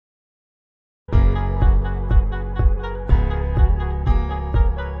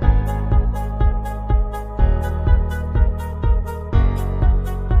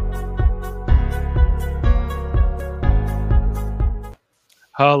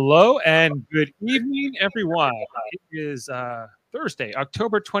Hello and good evening, everyone. It is Thursday,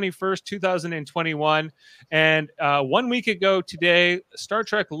 October 21st, 2021. And 1 week ago today, Star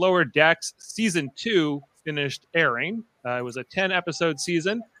Trek Lower Decks Season 2 finished airing. It was a 10-episode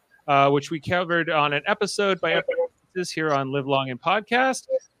season, which we covered on an episode-by-episode basis here on Live Long and Podcast.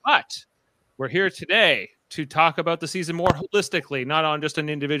 But we're here today to talk about the season more holistically, not on just an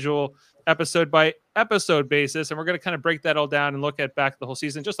individual episode by episode basis. And we're going to kind of break that all down and look at back the whole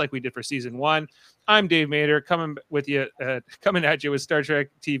season, just like we did for season 1. I'm Dave Mader, coming at you with Star Trek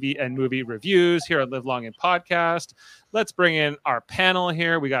TV and movie reviews here at Live Long and Podcast. Let's bring in our panel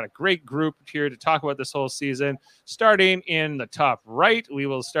here. We got a great group here to talk about this whole season. Starting in the top right, we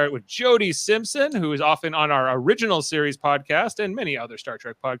will start with Jody Simpson, who is often on our original series podcast and many other Star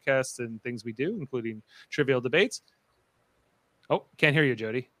Trek podcasts and things we do, including Trivial Debates. Oh, can't hear you,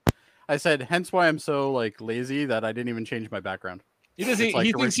 Jody. I said, hence why I'm so lazy that I didn't even change my background. He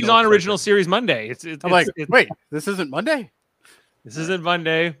thinks he's on Original Series Monday. Wait, this isn't Monday? This isn't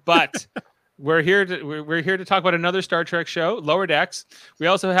Monday, but we're here to talk about another Star Trek show, Lower Decks. We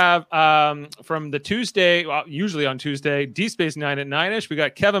also have from the Tuesday, usually on Tuesday, Deep Space Nine at 9ish. We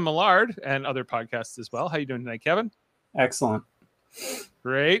got Kevin Millard and other podcasts as well. How you doing tonight, Kevin? Excellent.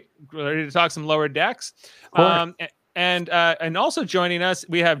 Great. Ready to talk some Lower Decks. And also joining us,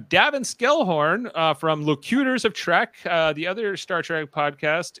 we have Davin Skellhorn from Locutors of Trek, the other Star Trek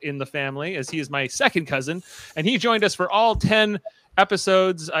podcast in the family, as he is my second cousin. And he joined us for all 10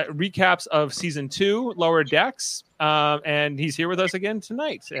 episodes, recaps of season 2, Lower Decks. And he's here with us again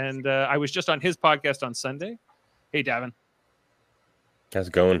tonight. And I was just on his podcast on Sunday. Hey, Davin. How's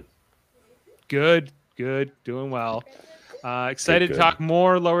it going? Good. Doing well. Excited to talk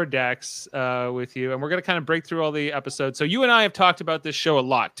more Lower Decks with you, and we're going to kind of break through all the episodes. So you and I have talked about this show a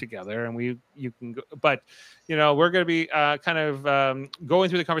lot together, and we're going to be going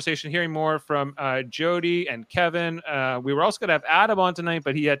through the conversation, hearing more from Jody and Kevin. We were also going to have Adam on tonight,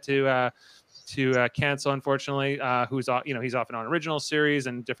 but he had to cancel, unfortunately. He's often on original series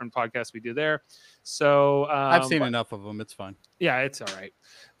and different podcasts we do there. So I've seen enough of them. It's fine. Yeah, it's all right.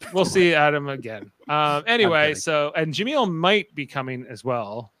 We'll see Adam again. Anyway, and Jamil might be coming as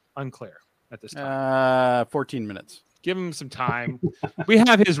well. Unclear at this time. 14 minutes. Give him some time. We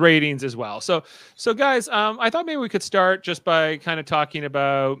have his ratings as well. So guys, I thought maybe we could start just by kind of talking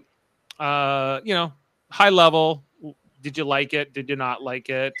about, high level. Did you like it? Did you not like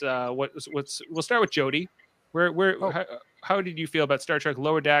it? We'll start with Jody. How did you feel about Star Trek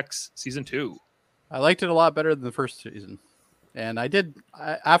Lower Decks season 2? I liked it a lot better than the first season. And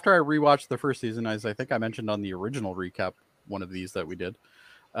after I rewatched the first season, as I think I mentioned on the original recap, one of these that we did,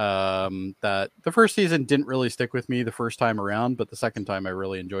 that the first season didn't really stick with me the first time around, but the second time I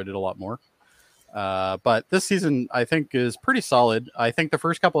really enjoyed it a lot more. But this season, I think, is pretty solid. I think the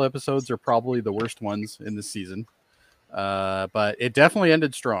first couple episodes are probably the worst ones in this season. But it definitely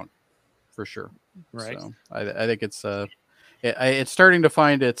ended strong, for sure. Right. So I think it's starting to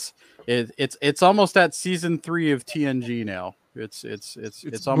find it's almost at season 3 of TNG now. It's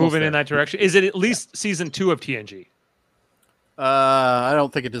almost moving in that direction. Is it at least season 2 of TNG? I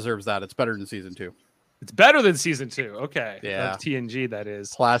don't think it deserves that. It's better than season 2. It's better than season 2. Okay. Yeah. That's TNG, that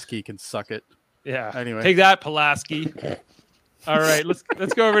is. Pulaski can suck it. Yeah. Anyway. Take that, Pulaski. All right, let's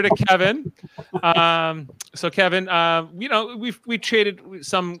go over to Kevin. So Kevin, we traded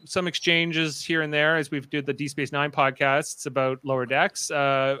some exchanges here and there as we've did the Deep Space Nine podcasts about Lower Decks.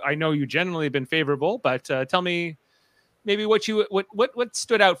 I know you generally have been favorable, but tell me maybe what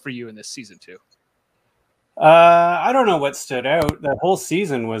stood out for you in this season 2. I don't know what stood out. The whole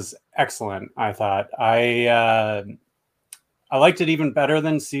season was excellent. I thought I liked it even better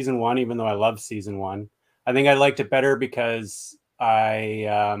than season 1, even though I loved season 1. I think I liked it better because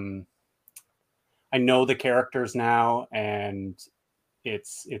I know the characters now, and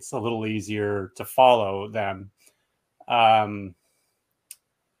it's a little easier to follow them.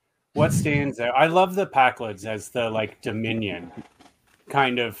 What stands out? I love the Packlids as the Dominion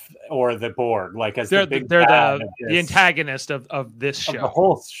kind of, or the Borg, as they're the big the antagonist of this show, of the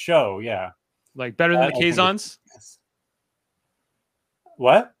whole show. Yeah, better than the Kazons.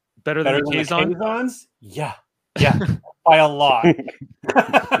 What? Better than the Kazons? Yeah, by a lot.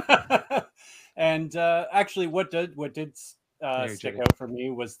 And actually, what did stick out for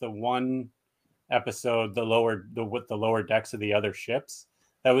me was the one episode, the lower decks of the other ships.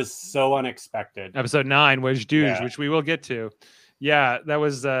 That was so unexpected. Episode 9 was Douche, which we will get to. Yeah, that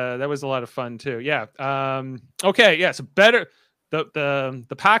was a lot of fun too. Yeah. Okay. Yeah. So better.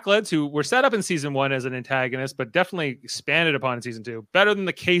 the Packlets, who were set up in season 1 as an antagonist, but definitely expanded upon in season 2. Better than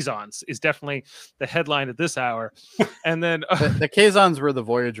the Kazons is definitely the headline at this hour. And then the Kazons were the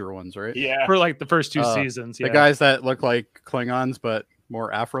Voyager ones, right? Yeah. for like the first 2 seasons, the guys that look like Klingons but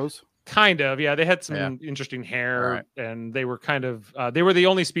more afros. Kind of, yeah. They had some interesting hair, and they were kind of they were the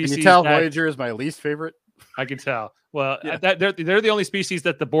only species. Can you tell Voyager is my least favorite? I can tell. Well, they're the only species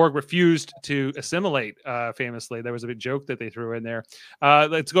that the Borg refused to assimilate. Famously, there was a big joke that they threw in there.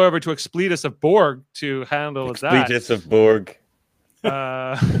 Let's go over to Expletus of Borg to handle that. Expletus of Borg.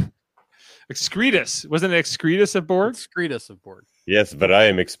 Excretus, wasn't it Excretus of Borg? Excretus of Borg. Yes, but I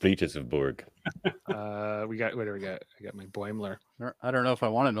am Expletus of Borg. We got. What do we got? I got my Boimler. I don't know if I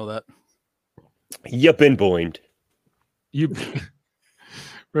want to know that. You've been boimed. You.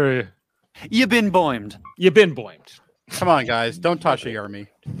 Where? You've been boimed. You've been boimed. Come on, guys. Don't Tasha Yarmy.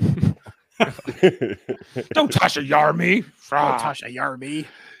 Don't Tasha Yarmy. Don't Tasha Yarmy.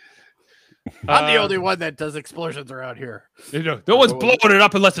 I'm the only one that does explosions around here. No one's blowing it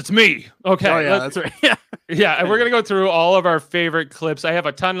up unless it's me. Okay. Oh, yeah, that's right. Yeah. Yeah, and we're going to go through all of our favorite clips. I have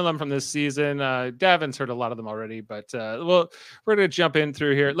a ton of them from this season. Davin's heard a lot of them already, but we're going to jump in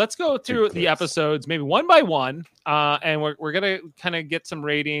through here. Let's go through the episodes, maybe one by one, and we're going to kind of get some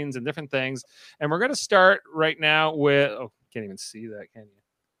ratings and different things. And we're going to start right now with... Oh, can't even see that, can you?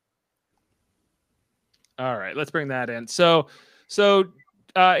 All right, let's bring that in. So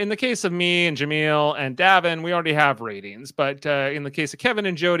in the case of me and Jamil and Davin, we already have ratings, but in the case of Kevin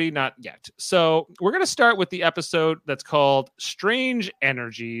and Jody, not yet. So we're going to start with the episode that's called Strange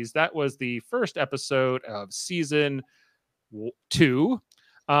Energies. That was the first episode of season 2.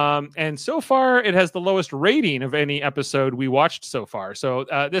 And so far, it has the lowest rating of any episode we watched so far. So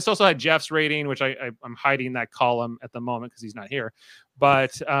this also had Jeff's rating, which I'm hiding that column at the moment because he's not here.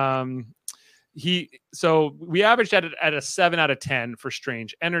 But so we averaged at a 7 out of 10 for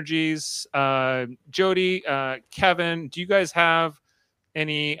Strange Energies. Jody, Kevin, do you guys have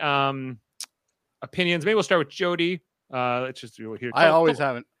any opinions? Maybe we'll start with Jody. Let's just do it here. I always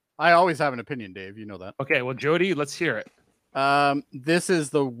have an opinion, Dave. You know that. Okay, well, Jody, let's hear it. This is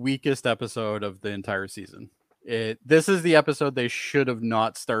the weakest episode of the entire season. This is the episode they should have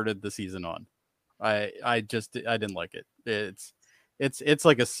not started the season on. I didn't like it. It's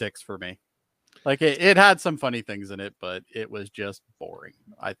like a 6 for me. Like it had some funny things in it, but it was just boring.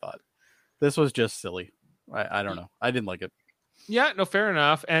 I thought this was just silly. I don't know. I didn't like it. Yeah, no, fair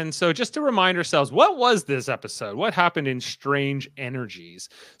enough. And so just to remind ourselves, what was this episode? What happened in Strange Energies?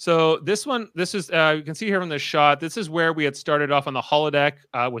 So this is, you can see here from the shot, this is where we had started off on the holodeck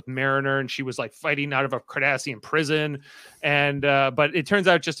with Mariner, and she was like fighting out of a Cardassian prison. And, but it turns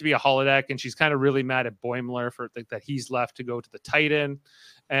out just to be a holodeck, and she's kind of really mad at Boimler for that he's left to go to the Titan.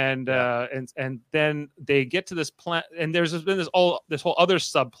 And then they get to this planet, and there's been this whole other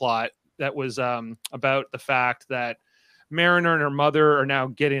subplot that was about the fact that Mariner and her mother are now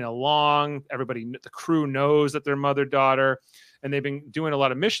getting along. Everybody, the crew knows that they're mother-daughter, and they've been doing a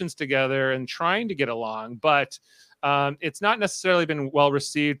lot of missions together and trying to get along. But it's not necessarily been well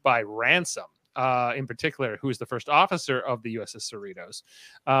received by Ransom, in particular, who is the first officer of the USS Cerritos.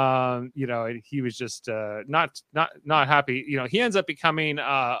 He was just not happy. He ends up becoming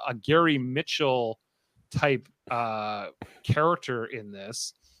a Gary Mitchell type character in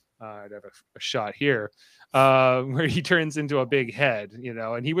this. I'd have a shot here where he turns into a big head,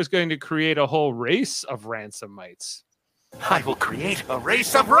 and he was going to create a whole race of Ransomites. I will create a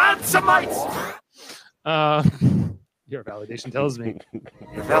race of Ransomites! Your validation tells me.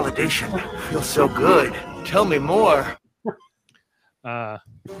 Your validation feels so good. Tell me more.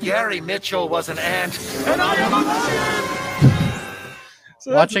 Gary Mitchell was an ant, and I am a lion!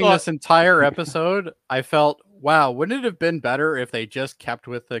 So watching this entire episode, I felt, wow, wouldn't it have been better if they just kept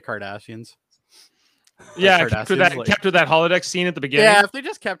with the Cardassians? Yeah, kept with that holodeck scene at the beginning. Yeah, if they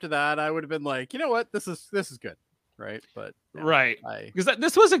just kept to that, I would have been like, you know what, this is good, right? But yeah, right, because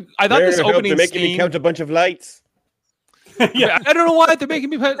this was I thought this opening they're making me count a bunch of lights. Yeah, I don't know why they're making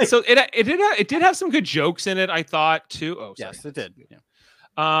me. So it did have some good jokes in it, I thought too. Oh, sorry. Yes, it did.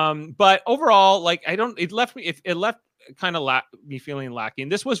 Yeah. But overall, like it left kind of me feeling lacking.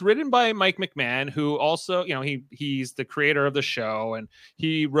 This was written by Mike McMahon, who also, he's the creator of the show, and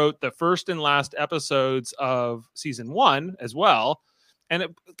he wrote the first and last episodes of season 1 as well. And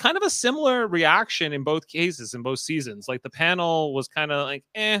kind of a similar reaction in both cases, in both seasons. Like the panel was kind of like,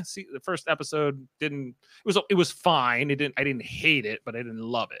 see, the first episode it was fine. I didn't hate it, but I didn't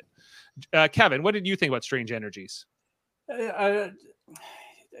love it. Kevin, what did you think about Strange Energies?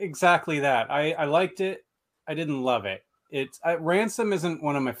 Exactly that. I liked it. I didn't love it. Ransom isn't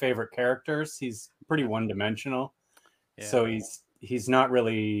one of my favorite characters. He's pretty one-dimensional. So he's not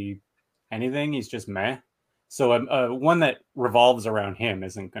really anything. He's just meh. So one that revolves around him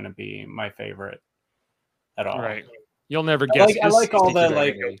isn't going to be my favorite at all. Right. You'll never guess. I like all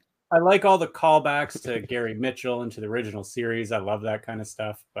the I like all the callbacks to Gary Mitchell and to the original series. I love that kind of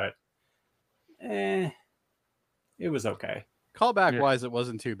stuff, but it was okay. Callback wise, it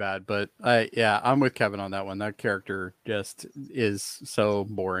wasn't too bad, but I'm with Kevin on that one. That character just is so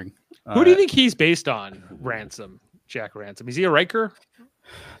boring. Who do you think he's based on? Ransom, Jack Ransom. Is he a Riker?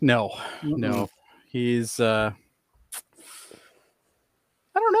 No. He's I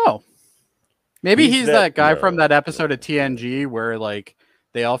don't know. Maybe he's that guy from that episode of TNG where like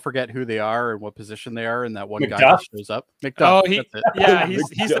they all forget who they are and what position they are, and that one guy just shows up. McDuff. Oh,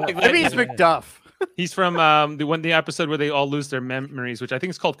 he's like, maybe he's McDuff. He's from the episode where they all lose their memories, which I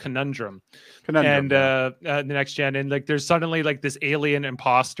think is called Conundrum. And the Next Gen, and like there's suddenly like this alien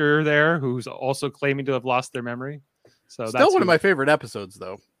imposter there who's also claiming to have lost their memory. So still one of my favorite episodes,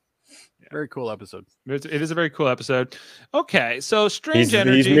 though. Yeah. Very cool episode. It is a very cool episode. Okay, so Strange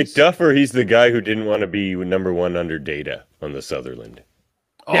Energies. He's McDuff, or he's the guy who didn't want to be number one under Data on the Sutherland.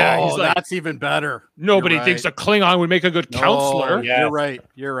 Yeah, he's like, that's even better. Nobody thinks a Klingon would make a good counselor. Yes.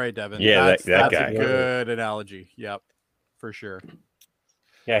 You're right, Devin. Yeah, that's guy. A good analogy. Yep, for sure.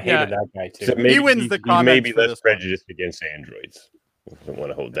 Yeah, I hated that guy too. So maybe, he wins the comments. Maybe less prejudiced against androids. Don't want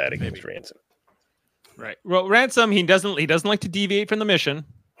to hold that against Ransom. Right. Well, Ransom, he doesn't like to deviate from the mission.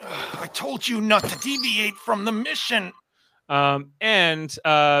 I told you not to deviate from the mission. And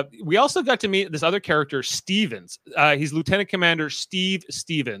we also got to meet this other character, Stevens. He's Lieutenant Commander Steve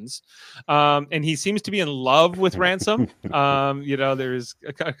Stevens, and he seems to be in love with Ransom. There's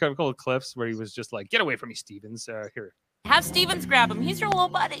a couple of clips where he was just like, "Get away from me, Stevens!" Here. Have Stevens grab him. He's your little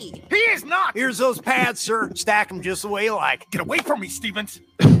buddy. He is not. Here's those pads, sir. Stack them just the way you like. Get away from me, Stevens.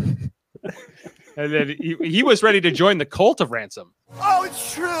 And then he was ready to join the cult of Ransom. Oh,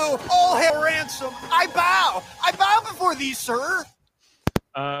 it's true. All hail Ransom. I bow before thee, sir.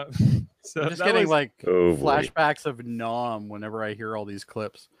 So just getting flashbacks of Nom whenever I hear all these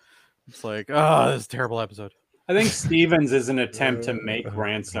clips. It's like, this is a terrible episode. I think Stevens is an attempt to make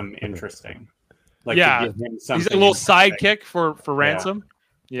Ransom interesting. To give him he's a little sidekick for Ransom.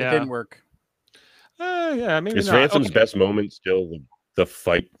 Yeah, it didn't work. Maybe is not. Ransom's best moment still the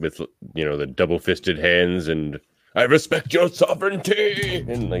fight with the double-fisted hands and I respect your sovereignty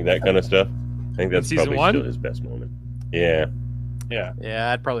and like that kind of stuff? I think that's probably still his best moment. Yeah,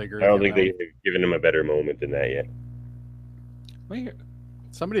 I'd probably agree. I don't think they've given him a better moment than that yet. Wait,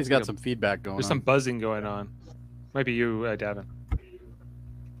 somebody's got some feedback going on. There's some buzzing going on. Might be you, Davin.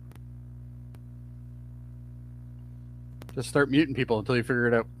 Just start muting people until you figure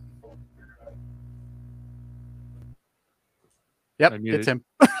it out. Yep, it's him.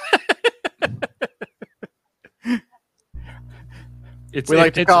 We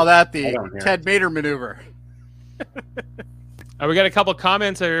like to call that the Ted Bader maneuver. We got a couple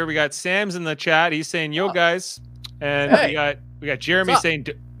comments here. We got Sam's in the chat. He's saying, "Yo, guys," and we got Jeremy saying,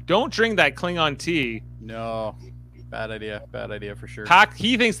 "Don't drink that Klingon tea." No, bad idea for sure.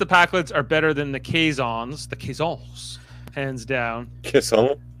 He thinks the Pakleds are better than the Kazons, hands down.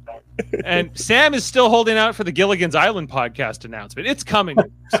 Kazon. And Sam is still holding out for the Gilligan's Island podcast announcement. It's coming,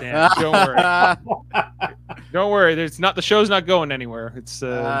 Sam. Don't worry. Don't worry. The show's not going anywhere. It's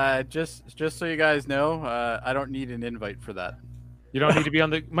just so you guys know, I don't need an invite for that. You don't need to be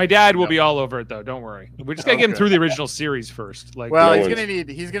on the. My dad will be all over it though. Don't worry. We just gotta get him through the original series first. Like, well, he's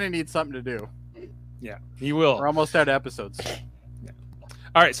gonna need something to do. Yeah, he will. We're almost out of episodes. Yeah.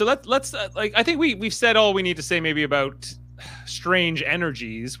 All right, so let's I think we've said all we need to say maybe about Strange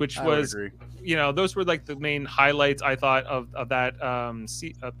Energies, which was those were like the main highlights I thought of that.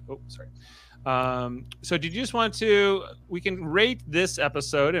 So did you just want to? We can rate this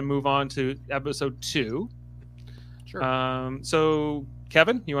episode and move on to episode 2. Sure. So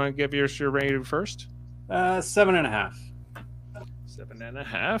Kevin, you want to give your rating first? 7.5.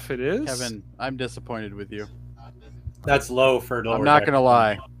 7.5. It is. Kevin, I'm disappointed with you. That's low for. I'm not gonna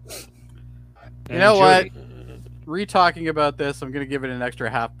lie. You know what? Re-talking about this, I'm going to give it an extra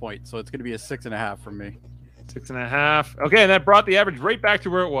half point, so it's going to be a 6.5 from me. 6.5. Okay, and that brought the average right back to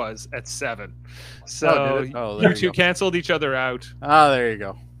where it was at 7. So you two canceled each other out. Oh, there you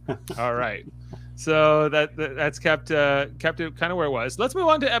go. All right. So that's kept it kind of where it was. Let's move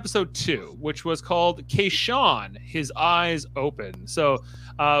on to episode 2, which was called Kayshawn, His Eyes Open. So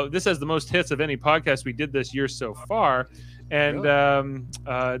this has the most hits of any podcast we did this year so far. And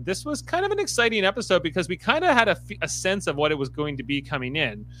this was kind of an exciting episode because we kind of had a sense of what it was going to be coming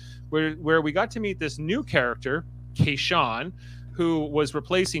in, where we got to meet this new character, Kayshawn, who was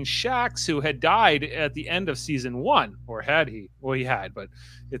replacing Shax, who had died at the end of season 1, or had he? Well, he had, but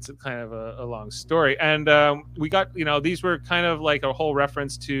it's kind of a long story. And we got, these were kind of like a whole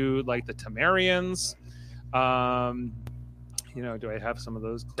reference to like the Temerians. Do I have some of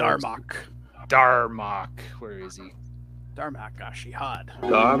those? Darmok. Where is he? Darmok Ashihad.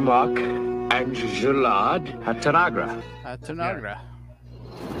 Darmok and Jalad at Tanagra. At Tanagra.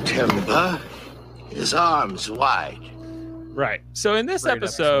 Timber is arms wide. Right. So in this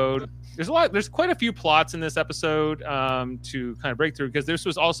episode, there's quite a few plots in this episode to kind of break through, because this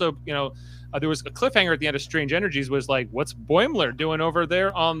was also, there was a cliffhanger at the end of Strange Energies, was like, what's Boimler doing over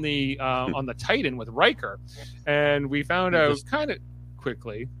there on the Titan with Riker? And we found out kind of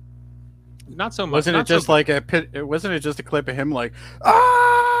quickly. Not so much. Wasn't it just like wasn't it just a clip of him like,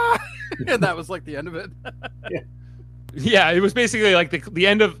 ah, and that was like the end of it? Yeah, it was basically like the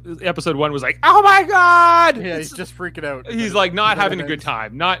end of episode 1 was like, oh my god! Yeah, he's just freaking out. He's like not having a good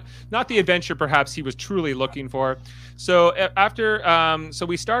time, not the adventure perhaps he was truly looking for. So after, so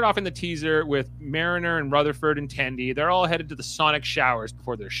we start off in the teaser with Mariner and Rutherford and Tendi. They're all headed to the sonic showers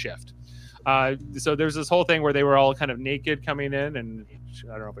before their shift. So there's this whole thing where they were all kind of naked coming in, and I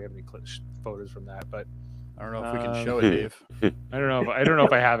don't know if we have any photos from that, but I don't know if we can show it, Dave. I don't know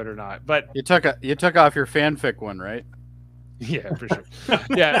if I have it or not. But you took off your fanfic one, right? Yeah, for sure.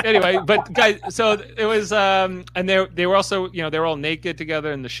 Yeah. Anyway, but guys, so it was, and they were also, they were all naked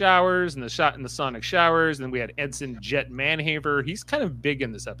together in the showers, and in the sonic showers. And then we had Ensign Jet Manhaver. He's kind of big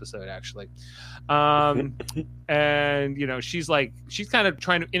in this episode, actually. And she's kind of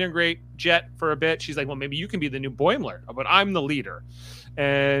trying to integrate Jet for a bit. She's like, well, maybe you can be the new Boimler, but I'm the leader.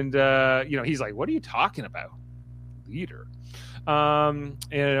 And he's like, what are you talking about, leader? And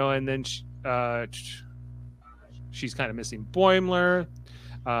then she's kind of missing Boimler.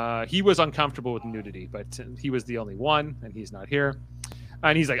 He was uncomfortable with nudity, but he was the only one, and he's not here.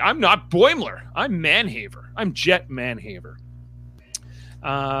 And he's like, I'm not Boimler. I'm Manhaver. I'm Jet Manhaver.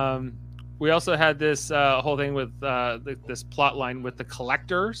 We also had this whole thing with this plot line with the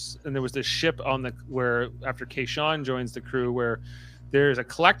collectors, and there was this ship where after Kayshawn joins the crew, where there's a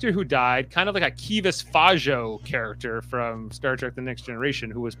collector who died, kind of like a Kivas Fajo character from Star Trek: The Next Generation,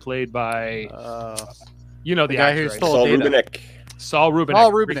 who was played by the guy actor, who right? stole Saul Rubinek. Saul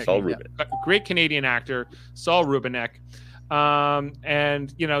Rubinek. Saul Rubinek. Yeah. Great Canadian actor, Saul Rubinek.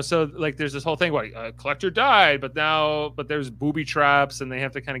 And so like there's this whole thing where a collector died, but there's booby traps, and they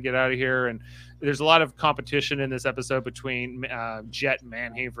have to kind of get out of here. And there's a lot of competition in this episode between Jet,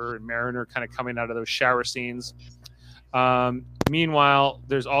 Manhaver, and Mariner, kind of coming out of those shower scenes. Meanwhile,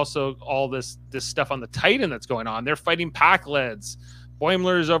 there's also all this stuff on the Titan that's going on. They're fighting Pakleds.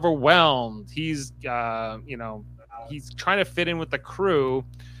 Boimler is overwhelmed. He's he's trying to fit in with the crew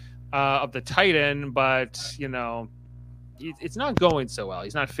of the Titan, but it's not going so well.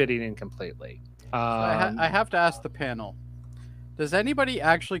 He's not fitting in completely. I have to ask the panel, does anybody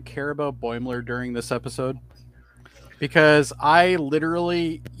actually care about Boimler during this episode? Because I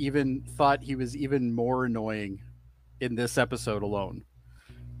literally even thought he was even more annoying in this episode alone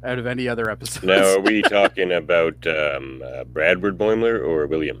out of any other episode. Now, are we talking about Bradward Boimler or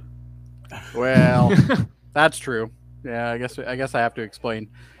William? Well, that's true. Yeah, I guess I have to explain.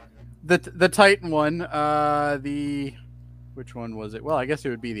 The Titan one, which one was it? Well, I guess it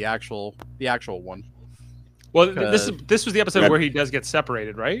would be the actual one. Well, this was the episode where he does get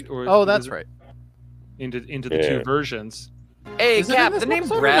separated, right? Or that's right. Into the two versions. Hey, Cap, the name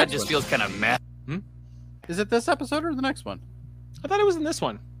Brad just feels kind of meh. Is it this episode or the next one? I thought it was in this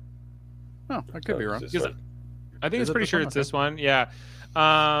one. Oh, I could be wrong. I think it's pretty sure it's this one. Yeah.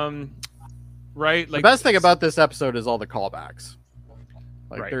 Right. Like, the best thing about this episode is all the callbacks.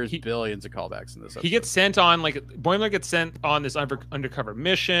 Like, right. There's billions of callbacks in this episode. He gets sent on, Boimler gets sent on this undercover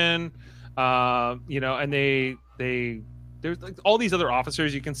mission, and there's like all these other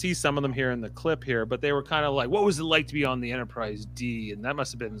officers. You can see some of them here in the clip here, but they were kind of like, what was it like to be on the Enterprise D? And that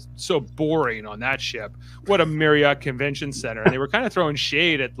must have been so boring on that ship. What a Marriott Convention Center. And they were kind of throwing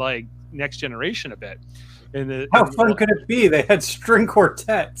shade at like Next Generation a bit. How fun could it be? They had string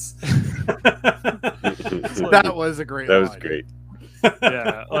quartets. That was a great line. Was great.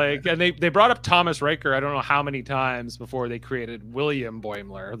 Yeah, and they brought up Thomas Riker I don't know how many times before they created William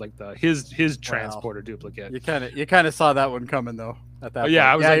Boimler, like his transporter duplicate. You kind of saw that one coming though at that point.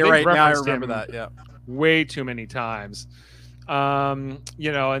 Yeah, you're right. Now I remember that. Yeah, way too many times. And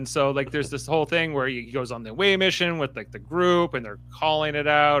so like there's this whole thing where he goes on the away mission with like the group, and they're calling it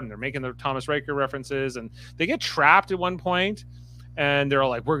out, and they're making the Thomas Riker references, and they get trapped at one point, and they're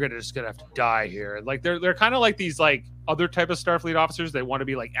all like, we're just gonna have to die here. Like they're kind of like these like other type of Starfleet officers. They want to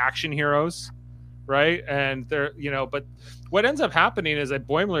be like action heroes, right? And they're, but what ends up happening is that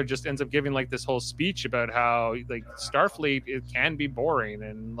Boimler just ends up giving like this whole speech about how like Starfleet, it can be boring,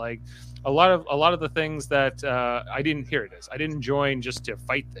 and like a lot of the things that I didn't join just to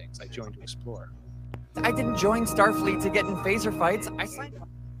fight things. I joined to explore. I didn't join Starfleet to get in phaser fights. I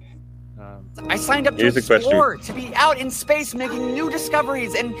signed up to explore, to be out in space making new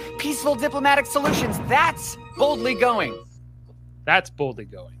discoveries and peaceful diplomatic solutions. That's boldly going.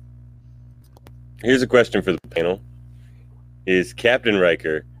 Here's a question for the panel. Is Captain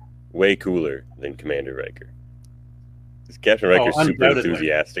Riker way cooler than Commander Riker? Because Captain Riker's super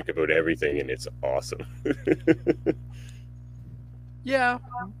enthusiastic about everything, and it's awesome. Yeah,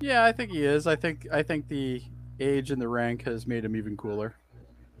 I think he is. I think the age and the rank has made him even cooler.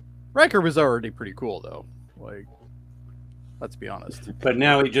 Riker was already pretty cool, though. Like, let's be honest. But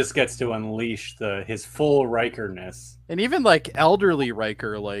now he just gets to unleash his full Riker-ness. And even like elderly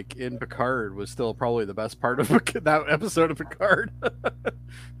Riker, like in Picard, was still probably the best part of that episode of Picard.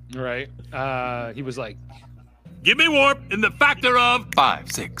 Right. He was like, "Give me warp in the factor of 5,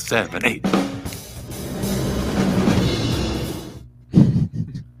 6, 7, 8."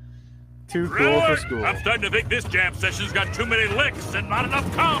 Too cool for school. I'm starting to think this jam session's got too many licks and not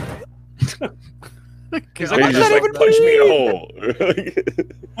enough comp. He's just like, punch me a hole.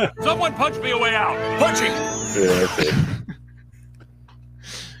 Someone punch me a way out. Punching. Yeah, that's it.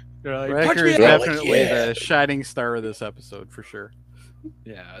 Riker is definitely the shining star of this episode for sure.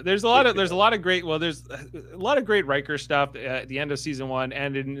 Yeah, there's a lot of great Riker stuff at the end of season 1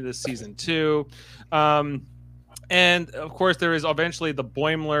 and into the season 2. And of course, there is eventually the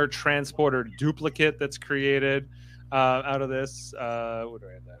Boimler transporter duplicate that's created out of this. What do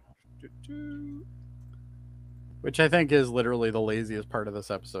I have that? Which I think is literally the laziest part of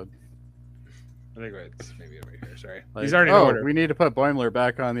this episode. I think it's maybe over here. Sorry, like, he's already in order. We need to put Boimler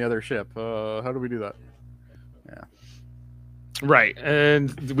back on the other ship. How do we do that? Yeah. Right,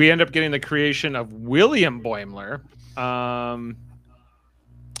 and we end up getting the creation of William Boimler. I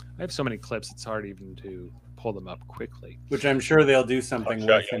have so many clips; it's hard even to pull them up quickly. Which I'm sure they'll do something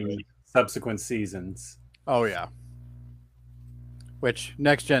with in subsequent seasons. Oh yeah. Which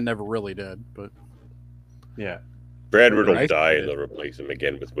Next Gen never really did, but yeah. Bradward will die and they'll replace him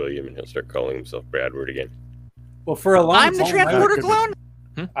again with William, and he'll start calling himself Bradward again. Well, for a long time, I'm the transporter clone.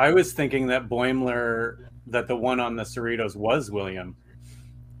 I was thinking that Boimler, that the one on the Cerritos was William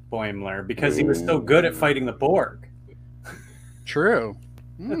Boimler because he was so good at fighting the Borg. True.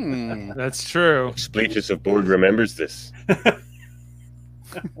 That's true. Spleetus of Borg remembers this.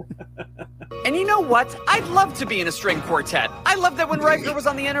 And you know what? I'd love to be in a string quartet. I love that when Riker was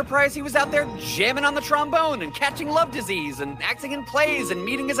on the Enterprise, he was out there jamming on the trombone and catching love disease and acting in plays and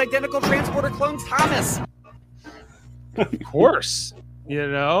meeting his identical transporter clone Thomas. Of course,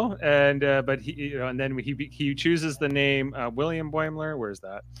 and but he, and then he chooses the name William Boimler. Where's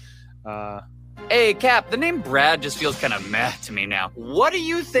that? Hey, Cap, the name Brad just feels kind of meh to me now. What do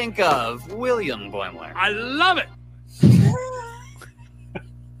you think of William Boimler? I love it.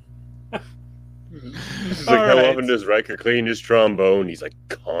 It's like, how often does Riker clean his trombone? He's like,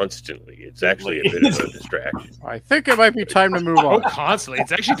 constantly. It's actually a bit of a distraction. I think it might be time to move on. Oh, constantly.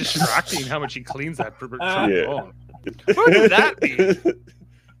 It's actually distracting how much he cleans that trombone. Yeah. What does that mean?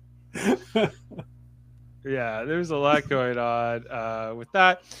 Yeah, there's a lot going on with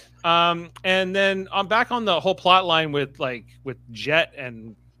that. And then I'm back on the whole plot line with Jet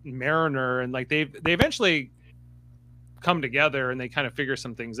and Mariner, and like they eventually come together and they kind of figure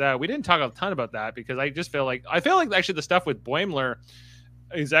some things out. We didn't talk a ton about that because I feel like actually the stuff with Boimler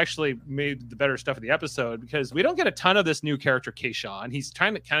is actually made the better stuff of the episode because we don't get a ton of this new character Kayshawn. He's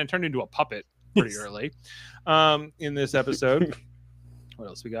kind of turned into a puppet pretty early in this episode. What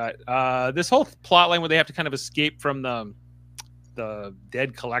else we got? This whole plot line where they have to kind of escape from the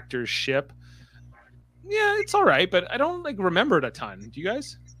dead collector's ship. Yeah, it's all right, but I don't remember it a ton. Do you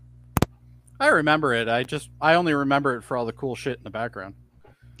guys? I remember it. I only remember it for all the cool shit in the background.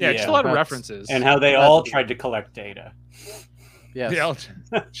 Yeah, just a lot of references. And how they all tried to collect data. Yes.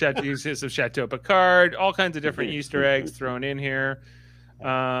 Uses of Chateau Picard, all kinds of different Easter eggs thrown in here.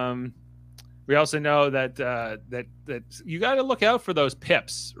 We also know that you got to look out for those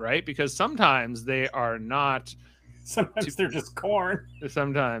pips, right? Because sometimes they are not. Sometimes they're just corn.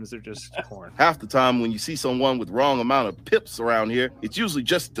 Sometimes they're just corn. Half the time when you see someone with wrong amount of pips around here, it's usually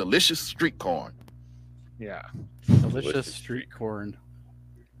just delicious street corn. Yeah. Delicious street corn.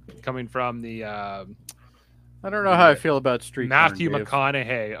 Coming from the... I don't know how I feel about street Matthew corn,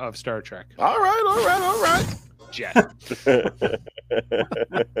 McConaughey of Star Trek. All right. Jet.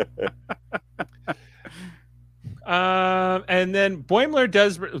 And then Boimler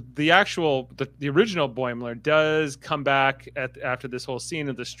does the original Boimler does come back after this whole scene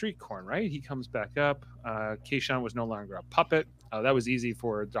of the street corn, right? He comes back up. Kayshawn was no longer a puppet. That was easy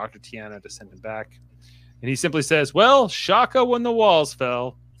for Dr. Tiana to send him back. And he simply says, "Well, Shaka when the walls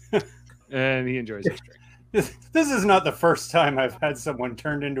fell," and he enjoys his drink. This is not the first time I've had someone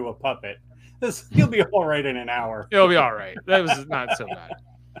turned into a puppet. He'll be all right in an hour. He'll be all right. That was not so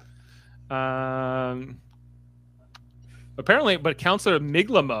bad. Apparently, but Counselor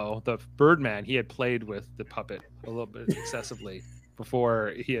Miglamo, the Birdman, he had played with the puppet a little bit excessively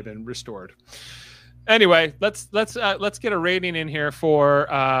before he had been restored. Anyway, let's get a rating in here for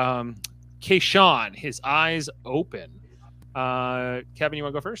Kayshawn. His eyes open. Kevin, you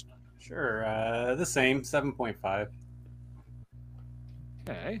want to go first? Sure. The same, 7.5.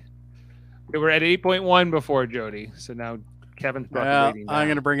 Okay. We were at 8.1 before, Jody. So now Kevin's brought the rating down. I'm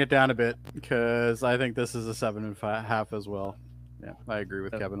going to bring it down a bit because I think this is a 7.5 as well. Yeah, I agree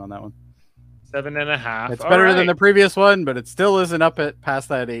with Kevin on that one. 7.5. It's better than the previous one, but it still isn't up at past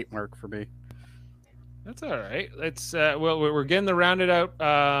that 8 mark for me. That's all right. It's well, we're getting the rounded out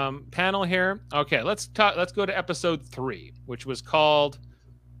panel here. Okay, let's go to episode 3, which was called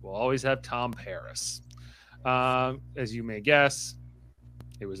 "We'll Always Have Tom Paris." As you may guess,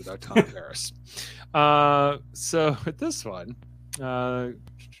 it was about Tom Paris. So with this one,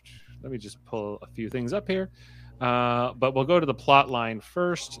 let me just pull a few things up here. But we'll go to the plot line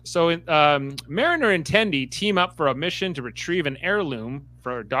first. So Mariner and Tendi team up for a mission to retrieve an heirloom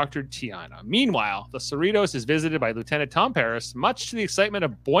for Dr. Tiana. Meanwhile, the Cerritos is visited by Lieutenant Tom Paris, much to the excitement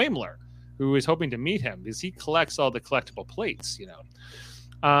of Boimler, who is hoping to meet him because he collects all the collectible plates,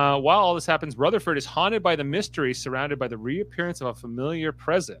 While all this happens, Rutherford is haunted by the mystery surrounded by the reappearance of a familiar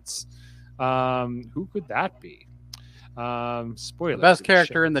presence. Who could that be? Spoiler. The best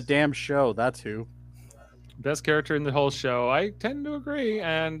character in the damn show, that's who. Best character in the whole show. I tend to agree.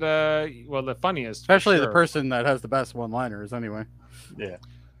 And, the funniest. Especially the person that has the best one-liners, anyway. Yeah.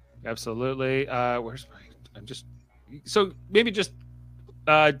 Absolutely. So maybe just,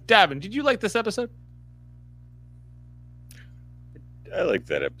 Davin, did you like this episode? I liked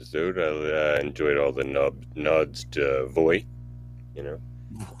that episode. I enjoyed all the nods to Voy,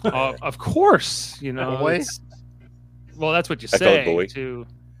 Of course, Boy? Well, that's what you I say call it boy. to,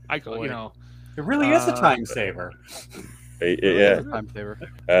 It really is a time saver. Yeah. Time saver.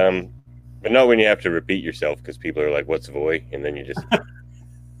 But not when you have to repeat yourself because people are like, "What's Voy?" And then you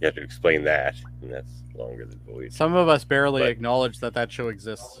have to explain that, and that's longer than Voy. Some of us barely acknowledge that show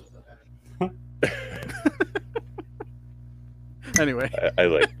exists. Anyway, I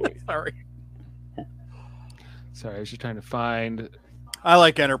like Voy. Sorry, I was just trying to find. I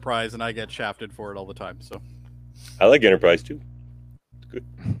like Enterprise, and I get shafted for it all the time. So I like Enterprise too. It's good.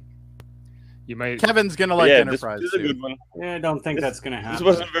 You might. Kevin's gonna like Enterprise. This is a good one. Yeah, I don't think that's gonna happen. This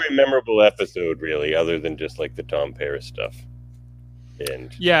wasn't a very memorable episode, really, other than just like the Tom Paris stuff.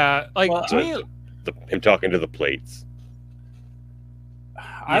 And yeah, to me, him talking to the plates.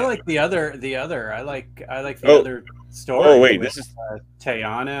 I like the other. I like the other story. Oh wait, this is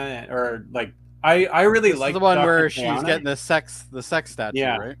Tiana, or like I really like the one Dr. where Tiana. she's getting the sex statue,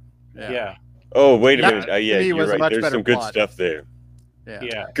 right? Yeah. Oh wait a That, minute. to Yeah, me, you're was a right. much There's better some good plot. stuff there.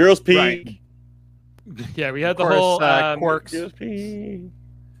 Yeah. Girls pee. Right. Yeah, we had the Of course, whole Quark's Girls pee.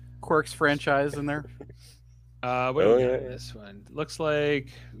 Quark's franchise in there. What do we got in this one? Looks like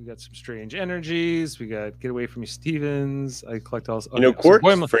we got some strange energies. We got Get Away From Me, Stevens. I collect all. Quark's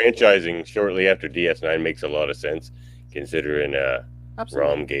franchising shortly after DS9 makes a lot of sense, considering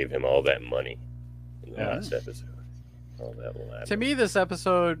Rom gave him all that money in the last episode. All that will happen. To me, this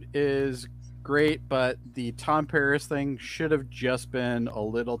episode is great, but the Tom Paris thing should have just been a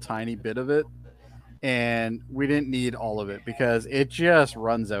little tiny bit of it. And we didn't need all of it because it just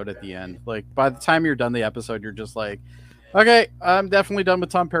runs out at the end. Like, by the time you're done the episode, you're just like, okay, I'm definitely done with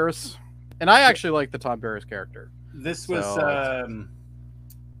Tom Paris. And I actually like the Tom Paris character. This was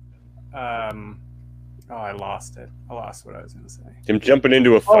I lost it. I lost what I was going to say. Him jumping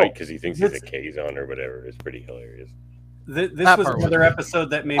into a fight because he thinks he's a Kazon or whatever is pretty hilarious. This was another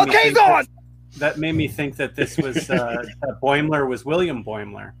episode that made me think that made me think that this was that Boimler was William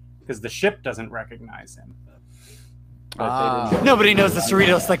Boimler because the ship doesn't recognize him. Nobody knows the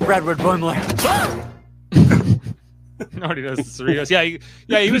Cerritos like Bradward Boimler. Nobody knows the Cerritos.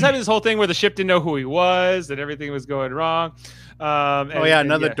 He was having this whole thing where the ship didn't know who he was and everything was going wrong.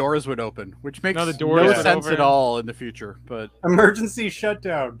 None of the doors would open, which makes no sense at all in the future. But emergency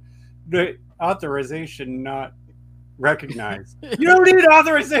shutdown, the authorization not recognize. You don't need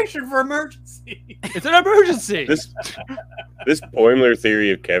authorization for emergency. It's an emergency. This Boimler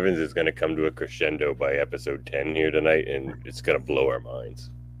theory of Kevin's is going to come to a crescendo by episode 10 here tonight, and it's going to blow our minds.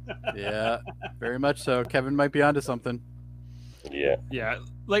 Yeah, very much so. Kevin might be onto something. Yeah.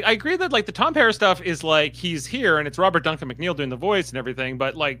 Like, I agree that, like, the Tom Paris stuff is, like, he's here, and it's Robert Duncan McNeil doing the voice and everything,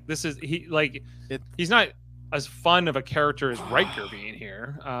 but, like, he's not as fun of a character as Riker being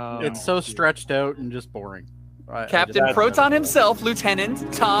here. It's so stretched out and just boring. Captain Proton himself,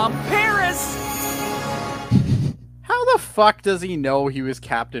 Lieutenant Tom Paris. How the fuck does he know he was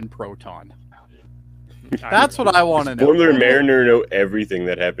Captain Proton? That's what I want to know. Boimler and Mariner know everything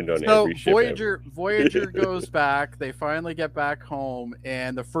that happened on every ship. Voyager goes back. They finally get back home,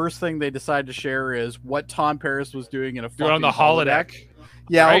 and the first thing they decide to share is what Tom Paris was doing in a fucking on the holodeck.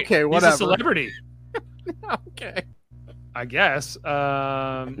 Yeah, right? okay, whatever. He's a celebrity. Okay. I guess.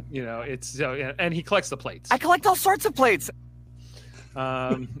 It's and he collects the plates. I collect all sorts of plates. For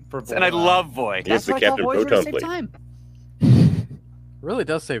and I love Voy. Yes, the Captain Proton plate. Time. Really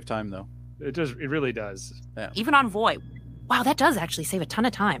does save time, though. It does. It really does. Yeah. Even on Voy. Wow, that does actually save a ton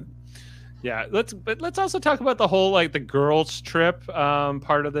of time. Yeah. Let's also talk about the whole, like, the girls' trip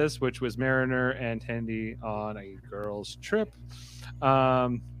part of this, which was Mariner and Tendi on a girls' trip.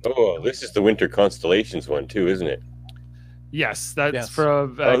 This is the Winter Constellations one too, isn't it? Yes, that's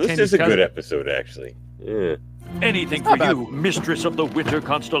from. This Tendi's is a cousin. good episode, actually. Yeah. Anything for you, Mistress of the Winter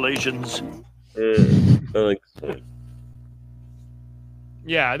Constellations. I like this one.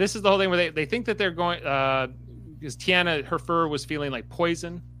 Yeah, this is the whole thing where they think that they're going because Tiana, her fur was feeling like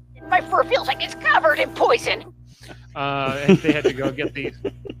poison. My fur feels like it's covered in poison. And they had to go get the.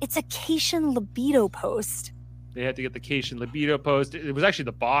 It's a Cation libido post. They had to get the Cation libido post. It was actually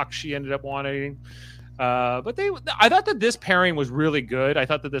the box she ended up wanting. But I thought that this pairing was really good. I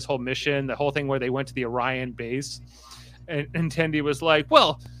thought that this whole mission, the whole thing where they went to the Orion base, and Tendi was like,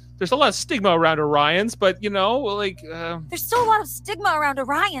 well, there's a lot of stigma around Orions, but, There's still a lot of stigma around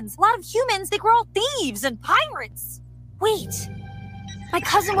Orions. A lot of humans, they were all thieves and pirates. Wait. My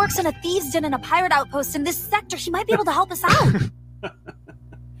cousin works in a thieves' den in a pirate outpost in this sector. He might be able to help us out.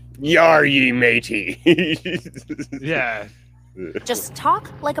 Yar ye matey. Yeah. Just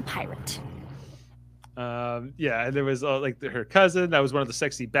talk like a pirate. And there was her cousin. That was one of the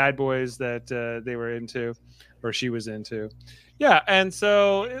sexy bad boys that they were into, or she was into. Yeah, and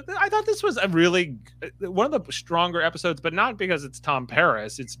so I thought this was a really one of the stronger episodes, but not because it's Tom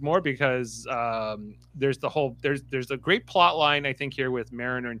Paris. It's more because there's a great plot line, I think, here with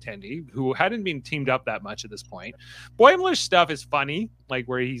Mariner and Tendi, who hadn't been teamed up that much at this point. Boimler's stuff is funny, like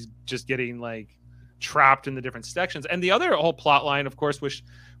where he's just getting like trapped in the different sections, and the other whole plot line, of course, was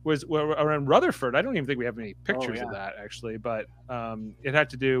around Rutherford. I don't even think we have any pictures of that actually, but it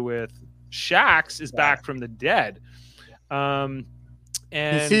had to do with Shax is back from the dead. And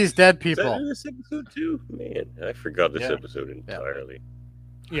he sees dead people. Is that in this episode too? Man, I forgot this episode entirely.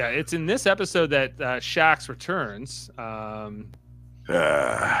 Yeah, it's in this episode that Shax returns.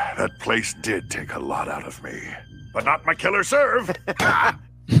 That place did take a lot out of me, but not my killer serve.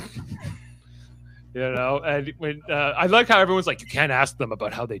 And when I like how everyone's like, you can't ask them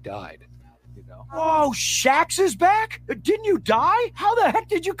about how they died. Oh, Shax is back? Didn't you die? How the heck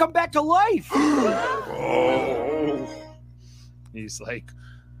did you come back to life? He's like,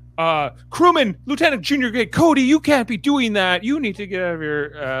 crewman, Lieutenant Junior Grade Cody, you can't be doing that. You need to get out of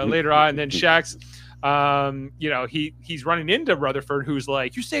here later on. And then Shax, he's running into Rutherford, who's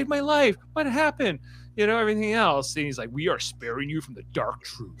like, you saved my life. What happened? Everything else. And he's like, we are sparing you from the dark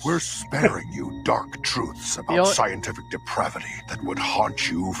truths. We're sparing you dark truths about scientific depravity that would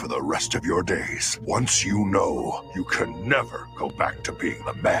haunt you for the rest of your days. Once you know, you can never go back to being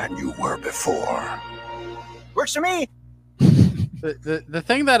the man you were before. Works for me. The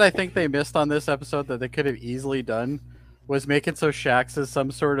thing that I think they missed on this episode that they could have easily done was make it so Shax is some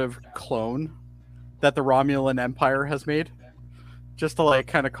sort of clone that the Romulan Empire has made. Just to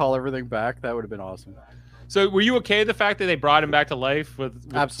kind of call everything back. That would have been awesome. So were you okay with the fact that they brought him back to life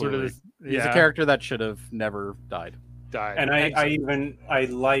with absolutely sort of he's a character that should have never died. And I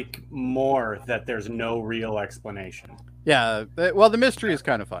like more that there's no real explanation. Yeah, the mystery is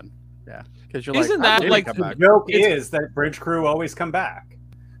kind of fun. Yeah, because you're isn't that like the joke is that bridge crew always come back.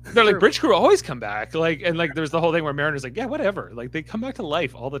 They're like, bridge crew always come back. There's the whole thing where Mariner's like, yeah, whatever. Like, they come back to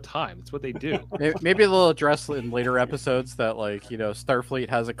life all the time. It's what they do. Maybe they'll address in later episodes that, Starfleet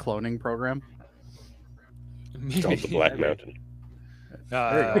has a cloning program. It's called the Black Mountain.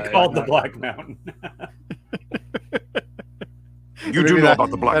 Called the Black Mountain. You do know about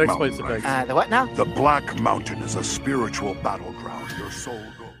the Black that Mountain, explains right? The what now? The Black Mountain is a spiritual battleground. Your soul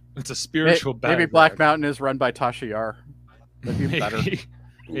goes. It's a spiritual battle. Maybe Black Mountain is run by Tasha Yar. That'd be better.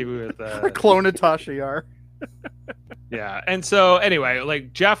 Maybe with a clone of Tasha Yar. Yeah, and so anyway,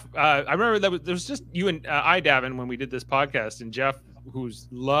 like Jeff, I remember that there was just you and I, Davin, when we did this podcast, and Jeff, who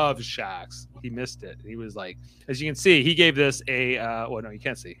loves Shaxx, he missed it. He was like, as you can see, he gave this a well, no, you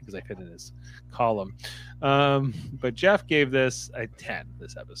can't see because I fit in his column, but Jeff gave this a 10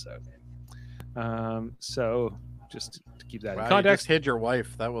 this episode. So just to keep that in context, you just hid your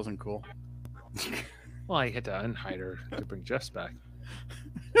wife. That wasn't cool. Well, I had to unhide her to bring Jeff's back.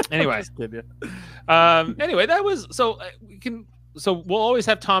 Anyway, anyway, that was so we can. So we'll always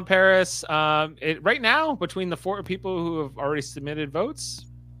have Tom Paris. Right now, between the 4 people who have already submitted votes,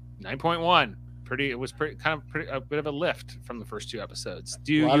 9.1. It was pretty a bit of a lift from the first 2 epizodes.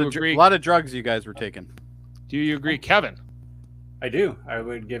 Do you agree? A lot of drugs you guys were taking. Do you agree, Kevin? I do. I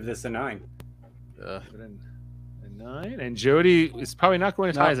would give this a 9. A 9, and Jody is probably not going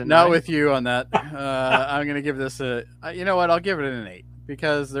as high as a 9. Not with you on that. I'm going to give this a. You know what? I'll give it an 8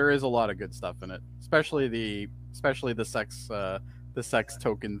 because there is a lot of good stuff in it, especially the sex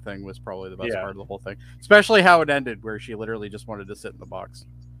token thing was probably the best part of the whole thing. Especially how it ended, where she literally just wanted to sit in the box.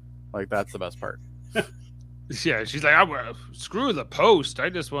 Like that's the best part. Yeah, she's like, screw the post. I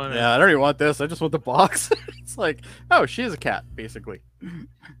just want. Yeah, I don't even want this. I just want the box. It's like, oh, she is a cat, basically.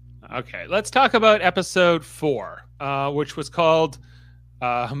 Okay, let's talk about episode 4, which was called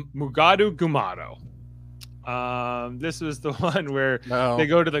Mugatu Gumado. This was the one where they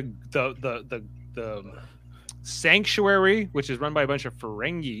go to the sanctuary, which is run by a bunch of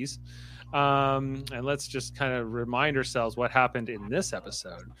Ferengis. And let's just kind of remind ourselves what happened in this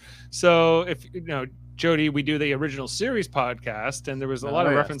episode. So, if you know, Jody, we do the original series podcast, and there was a lot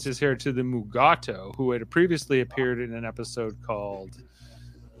of references here to the Mugato, who had previously appeared in an episode called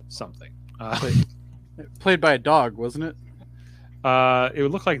something. Played by a dog, wasn't it? It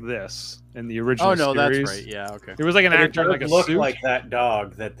would look like this in the original series. Oh, no, that's right. Yeah, okay. It was like an actor in like a looked suit. Like that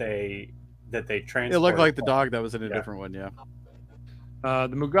dog that they transported. It looked like the dog that was in a different one, yeah.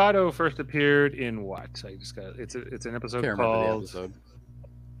 The Mugato first appeared in what? I just got it's an episode called.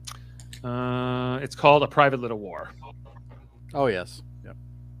 It's called A Private Little War. Oh yes, yep.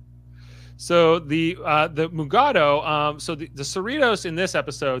 So the Mugato, so the Cerritos in this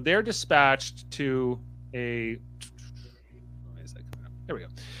episode, they're dispatched to a. There we go.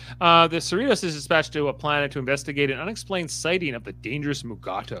 The Cerritos is dispatched to a planet to investigate an unexplained sighting of the dangerous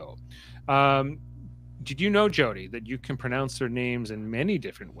Mugato. Did you know, Jody, that you can pronounce their names in many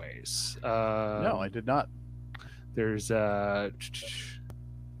different ways? No, I did not. There's So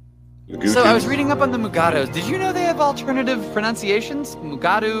I was reading up on the Mugatos. Did you know they have alternative pronunciations?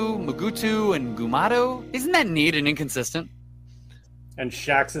 Mugatu, Mugutu, and Gumado? Isn't that neat and inconsistent? And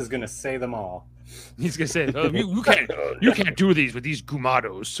Shaxx is going to say them all. He's going to say, oh, you can't do these with these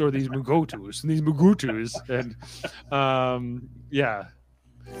Gumados or these Mugotus and these Mugutus. And yeah.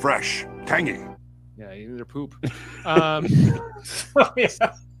 Fresh, tangy. Yeah, you need to poop.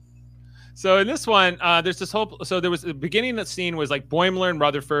 So in this one, there's this whole. So there was the beginning of the scene was like Boimler and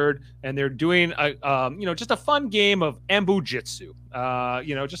Rutherford, and they're doing a, just a fun game of Ambu Jitsu.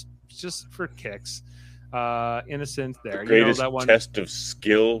 Just for kicks. Innocent there. The greatest that one test of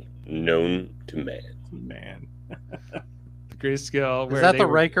skill known to man. The greatest skill. Is that the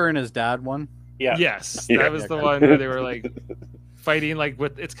Riker and his dad one? Yeah. Yes, that was the one where they were like fighting like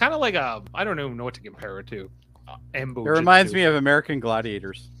with. It's kind of like I don't even know what to compare it to. Ambu. It reminds me of American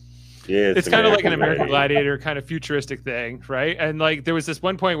Gladiators. Yeah, it's kind of like an American Gladiator kind of futuristic thing, right? And like there was this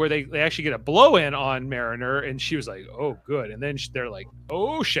one point where they actually get a blow in on Mariner, and she was like, "Oh, good," and then they're like,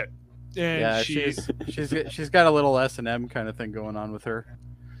 "Oh shit." And yeah, she's got a little S&M kind of thing going on with her.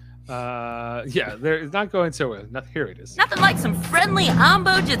 Yeah, they're not going so well. Here it is. Nothing like some friendly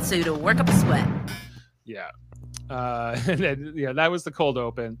Ambo Jitsu to work up a sweat. Yeah. And then, that was the cold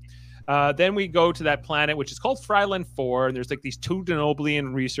open. Then we go to that planet, which is called Fryland 4, and there's like these 2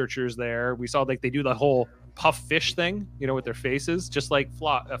 Denoblian researchers there. We saw like they do the whole puff fish thing, with their faces, just like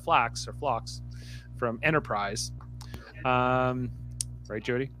Flax from Enterprise. Right,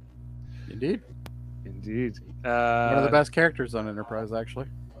 Jody? Indeed. One of the best characters on Enterprise, actually.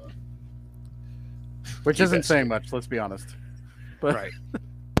 Which isn't saying much, let's be honest. But... Right.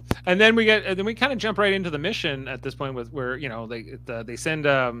 And then we kind of jump right into the mission at this point with where they send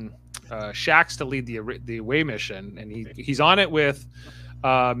Shaxx to lead the away mission, and he's on it with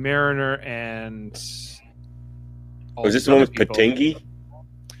Mariner and. Was this the one with Patengi?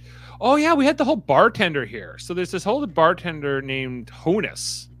 Oh yeah, we had the whole bartender here. So there's this whole bartender named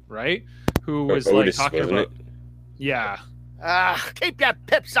Honus, right? Who was Otis, like talking about. Keep your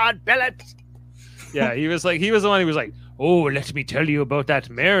pips on, Billet. Yeah, he was the one who was like, "Oh, let me tell you about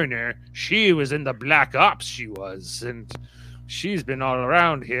that Mariner. She was in the Black Ops, she was, and she's been all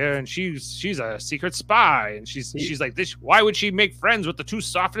around here, and she's a secret spy, and she's like this. Why would she make friends with the two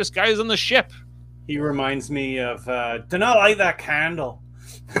softest guys on the ship?" He reminds me of do not light that candle.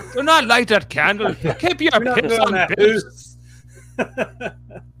 Do not light that candle. Keep your pips on pips.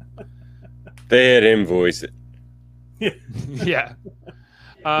 They had him voice it. Yeah.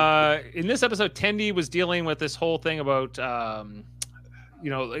 In this episode, Tendi was dealing with this whole thing about,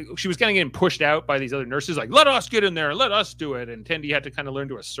 she was getting pushed out by these other nurses, like, let us get in there, let us do it. And Tendi had to kind of learn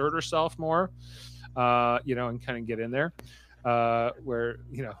to assert herself more, and kind of get in there. Here.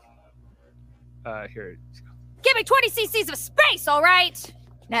 Give me 20 cc's of space, all right?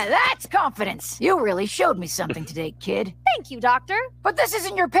 Now that's confidence. You really showed me something today, kid. Thank you, Doctor. But this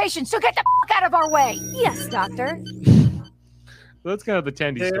isn't your patient, so get the f*** out of our way. Yes, Doctor. That's kind of the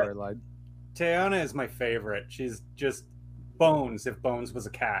Tendi storyline. Teyana is my favorite. She's just Bones if Bones was a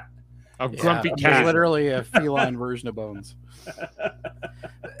cat. A grumpy cat. She's literally a feline version of Bones.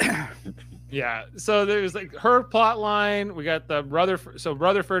 Yeah. So there's like her plot line. We got the Rutherford. So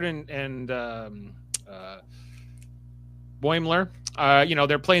Rutherford and Boimler.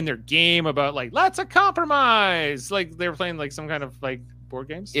 They're playing their game about like, let's a compromise. Like they're playing like some kind of like board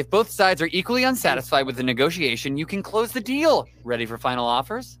games. If both sides are equally unsatisfied with the negotiation, you can close the deal. Ready for final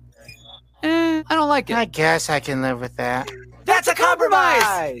offers? I don't like it. I guess I can live with that. That's a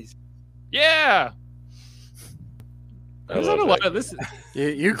compromise! Yeah. There's not a lot of this.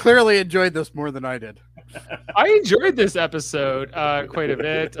 You clearly enjoyed this more than I did. I enjoyed this episode quite a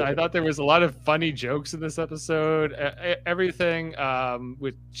bit. I thought there was a lot of funny jokes in this episode. Everything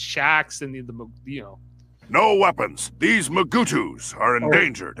with Shax and the. No weapons. These Magutus are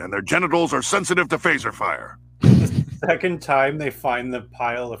endangered, and their genitals are sensitive to phaser fire. The second time they find the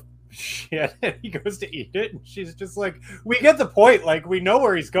pile of shit, and he goes to eat it, and she's just like, "We get the point. Like, we know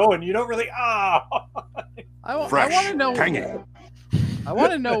where he's going. You don't really." I want to know. Tangy. I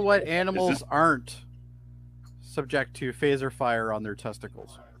want to know what animals aren't subject to phaser fire on their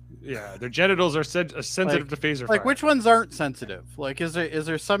testicles. Yeah, their genitals are sensitive to phaser fire. Like, which ones aren't sensitive? Like, is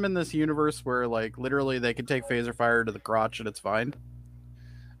there some in this universe where, like, literally they can take phaser fire to the crotch and it's fine?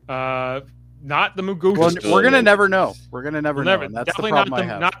 Not the Mugutu. We're gonna never know. We're gonna never know. And that's definitely the problem I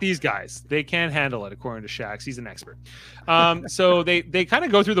have. Not these guys. They can't handle it, according to Shax. He's an expert. So they kind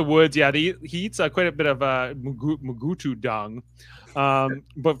of go through the woods. Yeah, he eats quite a bit of Mugutu dung.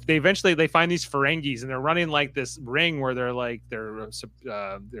 But they find these Ferengis, and they're running like this ring where they're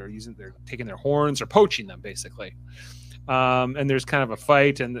taking their horns or poaching them basically. And there's kind of a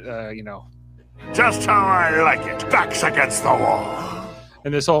fight, and just how I like it. Backs against the wall.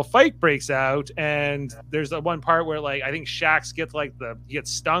 And this whole fight breaks out, and there's the one part where like I think Shax gets he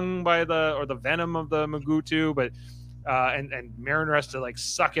gets stung by the venom of the Mugutu, but and Mariner has to like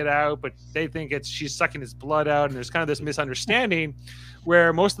suck it out, but they think she's sucking his blood out, and there's kind of this misunderstanding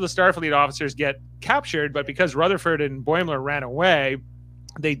where most of the Starfleet officers get captured, but because Rutherford and Boimler ran away,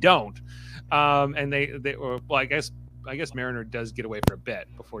 they don't. And I guess Mariner does get away for a bit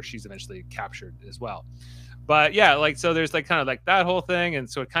before she's eventually captured as well. But yeah, like so there's like kind of like that whole thing, and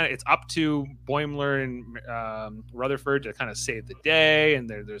so it's up to Boimler and Rutherford to kind of save the day, and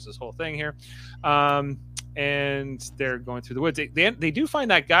there's this whole thing here. And they're going through the woods. They do find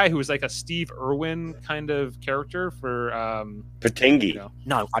that guy who was like a Steve Irwin kind of character for Patengi.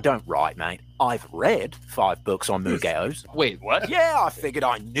 No, I don't write, mate. I've read 5 books on Mugos. Wait, what? Yeah, I figured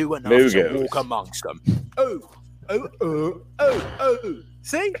I knew enough to walk amongst them. Oh.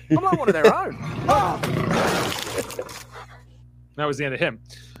 See? I'm not one of their own. That was the end of him.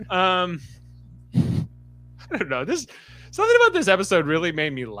 I don't know. Something about this episode really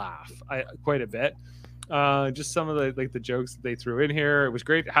made me laugh quite a bit. Just some of the jokes that they threw in here. It was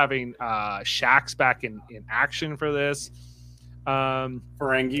great having Shax back in action for this.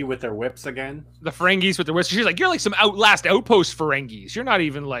 Ferengi with their whips again. The Ferengis with their whips. She's like, you're like some last outpost Ferengis. You're not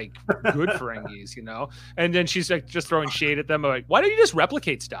even like good Ferengis, And then she's like just throwing shade at them. Like, why don't you just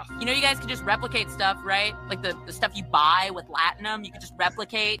replicate stuff? You guys can just replicate stuff, right? Like the stuff you buy with Latinum, you can just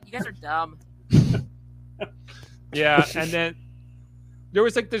replicate. You guys are dumb. Yeah, and then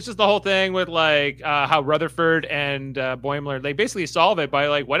there's just the whole thing with like how Rutherford and Boimler, they basically solve it by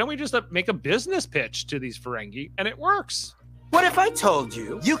like, why don't we just make a business pitch to these Ferengi, and it works. What if I told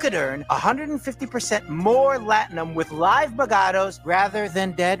you could earn 150% more Latinum with live Magados rather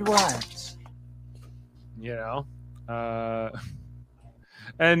than dead ones?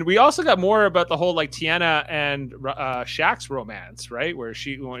 And we also got more about the whole like Tiana and Shax's romance, right? Where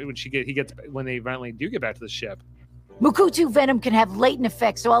when they finally do get back to the ship. Mugutu venom can have latent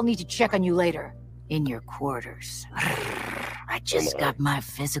effects, so I'll need to check on you later. in your quarters. I just got my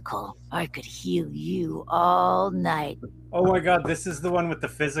physical. I could heal you all night. Oh my god, this is the one with the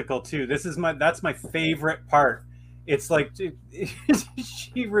physical too. That's my favorite part. It's like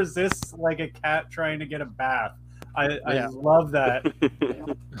she resists like a cat trying to get a bath. I love that.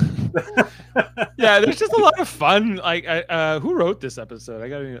 Yeah, there's just a lot of fun. Like, who wrote this episode?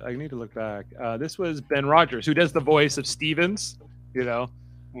 I need to look back. This was Ben Rogers, who does the voice of Stevens. You know,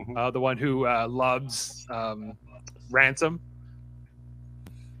 the one who loves Ransom.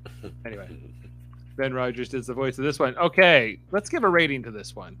 Anyway, Ben Rogers does the voice of this one. Okay, let's give a rating to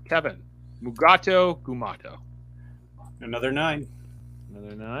this one. Kevin, Mugato Gumato. Another 9.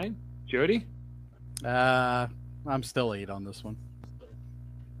 Another 9. Jody? I'm still 8 on this one.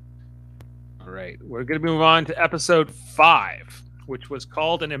 All right, we're going to move on to episode 5, which was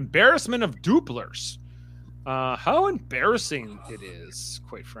called An Embarrassment of Duplers. How embarrassing it is,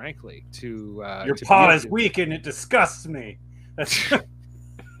 quite frankly, to... Your paw is weak and it disgusts me.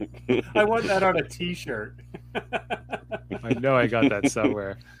 I want that on a t-shirt. I know I got that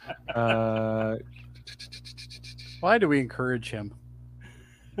somewhere. Why do we encourage him?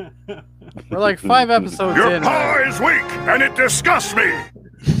 We're like 5 episodes Your in. Your paw is weak and it disgusts me.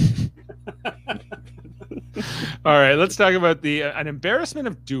 All right, let's talk about the An Embarrassment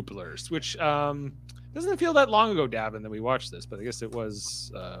of Duplers, which doesn't feel that long ago, Davin, that we watched this, but I guess it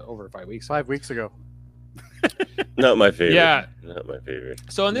was over 5 weeks. 5 weeks ago. Not my favorite. Yeah, not my favorite.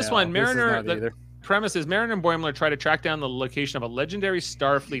 So in this one, Mariner, the premise is Mariner and Boimler try to track down the location of a legendary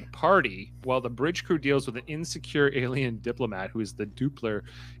Starfleet party while the bridge crew deals with an insecure alien diplomat who is the Dupler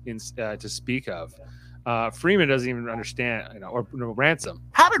to speak of. Freeman doesn't even understand, or Ransom.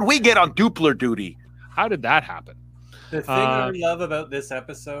 How did we get on Dupler duty? How did that happen? The thing I love about this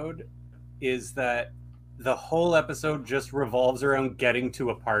episode is that the whole episode just revolves around getting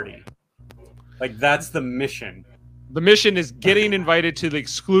to a party. Like, that's the mission. The mission is getting invited to the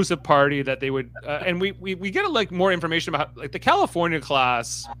exclusive party that they would, and we get more information about like the California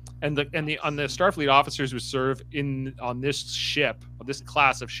class and the on the Starfleet officers who serve on this ship, this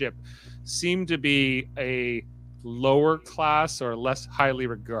class of ship, seem to be a lower class or less highly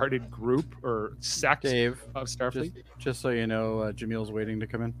regarded group or sect of Starfleet. Just so you know, Jamil's waiting to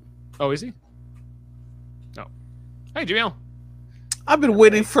come in. Oh, is he? No. Hey, Jamil. I've been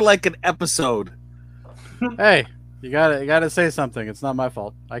waiting for like an episode. Hey, you gotta say something. It's not my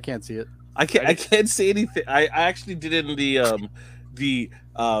fault. I can't see it. I can't say anything. I actually did it in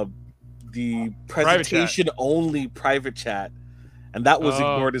the presentation only private chat, and that was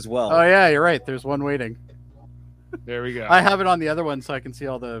ignored as well. Oh yeah, you're right. There's one waiting. There we go. I have it on the other one so I can see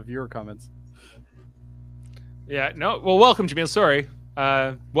all the viewer comments. Yeah. No. Well, welcome, Jamil. Sorry.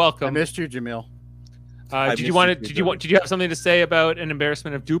 Welcome. I missed you, Jamil. Did you have something to say about An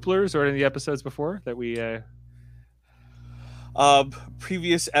Embarrassment of Duplers or any of the episodes before that we?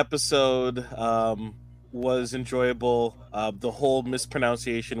 Previous episode was enjoyable. The whole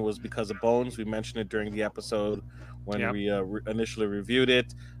mispronunciation was because of Bones. We mentioned it during the episode when we initially reviewed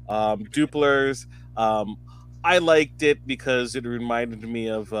it. Duplers. I liked it because it reminded me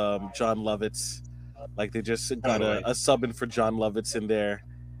of John Lovitz. Like they just got a sub in for John Lovitz in there.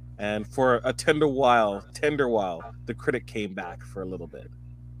 And for a tender while, the critic came back for a little bit.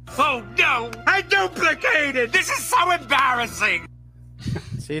 Oh no! I duplicated! This is so embarrassing!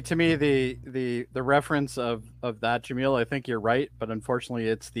 See, to me, the reference of that, Jamil, I think you're right, but unfortunately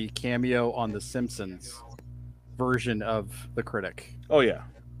it's the cameo on The Simpsons version of the critic. Oh yeah.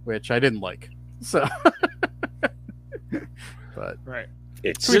 Which I didn't like. So but right.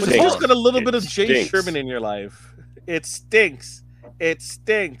 You're supposed to get a little bit of Jay Sherman in your life. It stinks. It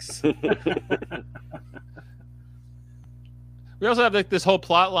stinks. We also have like this whole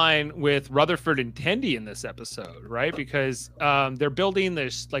plot line with Rutherford and Tendi in this episode, right? Because they're building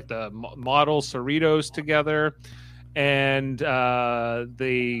this like the model Cerritos together, and I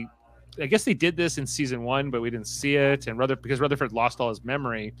guess they did this in season 1, but we didn't see it. And because Rutherford lost all his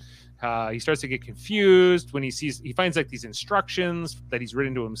memory, he starts to get confused when he finds like these instructions that he's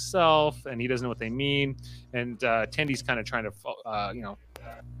written to himself, and he doesn't know what they mean. And Tendi's kind of trying to,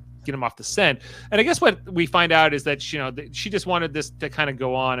 get him off the scent. And I guess what we find out is that she just wanted this to kind of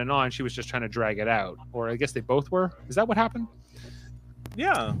go on and on. She was just trying to drag it out, or I guess they both were. Is that what happened?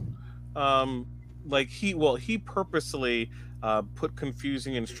 Yeah. He purposely put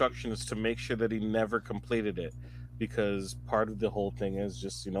confusing instructions to make sure that he never completed it, because part of the whole thing is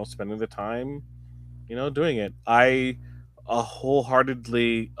just spending the time doing it. I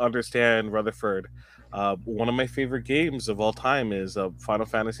wholeheartedly understand Rutherford. One of my favorite games of all time is Final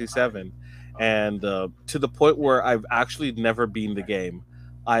Fantasy VII, and to the point where I've actually never beaten the game.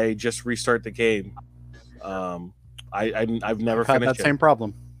 I just restart the game. I've never had finished that same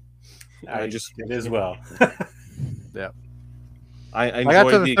problem. I just did as well. Yeah. I got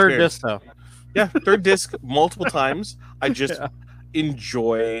to enjoyed the third disc though. Yeah, third disc multiple times. I just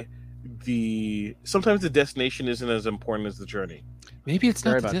enjoy sometimes the destination isn't as important as the journey. Maybe it's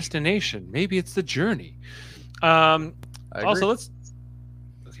not Very the much. destination. Maybe it's the journey. agree. Also,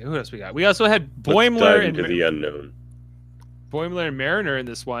 okay, who else we got? We also had Let's Boimler dive and into the unknown. Boimler and Mariner in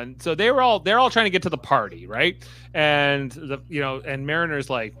this one. So they're all trying to get to the party, right? And and Mariner's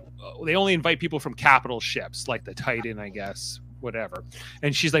like, they only invite people from capital ships, like the Titan, I guess, whatever.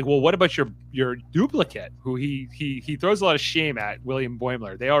 And she's like, well, what about your duplicate, who he throws a lot of shame at, William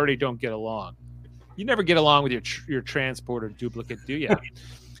Boimler. They already don't get along. You never get along with your transporter duplicate, do you?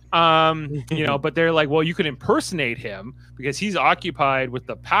 But they're like, well, you could impersonate him because he's occupied with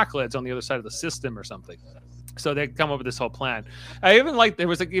the Pakleds on the other side of the system or something. So they come up with this whole plan. I even like there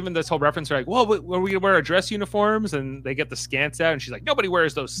was like even this whole reference where like, well, we wear our dress uniforms, and they get the scants out, and she's like, nobody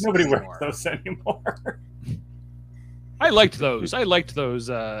wears those. Nobody wears anymore. those anymore. I liked those. The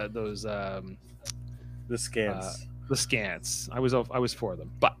scants. The scants. I was for them,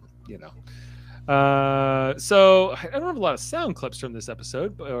 but so I don't have a lot of sound clips from this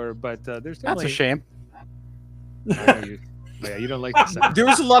episode, but there's definitely... That's a shame. You don't like the sound. There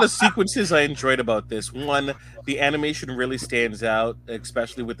was a lot of sequences I enjoyed about this. One, the animation really stands out,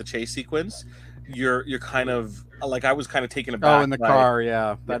 especially with the chase sequence. You're kind of like, I was kind of taken aback. Oh, in the car,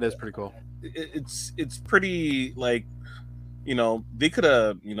 yeah, that is pretty cool. It's pretty like, they could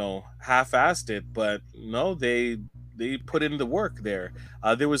have half-assed it, but no, they put in the work there.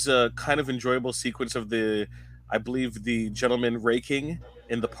 There was a kind of enjoyable sequence of I believe the gentleman raking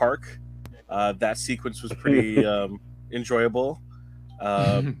in the park. That sequence was pretty enjoyable.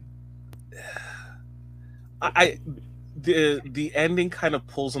 The ending kind of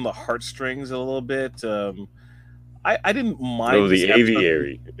pulls on the heartstrings a little bit. I didn't mind. Oh, the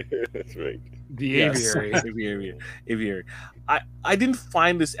aviary. That's right. The aviary. Aviary. I didn't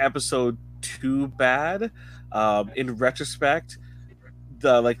find this episode too bad. In retrospect,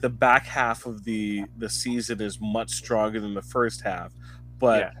 the back half of the season is much stronger than the first half,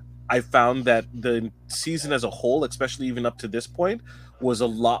 but I found that the season as a whole, especially even up to this point, was a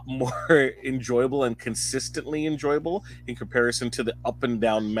lot more enjoyable and consistently enjoyable in comparison to the up and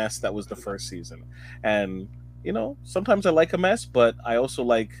down mess that was the first season. And sometimes I like a mess, but I also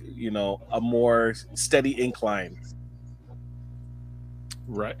like a more steady incline.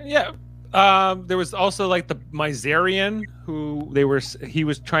 Right. Yeah. There was also like the Myzarian, who he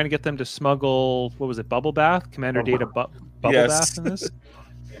was trying to get them to smuggle, what was it, Bubble Bath? Commander Data Bubble Bath in this?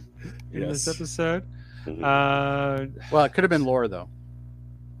 In this episode. Well, it could have been lore though.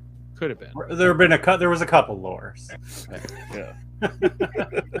 Could have been. There was a couple lores. Yeah.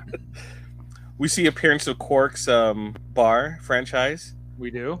 We see appearance of Quark's bar franchise.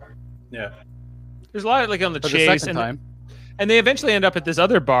 We do. Yeah. There's a lot like on the For chase the second time. And they eventually end up at this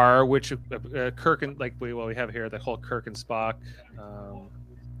other bar, which Kirk and we have here the whole Kirk and Spock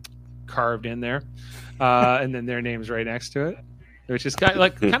carved in there, and then their names right next to it, which is kind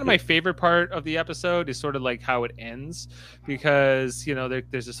of my favorite part of the episode is sort of like how it ends, because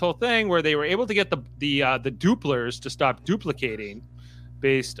there's this whole thing where they were able to get the duplers to stop duplicating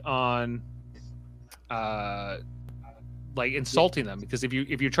based on insulting them, because if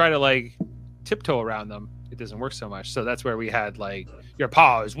you try to tiptoe around them, it doesn't work so much. So that's where we had your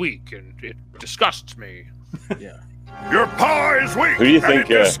paw is weak and it disgusts me. Yeah. Your paw is weak. Who do you think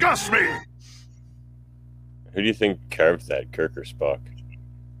and it disgusts me? Who do you think carved that, Kirk or Spock?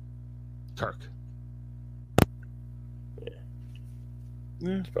 Kirk.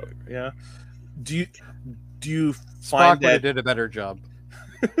 Yeah. Probably right. Yeah. Do you Spock find that did a better job?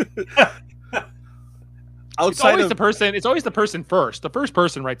 It's always the person first. The first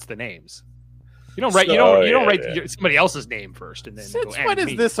person writes the names. You don't write somebody else's name first and then Since go, when is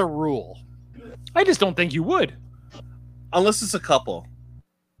me. this a rule? I just don't think you would. Unless it's a couple.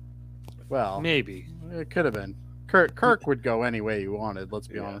 Well, maybe it could have been. Kirk would go any way you wanted. Let's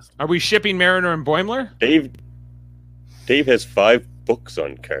be honest. Are we shipping Mariner and Boimler? Dave has 5 books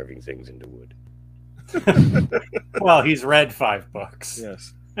on carving things into wood. Well, he's read 5 books.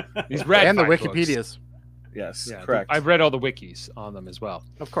 Yes, he's read and the 5 Wikipedias. Books. Yes, correct. I've read all the wikis on them as well.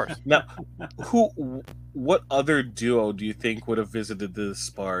 Of course. Now, what other duo do you think would have visited the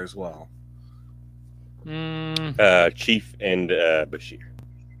spar as well? Chief and Bashir.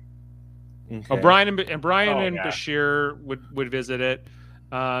 Okay. O'Brien and Bashir would visit it.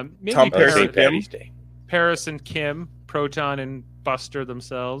 Maybe Tom Paris and Kim. Paris and Kim, Proton and Buster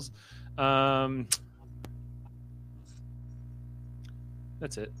themselves.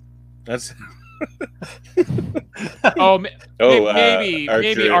 That's it. That's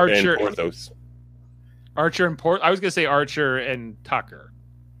maybe Archer and Porthos. Archer and Port. I was gonna say Archer and Tucker.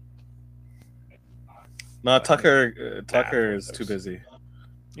 No, Tucker is too busy.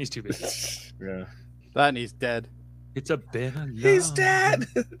 He's too busy. Yeah. That and he's dead. It's a bit of He's dead.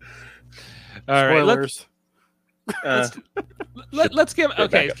 All right, Spoilers. let's give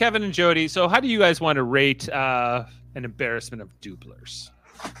Kevin and Jody. So, how do you guys want to rate an embarrassment of Dooblers?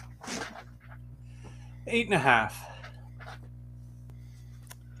 8.5.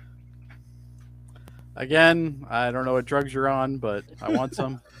 Again, I don't know what drugs you're on, but I want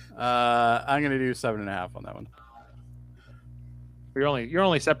some. I'm gonna do 7.5 on that one. You're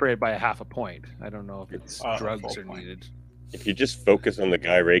only separated by a half a point. I don't know if it's drugs are needed. If you just focus on the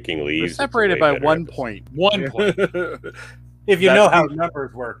guy raking leaves, We're separated by 1 point. 1 point. If you know how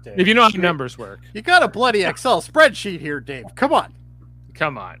numbers work, Dave. If you know how numbers work. You got a bloody Excel spreadsheet here, Dave. Come on.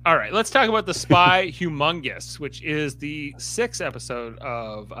 All right, let's talk about The Spy Humongous, which is the 6th episode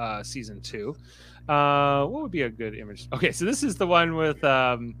of season 2. What would be a good image? Okay, so this is the one with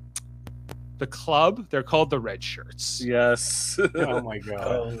the club. They're called the Red Shirts. Yes. Oh my god.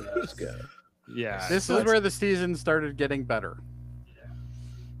 Oh, that's good. Yeah. This is where the season started getting better.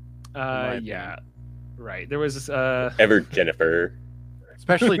 Yeah. Right. There was ever Jennifer.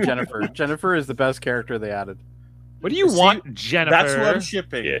 Especially Jennifer. Jennifer is the best character they added. What do you want, Jennifer? That's what I'm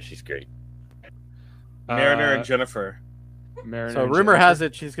shipping. Yeah, she's great. Mariner and Jennifer. So rumor has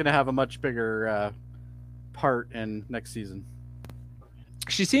it she's going to have a much bigger part in next season.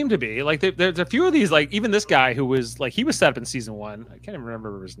 She seemed to be like there's a few of these, like even this guy who was like he was set up in season 1. I can't even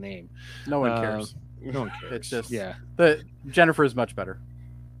remember his name. No one cares. No one cares. It's just yeah. The Jennifer is much better.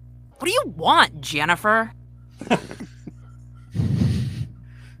 What do you want, Jennifer?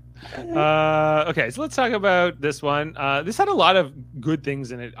 Okay, so let's talk about this one. This had a lot of good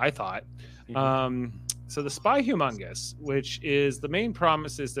things in it, I thought. So the Spy Humongous, which is the main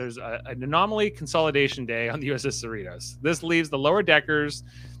promise, is there's an anomaly consolidation day on the USS Cerritos. This leaves the lower deckers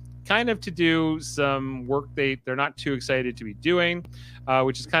kind of to do some work they're not too excited to be doing,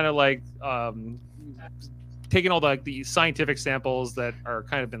 which is kind of like taking all the scientific samples that are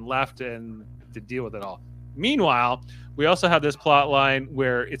kind of been left and to deal with it all. Meanwhile, we also have this plot line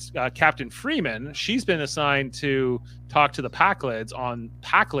where it's Captain Freeman. She's been assigned to talk to the Packlids on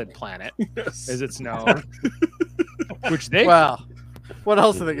Packlid Planet, as it's known. Which they what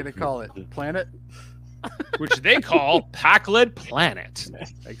else are they going to call it? Planet? Which they call Packlid Planet.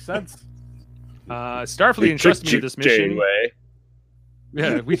 Makes sense. Starfleet entrusted me with this mission. Janeway.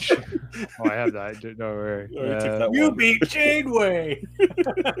 Yeah, we. Oh, I have that. Don't worry. You beat Janeway.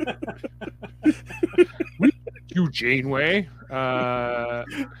 You Janeway.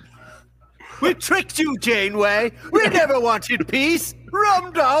 We tricked you, Janeway. We never wanted peace.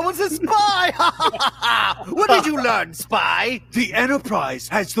 Rumdar was a spy. What did you learn, spy? The Enterprise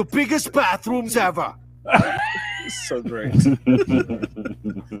has the biggest bathrooms ever. So great.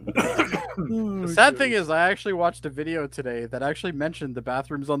 The sad thing is, I actually watched a video today that actually mentioned the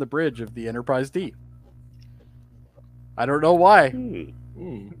bathrooms on the bridge of the Enterprise D. I don't know why,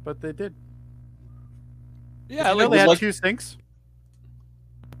 but they did. Yeah, they had 2 sinks.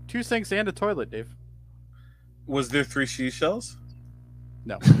 2 sinks and a toilet, Dave. Was there 3 seashells?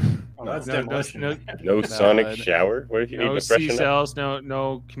 No. No sonic shower? What if you no need to freshen up? cells,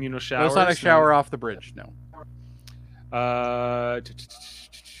 no communal showers. No sonic shower off the bridge, no.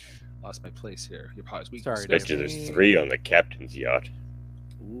 Lost my place here. Your pause. Sorry, Bet you there's 3 on the captain's yacht.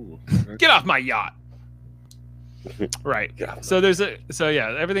 Ooh. Get off my yacht. Right. So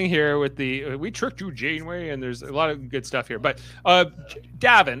everything here with the we tricked you, Janeway, and there's a lot of good stuff here. But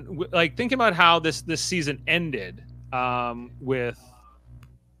Davin, like thinking about how this season ended, with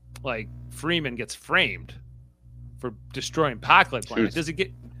like Freeman gets framed for destroying Packlid Planet. Does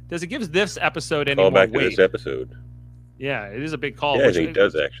it give this episode any Call more back weight? to this episode. Yeah, it is a big call. Yeah, I think it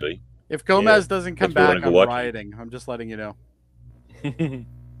does actually. If Gomez doesn't come That's what back, I I'm watch. rioting. I'm just letting you know.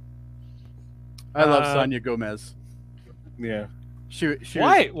 I love Sonia Gomez. Yeah. She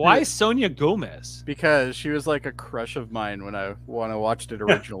Why Sonia Gomez? Because she was like a crush of mine when I watched it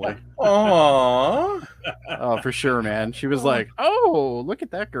originally. Aww. Oh, for sure, man. She was like, oh, look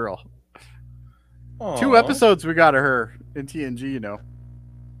at that girl. Aww. 2 episodes we got of her in TNG, you know.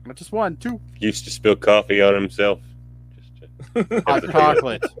 Not just 1, 2. Used to spill coffee on himself. Hot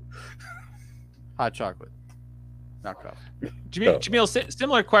chocolate. Hot chocolate. Not coffee. Jamil,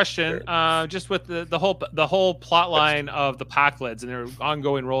 similar question. Just with the whole plot line of the Packlids and their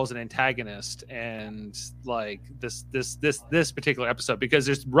ongoing role as an antagonist, and like this particular episode, because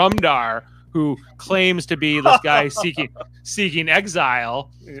there's Rumdar, who claims to be this guy seeking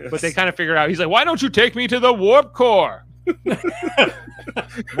exile, but they kind of figure out he's like, why don't you take me to the warp core?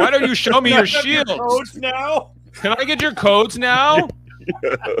 Why don't you show me your shields? Codes now? Can I get your codes now?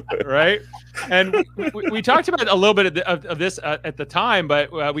 Right? And we talked about a little bit of this at the time,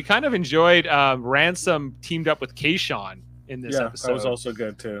 but we kind of enjoyed Ransom teamed up with Kayshawn in this episode. That was also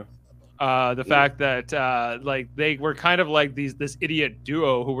good too. The fact that like they were kind of like this idiot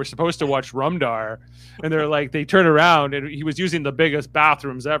duo who were supposed to watch Rumdar, and they're like they turn around and he was using the biggest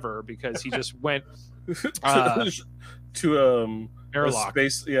bathrooms ever because he just went to airlock.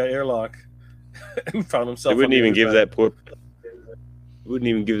 Airlock, and found himself. They wouldn't even give that poor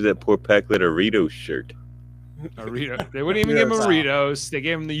Packlet a Ritos shirt. They wouldn't even give him a Ritos. They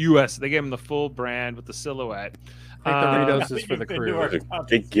gave him the US. They gave him the full brand with the silhouette. I think the Ritos is for the crew.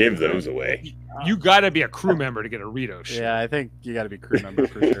 They give those away. You got to be a crew member to get a Ritos shirt. Yeah, I think you got to be crew member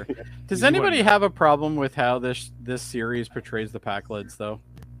for sure. Does anybody have a problem with how this series portrays the Packlets, though?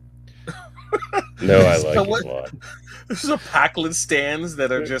 No, I like it a lot. This is a Packlet stands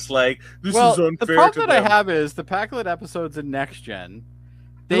that are just like, this well, is unfair. The problem to that them. I have is the Packlet episodes in Next Gen.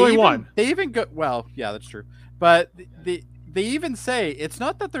 They even go, well, yeah, that's true. But they even say it's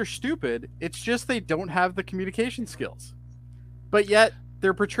not that they're stupid, it's just they don't have the communication skills. But yet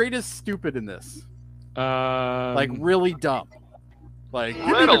they're portrayed as stupid in this. Like really dumb. Like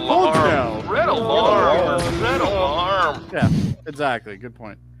Red alarm. Red alarm. Red alarm. Yeah, exactly. Good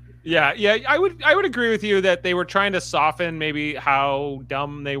point. Yeah, I would agree with you that they were trying to soften maybe how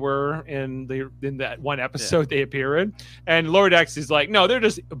dumb they were in that one episode they appear in, and Lower Decks is like, no, they're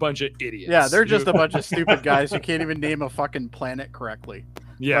just a bunch of idiots. Yeah, they're just a bunch of stupid guys who can't even name a fucking planet correctly.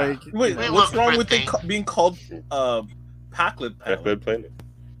 Yeah. Wait, what's wrong with being called Packlet Planet?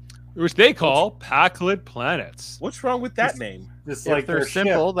 Which they call Packlet planets. What's wrong with that name? Just If they're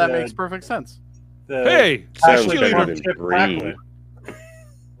simple, that makes perfect sense. Hey, sounds better than green.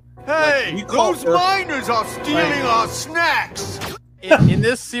 Hey, those miners are stealing our snacks! In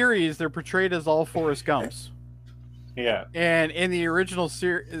this series, they're portrayed as all Forrest Gumps. Yeah. And in the original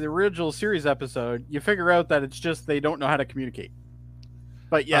series episode, you figure out that it's just they don't know how to communicate.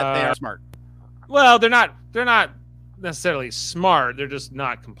 But yet they are smart. Well, they're not necessarily smart. They're just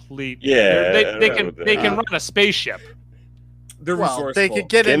not complete. Yeah, they can run a spaceship. They're resourceful. They could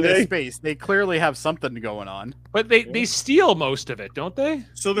get into space. They clearly have something going on. But they steal most of it, don't they?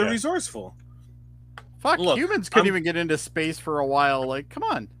 So they're resourceful. Fuck, Look, humans couldn't even get into space for a while. Like, come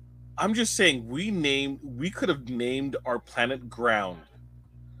on. I'm just saying we could have named our planet Ground.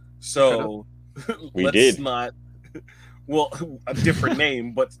 So We did. not. Well, a different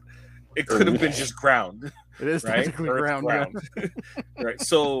name, but it could have been just Ground. It is right? technically Earth ground. Right.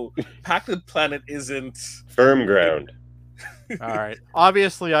 So Packlet Planet isn't firm ground. All right.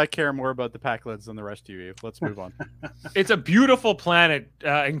 Obviously, I care more about the Packlets than the rest of you. Let's move on. It's a beautiful planet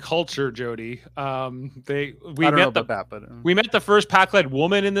and culture, Jody. We met the first Packlet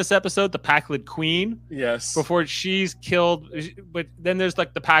woman in this episode, the Packlet Queen. Yes. Before she's killed, but then there's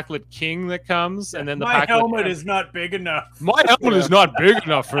like the Packlet King that comes, and then the My Packlet helmet is not big enough. My helmet is not big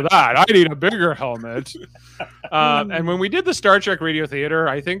enough for that. I need a bigger helmet. And when we did the Star Trek Radio Theater,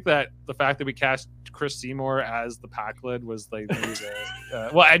 I think that the fact that we cast Chris Seymour as the Packlet was like,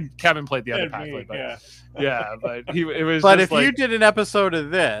 well, and Kevin played the other Packlet, but but it was. But just if you did an episode of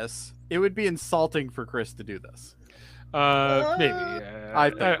this, it would be insulting for Chris to do this. Maybe.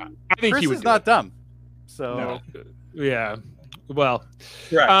 I think Chris he is not dumb. So yeah, well,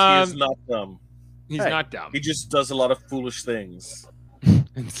 correct. He is not dumb. He's not dumb. He just does a lot of foolish things,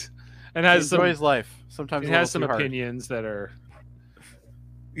 and has some enjoys life. Sometimes he has some opinions that are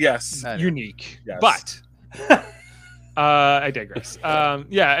unique, yes. But I digress.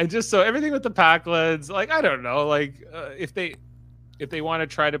 And just so everything with the Packlets, like I don't know, like if they want to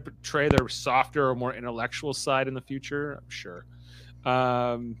try to portray their softer or more intellectual side in the future, I'm sure.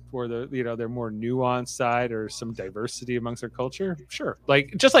 Or their more nuanced side or some diversity amongst their culture, sure.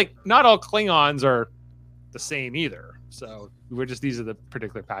 Like just like not all Klingons are the same either. So these are the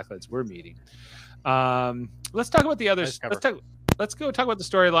particular Packlets we're meeting. Let's talk about the others. Let's go talk about the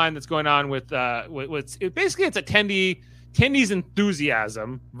storyline that's going on with basically it's a Tendy's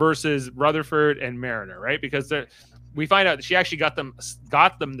enthusiasm versus Rutherford and Mariner, right? Because we find out that she actually got them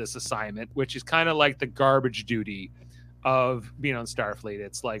this assignment, which is kind of like the garbage duty of being on Starfleet.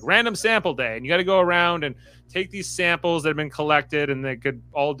 It's like random sample day, and you got to go around and take these samples that have been collected, and they could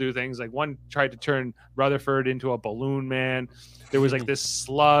all do things. Like one tried to turn Rutherford into a balloon man. There was like this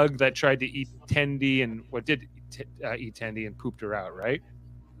slug that tried to eat Tendi, and eat Tendi and pooped her out, right?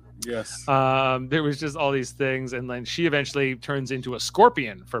 Yes. There was just all these things, and then she eventually turns into a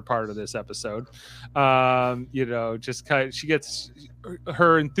scorpion for part of this episode. Just kind of, she gets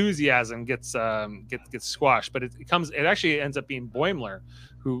her enthusiasm gets squashed, but it actually ends up being Boimler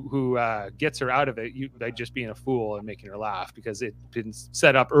who gets her out of it by just being a fool and making her laugh, because it had been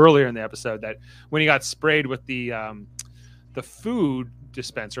set up earlier in the episode that when he got sprayed with the food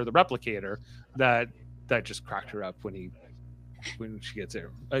dispenser, the replicator, that just cracked her up when she gets there.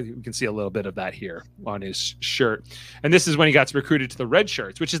 You can see a little bit of that here on his shirt. And this is when he got recruited to the Red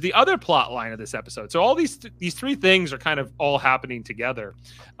Shirts, which is the other plot line of this episode. So all these three things are kind of all happening together.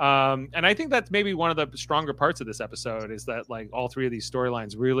 And I think that's maybe one of the stronger parts of this episode, is that like all three of these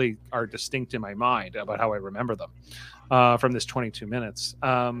storylines really are distinct in my mind about how I remember them from this 22 minutes.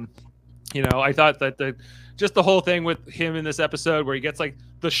 I thought that the whole thing with him in this episode, where he gets like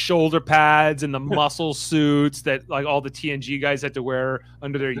the shoulder pads and the muscle suits that like all the TNG guys had to wear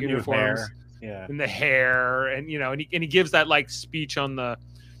under their uniforms, and the hair, and he gives that like speech on the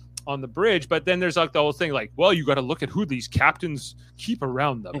bridge. But then there's like the whole thing like, well, you got to look at who these captains keep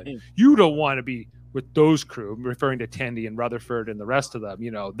around them. And you don't want to be with those crew, referring to Tendi and Rutherford and the rest of them.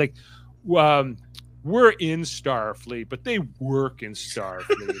 We're in Starfleet, but they work in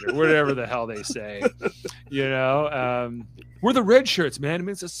Starfleet, or whatever the hell they say. We're the Red Shirts, man. It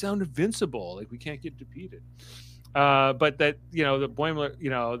means the sound invincible. Like, we can't get defeated. But that, the Boimler,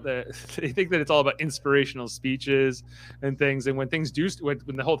 they think that it's all about inspirational speeches and things. And when things when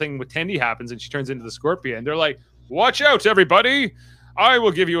the whole thing with Tendi happens and she turns into the Scorpion, they're like, watch out, everybody. I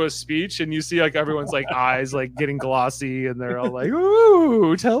will give you a speech. And you see like everyone's like eyes like getting glossy, and they're all like,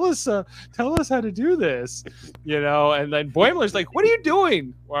 ooh, tell us how to do this, and then Boimler's like, what are you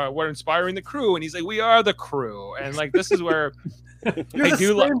doing? We're inspiring the crew. And he's like, we are the crew. And like, this is where we're the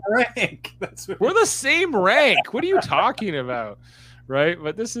same rank. What are you talking about? Right.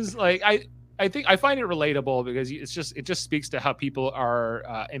 But this is like, I think I find it relatable, because it just speaks to how people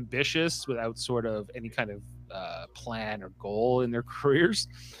are ambitious without sort of any kind of plan or goal in their careers.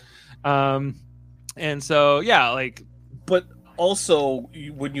 And so, but also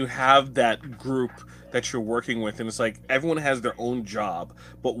when you have that group that you're working with, and it's like everyone has their own job,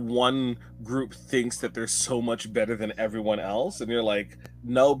 but one group thinks that they're so much better than everyone else, and you're like,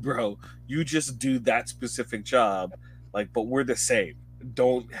 no, bro, you just do that specific job, like, but we're the same.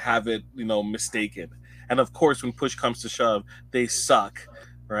 Don't have it, mistaken. And of course, when push comes to shove, they suck,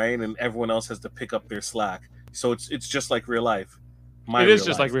 right? And everyone else has to pick up their slack. So it's just like real life. It is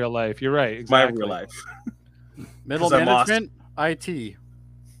just like real life. You're right. Exactly. My real life. Middle management, IT.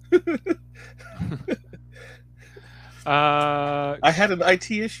 I had an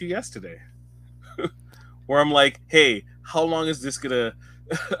IT issue yesterday where I'm like, hey, how long is this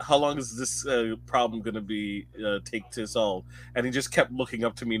problem gonna be take to solve? And he just kept looking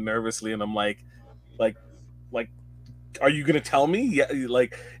up to me nervously, and I'm like, are you gonna tell me? Yeah,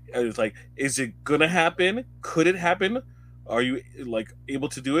 like, it's like, is it gonna happen? Could it happen? Are you like able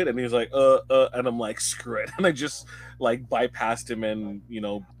to do it? And he's like, and I'm like, screw it. And I just like bypassed him and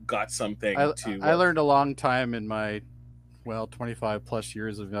got something. I learned a long time in my 25 plus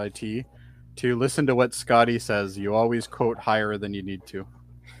years of IT to listen to what Scotty says. You always quote higher than you need to.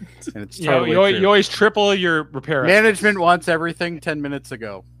 And it's totally you always triple your repair. Management wants everything 10 minutes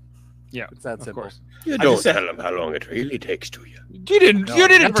ago. Yeah, it's that simple. Course. You don't tell them how long it really takes to you. You didn't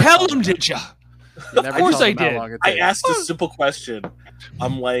tell them, did you? Of course I did. I asked a simple question.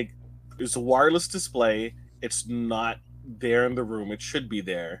 I'm like, there's a wireless display. It's not there in the room. It should be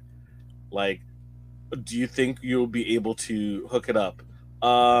there. Like, do you think you'll be able to hook it up?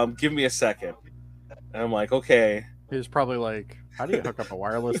 Give me a second. And I'm like, okay. He was probably like, how do you hook up a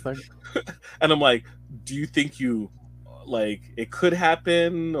wireless thing? And I'm like, do you think it could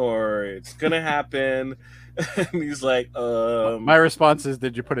happen or it's gonna happen? And he's like, my response is,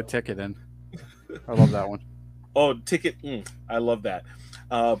 did you put a ticket in? I love that one. Oh, ticket. I love that.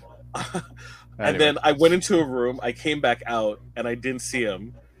 And then I went into a room, I came back out, and I didn't see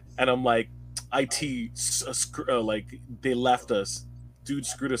him. And I'm like, IT, they left us. Dude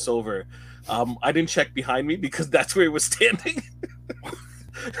screwed us over. I didn't check behind me because that's where he was standing.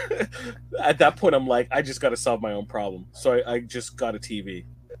 At that point, I'm like, I just got to solve my own problem. So I just got a TV.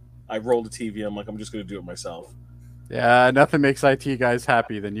 I rolled a TV. I'm like, I'm just going to do it myself. Yeah, nothing makes IT guys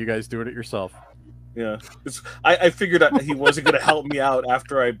happy than you guys doing it yourself. Yeah, I figured out he wasn't going to help me out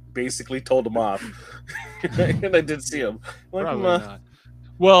after I basically told him off. And I did see him. Like, probably not.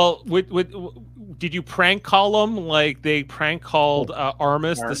 Well, did you prank call him like they prank called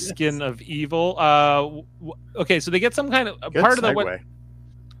Armus, the skin of evil? Okay, so they get some kind of part of the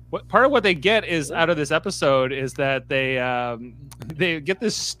part of what they get is out of this episode is that they get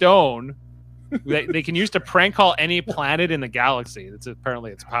this stone they can use to prank call any planet in the galaxy. That's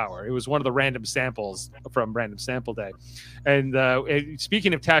apparently its power. It was one of the random samples from Random Sample Day. And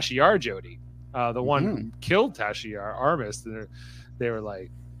speaking of Tashiar, Jody, the one who killed Tashiar, Armis, they were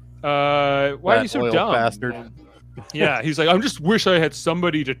like, why are you so dumb? Bastard. Yeah, he's like, I just wish I had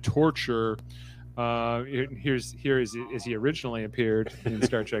somebody to torture. Here is he originally appeared in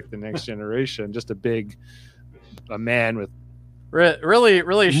Star Trek: The Next Generation. Just a man with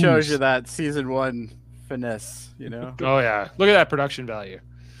really shows you that season 1 finesse, you know. Oh yeah, look at that production value.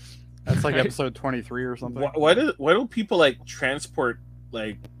 That's like episode 23 or something. Why do people like transport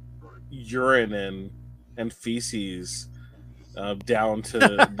like urine and feces down to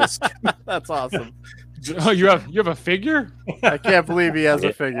this? That's awesome. Oh, you have a figure? I can't believe he has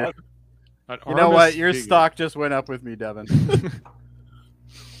a figure. You know what? Your stock just went up with me, Devin.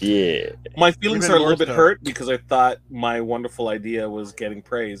 Yeah. My feelings are a little bit hurt because I thought my wonderful idea was getting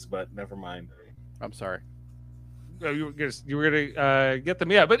praise, but never mind. I'm sorry. You were gonna get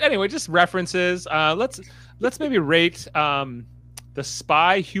them, yeah. But anyway, just references. Let's maybe rate the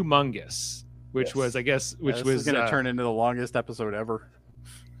Spy Humongous, which was, I guess, was going to turn into the longest episode ever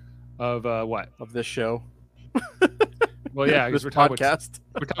of what of this show. Well, yeah, this we're podcast.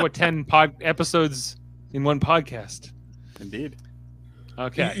 We're talking about 10 episodes in one podcast. Indeed.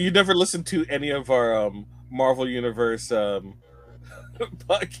 Okay. You never listened to any of our Marvel Universe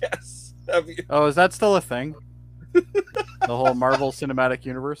podcasts, have you? Oh, is that still a thing? The whole Marvel Cinematic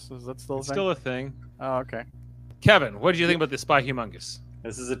Universe, is that still a thing? Still a thing. Oh, okay. Kevin, what do you think about the Spy Humongous?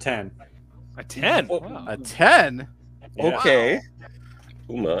 This is a 10. A 10? Wow. A 10? Yeah. Okay.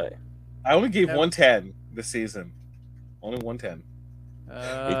 Oh my! I only gave 110 this season. Only 110.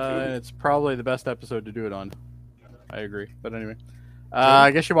 It's probably the best episode to do it on. I agree. But anyway, I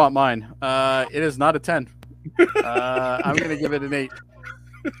guess you want mine. It is not a 10. I'm going to give it an 8.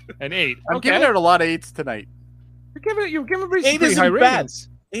 An 8. I'm giving it a lot of 8s tonight. You're giving pretty 8 high isn't bad. ratings.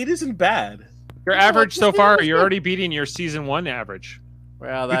 8 isn't bad. Your average so far, you're already beating your season 1 average.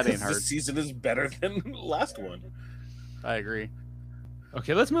 Well, that because ain't hard. This season is better than the last one. I agree.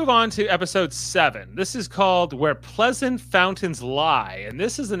 Okay, let's move on to episode 7. This is called Where Pleasant Fountains Lie, and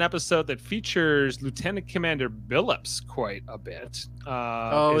this is an episode that features Lieutenant Commander Billups quite a bit.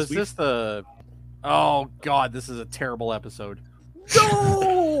 This the... Oh, God, this is a terrible episode.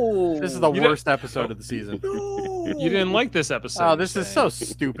 No! This is the worst episode of the season. You didn't like this episode. Oh, this is so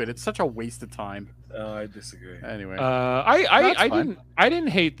stupid. It's such a waste of time. Oh, I disagree. Anyway, I didn't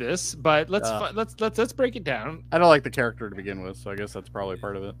hate this, but let's break it down. I don't like the character to begin with, so I guess that's probably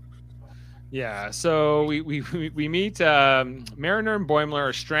part of it. Yeah, so we meet Mariner and Boimler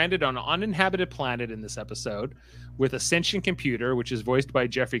are stranded on an uninhabited planet in this episode with a sentient computer, which is voiced by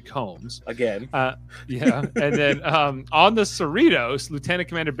Jeffrey Combs. Again. Yeah, and then on the Cerritos, Lieutenant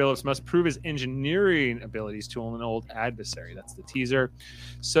Commander Billups must prove his engineering abilities to an old adversary. That's the teaser.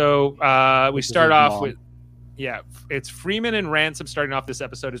 So we start off with, it's Freeman and Ransom starting off this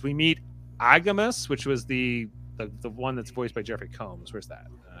episode as we meet Agamus, which was the one that's voiced by Jeffrey Combs. Where's that?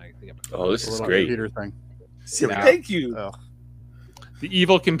 Oh, this is great. Computer thing. Thank you. Oh. The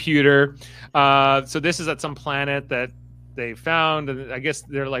evil computer. So this is at some planet that they found, and I guess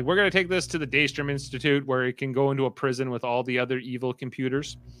they're like, we're going to take this to the Daystrom Institute, where it can go into a prison with all the other evil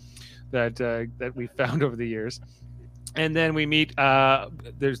computers that we found over the years. And then we meet.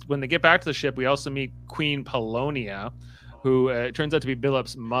 When they get back to the ship, we also meet Queen Polonia, who turns out to be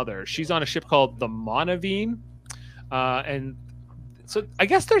Billups' mother. She's on a ship called the Monavine, and so I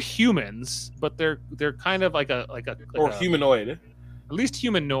guess they're humans, but they're kind of like a humanoid. At least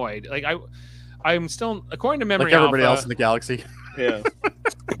humanoid. Like I'm still, according to Memory like everybody Alpha, else in the galaxy. Yeah.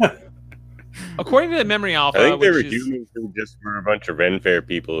 According to Memory Alpha, I think they were humans who just were a bunch of Ren Fair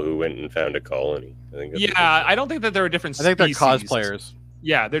people who went and found a colony. I think. I don't think that there are different. I think they're species. cosplayers.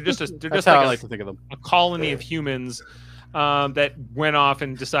 Yeah, they're just That's how I like to think of them. A colony of humans that went off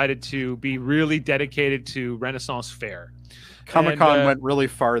and decided to be really dedicated to Renaissance Fair. Comic-Con went really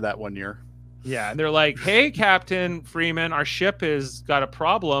far that one year. Yeah, and they're like, hey, Captain Freeman, our ship has got a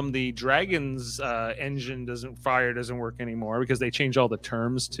problem. The Dragon's engine doesn't work anymore, because they changed all the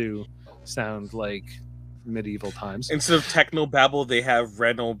terms to sound like medieval times. Instead of Technobabble, they have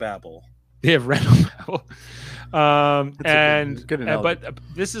Renobabble. They have Renobabble. Good analogy. But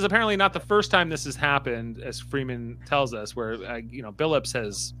this is apparently not the first time this has happened, as Freeman tells us, where Billups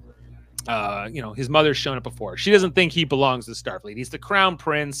has his mother's shown it before. She doesn't think he belongs to Starfleet. He's the crown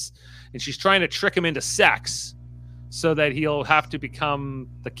prince, and she's trying to trick him into sex so that he'll have to become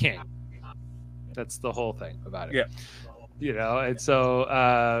the king. That's the whole thing about it. Yeah. You know, and so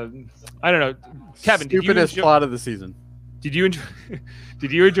I don't know, Kevin. Stupidest plot of the season. Did you enjoy?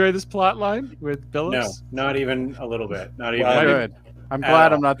 Did you enjoy this plot line with Billups? No, not even a little bit. Not even. Good. I'm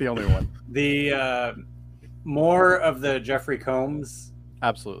glad I'm not the only one. The more of the Jeffrey Combs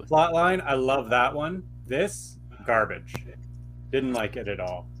plot line. I love that one. This garbage. Didn't like it at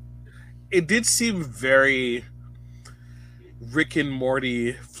all. It did seem very Rick and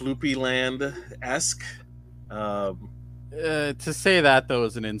Morty Floopy Land-esque. To say that, though,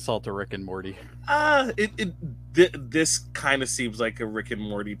 is an insult to Rick and Morty. This kind of seems like a Rick and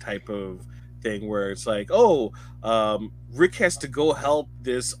Morty type of thing where it's like, Rick has to go help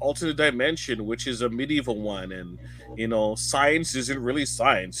this alternate dimension, which is a medieval one, and science isn't really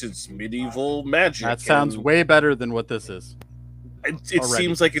science; it's medieval magic. That sounds way better than what this is. It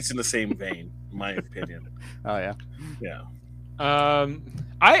seems like it's in the same vein, in my opinion. Oh yeah, yeah.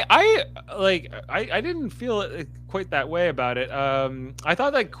 I didn't feel it quite that way about it. I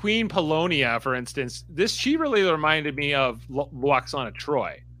thought that Queen Polonia, for instance, she really reminded me of Lwaxana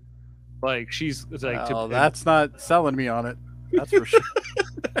Troy. Like she's like. That's not selling me on it. That's for sure.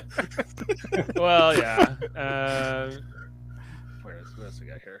 Well, yeah. What else we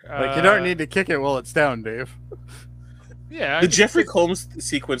got here? Like you don't need to kick it while it's down, Dave. Yeah, the Jeffrey Combs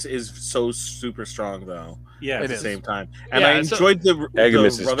sequence is so super strong, though. Yeah, at the same time, and I enjoyed the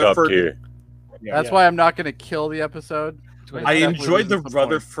Agamus is top tier. That's why I'm not going to kill the episode. I enjoyed the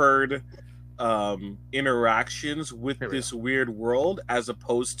Rutherford interactions with this weird world, as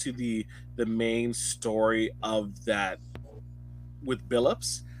opposed to the main story of that with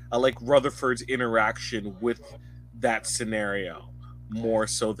Billups. I like Rutherford's interaction with that scenario more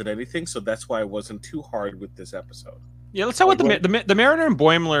so than anything, so that's why I wasn't too hard with this episode. Yeah, let's talk about the Mariner and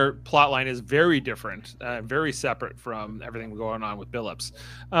Boimler plotline is very different, very separate from everything going on with Billups,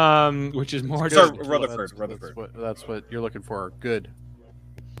 which is more. Rutherford. That's what you're looking for. Good.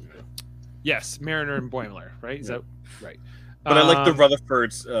 Yes, Mariner and Boimler, right? Is that right? But I like the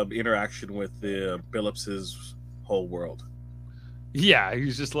Rutherford's interaction with the Billups's whole world. Yeah,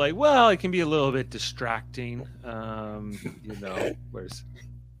 he's just like, well, it can be a little bit distracting, whereas.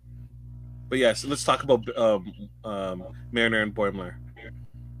 But yes, let's talk about Mariner and Boimler.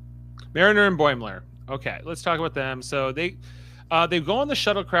 Mariner and Boimler. Okay, let's talk about them. So they go on the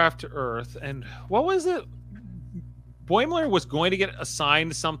shuttlecraft to Earth, and what was it? Boimler was going to get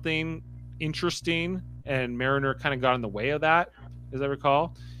assigned something interesting, and Mariner kind of got in the way of that, as I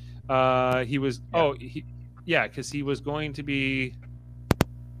recall. He was because he was going to be.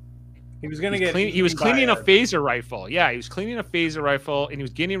 He was going to get. He was cleaning a phaser rifle. Yeah, he was cleaning a phaser rifle, and he was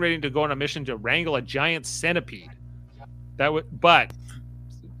getting ready to go on a mission to wrangle a giant centipede. But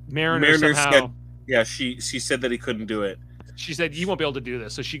Mariner somehow said, yeah, she said that he couldn't do it. She said you won't be able to do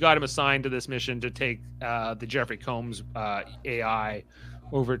this, so she got him assigned to this mission to take the Jeffrey Combs AI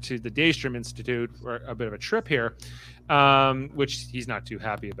over to the Daystrom Institute for a bit of a trip here, which he's not too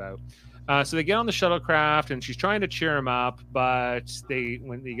happy about. So they get on the shuttlecraft, and she's trying to cheer him up, but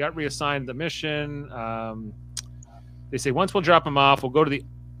when they got reassigned the mission, they say once we'll drop him off, we'll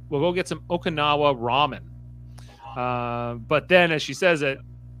go get some Okinawa ramen. But then, as she says it,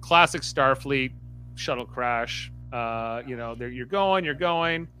 classic Starfleet shuttle crash. You're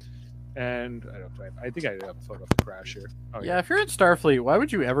going, and I think I have a photo of the crash here. Oh, yeah, if you're in Starfleet, why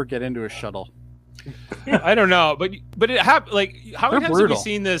would you ever get into a shuttle? I don't know, but it happened. Like, how many times have we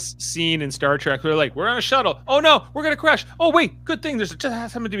seen this scene in Star Trek? We're like, we're on a shuttle. Oh no, we're gonna crash. Oh wait, good thing there's just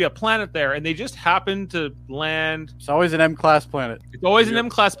happened to be a planet there, and they just happen to land. It's always an M-class planet. It's always an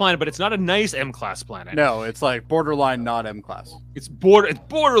M-class planet, but it's not a nice M-class planet. No, it's like borderline not M-class. It's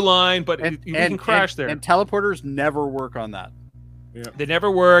borderline, but you can crash there. And teleporters never work on that. Yeah. They never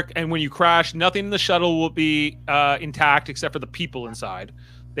work, and when you crash, nothing in the shuttle will be intact except for the people inside.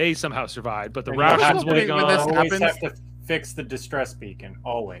 They somehow survived, but the rations will be gone. Always have to fix the distress beacon,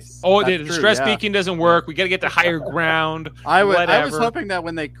 always. Oh, the distress beacon doesn't work. We got to get to higher ground. I was hoping that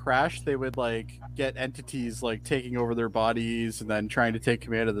when they crashed, they would get entities taking over their bodies and then trying to take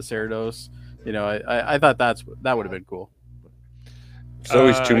command of the Cerritos. I thought that would have been cool. There's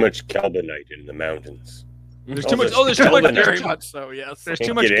always too much carbonite in the mountains. There's too much. Oh, there's too much. Very much so. Yes. There's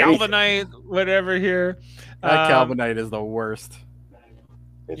too much galvanite, whatever here. That galvanite is the worst.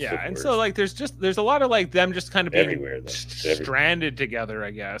 Yeah, and so there's a lot of them just kind of being stranded together,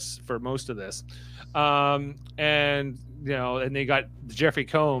 I guess, for most of this, and they got Jeffrey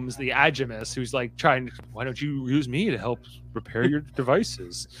Combs, the Agimus, who's why don't you use me to help repair your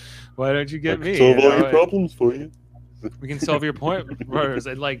devices? Why don't you get me? Solve all your problems for you. We can solve your point. And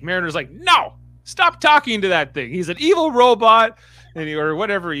Mariner's like, no, Stop talking to that thing. He's an evil robot, or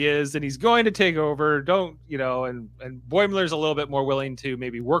whatever he is, and he's going to take over. Don't, you know, and Boimler's a little bit more willing to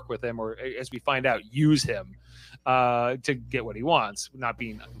maybe work with him, or as we find out, use him to get what he wants, not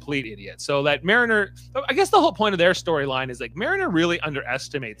being a complete idiot. So that Mariner, I guess the whole point of their storyline is like Mariner really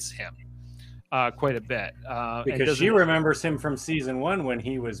underestimates him quite a bit. Because she remembers him from season 1 when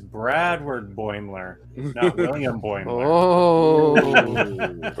he was Bradward Boimler, not William Boimler.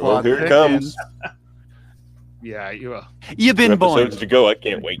 Well, here it comes. Yeah, you've been episodes boimed. To go. I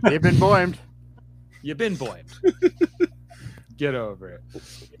can't wait. You've been boimed. You've been boimed. Get over it.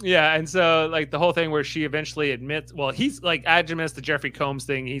 Yeah, and so like the whole thing where she eventually admits, well, he's like admits the Jeffrey Combs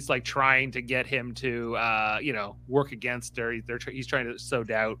thing. He's like trying to get him to, you know, work against her. He's trying to sow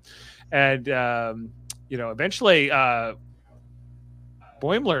doubt, and you know, eventually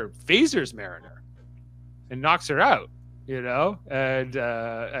Boimler phasers Mariner and knocks her out. You know, and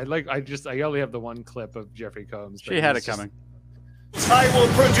I only have the one clip of Jeffrey Combs. She had it coming. I will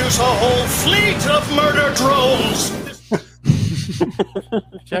produce a whole fleet of murder drones.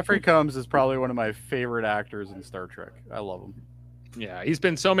 Jeffrey Combs is probably one of my favorite actors in Star Trek. I love him. Yeah, he's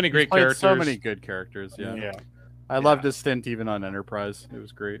been so many great characters. So many good characters. Yeah. I loved his stint even on Enterprise. It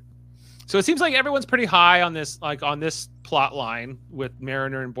was great. So it seems like everyone's pretty high on this, like on this plot line with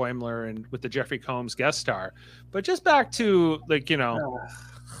Mariner and Boimler and with the Jeffrey Combs guest star. But just back to like, you know,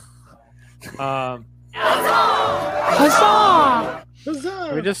 Can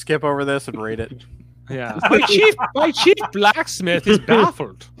we just skip over this and rate it? Yeah. My chief blacksmith is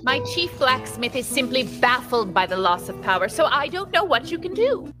baffled. My chief blacksmith is simply baffled by the loss of power, so I don't know what you can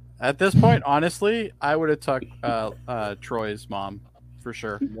do. At this point, honestly, I would have took Troy's mom for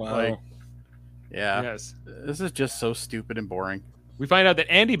sure. Wow. Like, yeah. Yes. This is just so stupid and boring. We find out that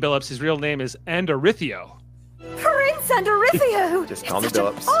Andy Billups, his real name is Andorithio. Prince Andorithio! Just call me It's such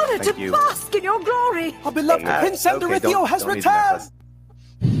Billups. an honor Thank to you. bask in your glory. Our beloved Prince Andorithio has don't use that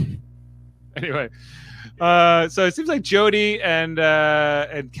returned. Anyway, so it seems like Jody and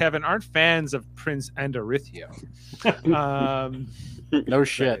Kevin aren't fans of Prince Andorithio. No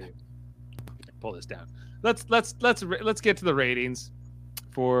shit. Pull this down. Let's get to the ratings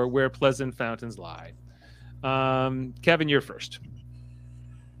for Where Pleasant Fountains Lie. Kevin, you're first.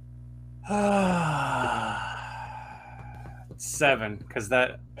 7, because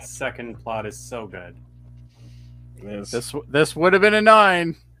that second plot is so good. This would have been a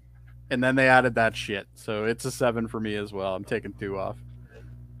 9, and then they added that shit. So it's a 7 for me as well. I'm taking 2 off.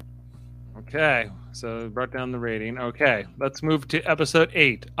 Okay, so brought down the rating. Okay, let's move to episode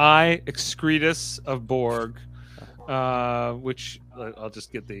 8. I Excretus of Borg, which I'll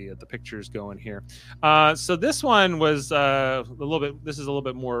just get the pictures going here. So this one was a little bit. This is a little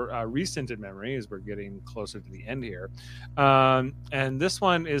bit more recent in memory as we're getting closer to the end here. And this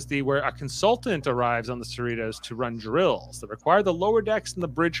one is where a consultant arrives on the Cerritos to run drills that require the lower decks and the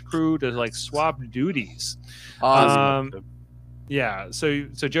bridge crew to like swap duties. Yeah. So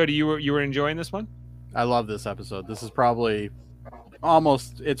Jody, you were enjoying this one? I love this episode. This is probably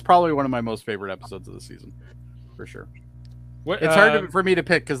it's probably one of my most favorite episodes of the season, for sure. It's hard for me to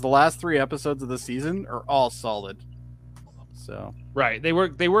pick because the last 3 episodes of the season are all solid. So right, they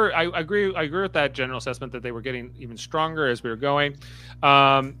were. I agree with that general assessment that they were getting even stronger as we were going.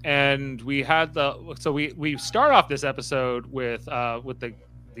 And we had we start off this episode with the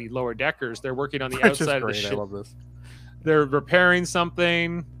lower deckers. They're working on the outside of the ship. I love this. They're repairing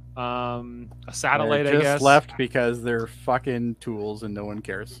something, a satellite, I guess. guess. Left because they're fucking tools and no one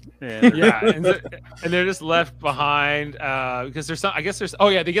cares. And, yeah, and they're just left behind because there's some. I guess there's. Oh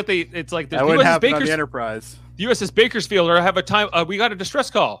yeah, they get it's like the that wouldn't happen on the Enterprise. The USS Bakersfield or have a time. We got a distress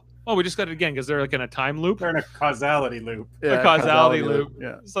call. Oh, we just got it again because they're like in a time loop. They're in a causality loop. Yeah, a causality loop.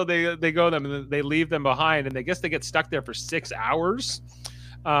 Yeah. So they go them and then they leave them behind, and they get stuck there for 6 hours.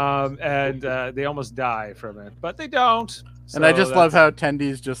 And they almost die from it, but they don't. So and I just love how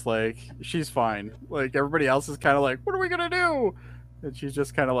Tendy's just like, she's fine. Like everybody else is kind of like, what are we gonna do? And she's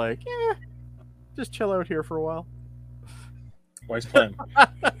just kind of like, yeah, just chill out here for a while. Wise plan.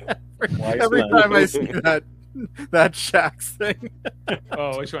 Every time I see that Shax thing.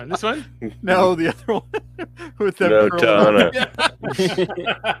 Oh, which one? This one? No, the other one with them. No, Tana.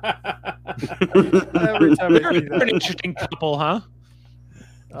 Every time I see An that. interesting couple, huh?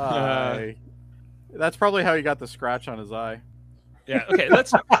 That's probably how he got the scratch on his eye. Yeah. Okay.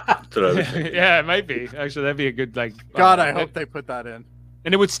 Let's. Yeah, it might be. Actually, that'd be a good like. God, I hope they put that in.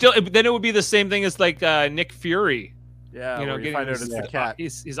 And it would still. Then it would be the same thing as like Nick Fury. Yeah. You know, you find out it's the cat.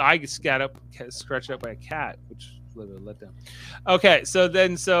 His eye gets scratched up by a cat, which was a letdown. Okay, so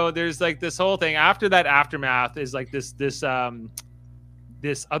there's like this whole thing after that aftermath is like this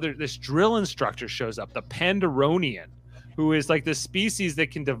this drill instructor shows up, the Pandoronian, who is like this species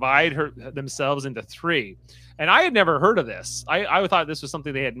that can divide themselves into 3. And I had never heard of this. I thought this was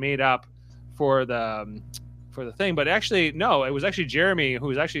something they had made up for the thing, but actually no, it was actually Jeremy, who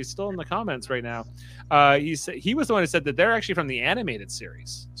is actually still in the comments right now. He said he was the one who said that they're actually from the animated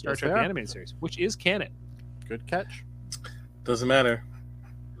series, Star Trek the animated series, which is canon. Good catch. Doesn't matter.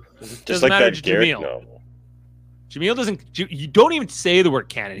 Doesn't matter to Jamil. Novel. Jamil doesn't. You don't even say the word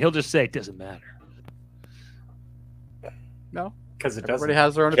canon. He'll just say it doesn't matter. No, because everybody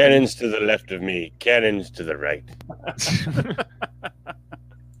has their own cannons opinion. To the left of me, cannons to the right.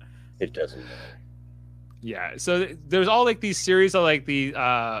 It doesn't matter. Yeah, so there's all like these series of like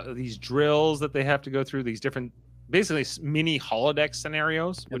these drills that they have to go through, these different, basically mini holodeck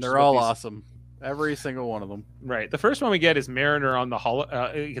scenarios, and they're all awesome. Every single one of them. Right. The first one we get is Mariner on the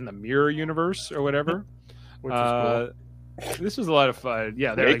in the mirror universe or whatever. Which is cool. This was a lot of fun.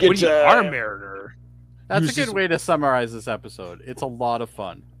 Yeah, they're like, what do you are, Mariner? That's a good way to summarize this episode. It's a lot of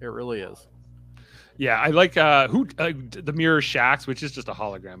fun. It really is. Yeah, I like the mirror Shax, which is just a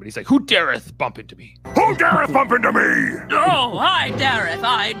hologram, but he's like, "Who dareth bump into me? Who dareth bump into me? Oh, hi, Dareth.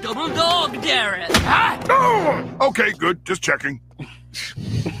 I double dog Dareth. Ah! Oh, okay, good. Just checking.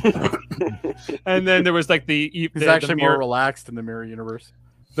 And then there was like he's actually more relaxed in the mirror universe.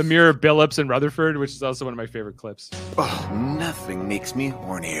 The mirror Billups and Rutherford, which is also one of my favorite clips. Oh, nothing makes me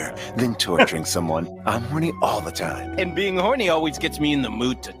hornier than torturing someone. I'm horny all the time. And being horny always gets me in the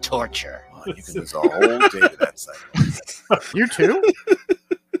mood to torture. Oh, you can lose a whole day to that site. You too?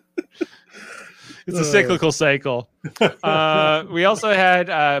 It's a cyclical cycle. We also had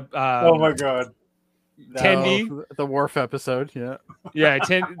oh my god. Tendi, the Worf episode, yeah. Yeah,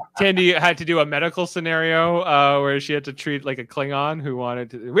 Tendi had to do a medical scenario where she had to treat like a Klingon who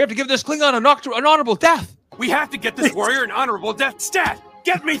wanted to. We have to give this Klingon an honorable death. We have to get this warrior an honorable death stat.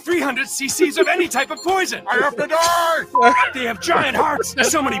 Get me 300 cc's of any type of poison. I have to die. They have giant hearts.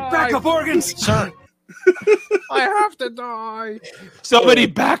 So many backup organs. Sir, I have to die. So many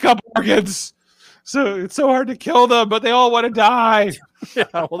backup organs. So it's so hard to kill them, but they all want to die. Yeah,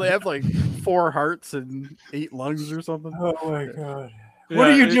 well, they have like 4 hearts and 8 lungs or something. Oh my god! What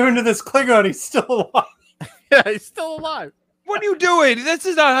are you doing to this Klingon? He's still alive. Yeah, he's still alive. What are you doing? This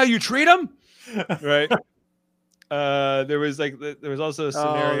is not how you treat him, right? There was also a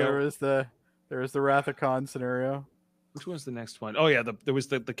scenario. There was the Wrath of Khan scenario. Which one's the next one? Oh yeah, there was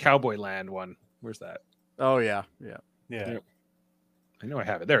the Cowboy Land one. Where's that? Oh yeah. I know I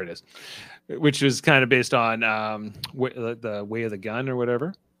have it. There it is. Which was kind of based on the Way of the Gun or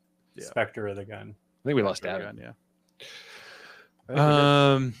whatever. Yeah. Spectre of the Gun. I think we lost that.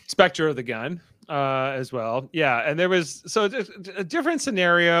 Yeah. Spectre of the Gun as well. Yeah, and there was different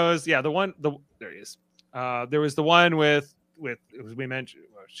scenarios. Yeah, there he is. There was the one with we mentioned,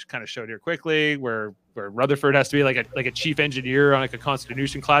 which kind of showed here quickly, where Rutherford has to be like a chief engineer on like a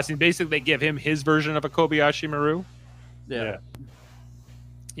Constitution class, and basically they give him his version of a Kobayashi Maru. Yeah.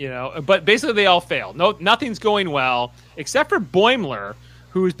 You know, but basically they all fail. Nothing's going well except for Boimler,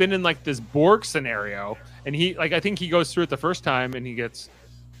 who's been in like this Borg scenario, and I think he goes through it the first time and he gets.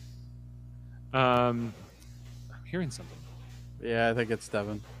 I'm hearing something. Yeah, I think it's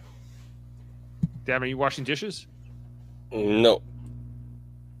Devin. Devin, are you washing dishes? No.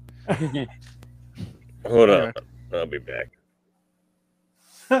 Hold on, I'll be back.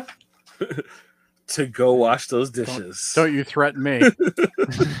 To go wash those dishes. Don't you threaten me.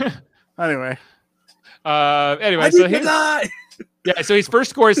 Anyway. So his first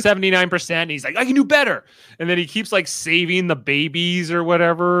score is 79%. He's like, I can do better. And then he keeps like saving the babies or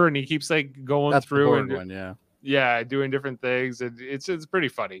whatever. And he keeps like going through and one, doing different things. And it's pretty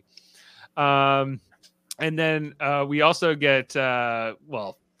funny. And then we also get, there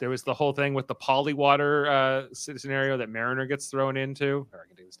was the whole thing with the polywater scenario that Mariner gets thrown into. Or I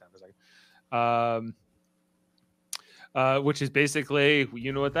can take this down for a second. Which is basically,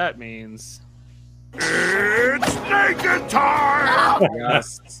 you know what that means. It's naked time!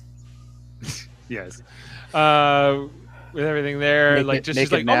 Yes. Yes. With everything there, Naked, like just she's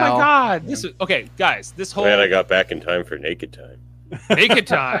like, now. oh my god, this is okay, guys. This whole Glad I got back in time for naked time. naked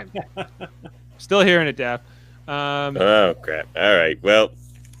time. Still hearing it, Daph. Oh crap! All right, well,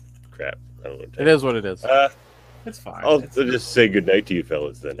 crap. I don't know what it is what it is. It's fine. I'll just say goodnight to you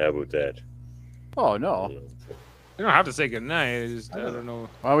fellas then. How about that? Oh no. You don't have to say goodnight. I don't know.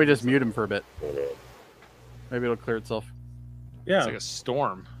 Why don't we just mute him for a bit? Maybe it'll clear itself. Yeah. It's like a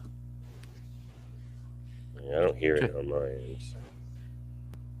storm. Yeah, I don't hear it on my end.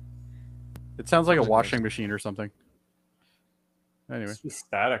 It sounds like a washing machine or something. Anyway. It's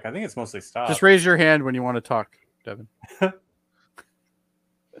static. I think it's mostly stop. Just raise your hand when you want to talk, Devin.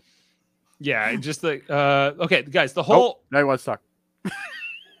 Yeah, just like okay, guys, the whole now you want to suck.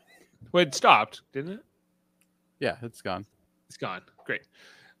 Well, it stopped, didn't it? Yeah, it's gone. It's gone. Great.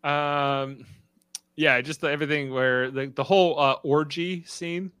 Yeah, just everything where the whole orgy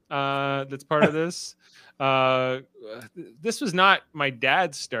scene that's part of this. This was not my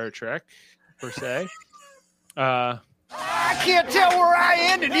dad's Star Trek per se. I can't tell where I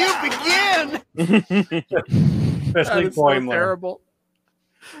end and you begin. Especially Boimler. So terrible.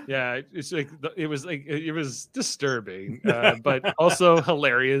 Yeah, it's like it was disturbing, but also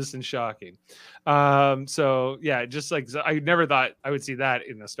hilarious and shocking. So yeah, just like I never thought I would see that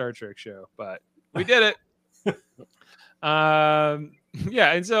in a Star Trek show, but we did it.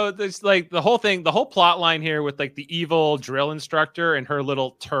 Yeah, and so there's like the whole plot line here with like the evil drill instructor and her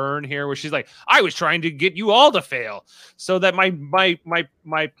little turn here where she's like, I was trying to get you all to fail so that my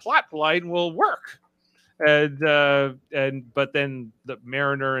plot line will work. And but then the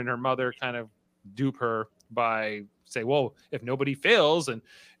Mariner and her mother kind of dupe her by say, well, if nobody fails and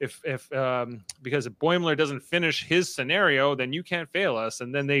if because if Boimler doesn't finish his scenario, then you can't fail us.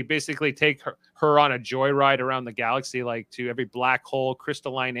 And then they basically take her on a joyride around the galaxy, like to every black hole,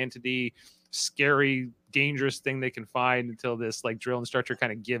 crystalline entity, scary, dangerous thing they can find until this like drill instructor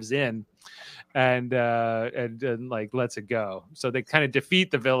kind of gives in and like lets it go. So they kind of defeat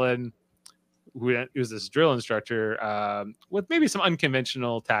the villain, who was this drill instructor, with maybe some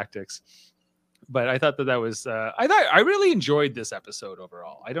unconventional tactics. But I thought that was I really enjoyed this episode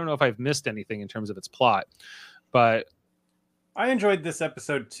overall. I don't know if I've missed anything in terms of its plot, but I enjoyed this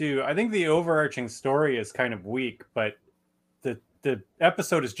episode too. I think the overarching story is kind of weak, but the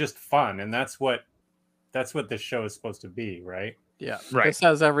episode is just fun, and that's what this show is supposed to be, right? Yeah, right. This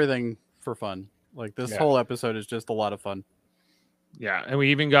has everything for fun. Like this whole episode is just a lot of fun. Yeah, and we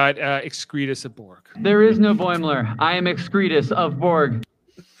even got Excretus of Borg. There is no Boimler. I am Excretus of Borg.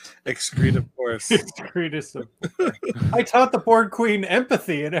 Excrete, of course. Excretus of Borg. I taught the Borg Queen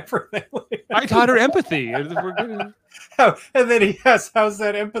empathy and everything. I taught her empathy. And then he asks, how's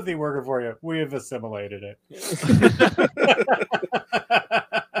that empathy working for you? We have assimilated it.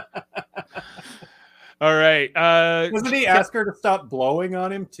 All right. Doesn't he ask her to stop blowing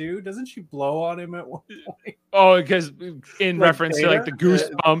on him too? Doesn't she blow on him at one point? Oh, because in Like reference Data? to like the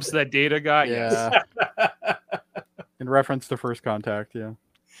goosebumps that Data got. Yeah. In reference to First Contact, yeah.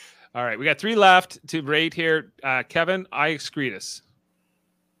 All right, we got 3 left to rate here. Kevin, I Excretus.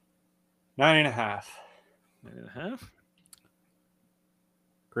 9.5. 9.5.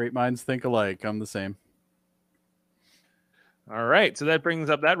 Great minds think alike. I'm the same. All right, so that brings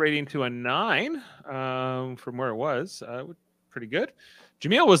up that rating to a 9 from where it was. Pretty good.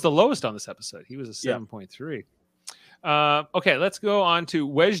 Jamil was the lowest on this episode. He was a 7.3. Okay, let's go on to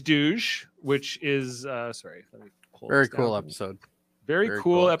Wedge Douche, which is sorry. Let me pull Very this cool down. episode. Very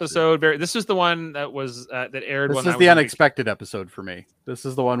cool episode. This is the one that was that aired. This when is I the was unexpected episode for me. This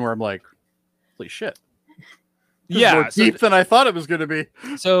is the one where I'm like, holy shit. This is Yeah, more deep than I thought it was going to be.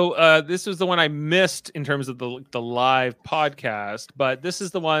 So this was the one I missed in terms of the live podcast, but this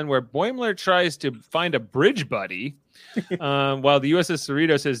is the one where Boimler tries to find a bridge buddy while the USS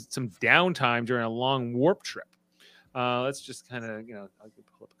Cerritos has some downtime during a long warp trip. Let's just kind of, I'll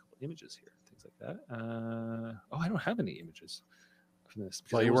pull up a couple images here, things like that. I don't have any images from this.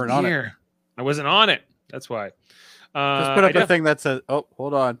 Well, you weren't on it. I wasn't on it. That's why. Just put up a thing that says, oh,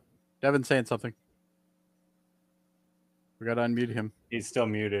 hold on. Devin's saying something. We got to unmute him. He's still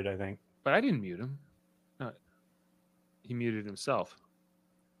muted, I think. But I didn't mute him. No, he muted himself.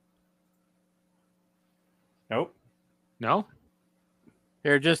 Nope. No?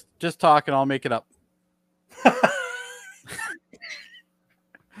 Here, just talk and I'll make it up.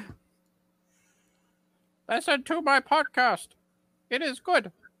 Listen to my podcast. It is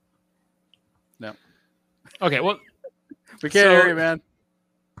good. No. Okay, well, we can't hear you, man.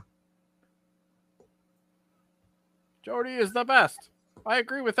 Jody is the best. I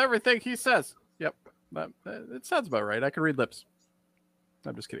agree with everything he says. Yep. It sounds about right. I can read lips.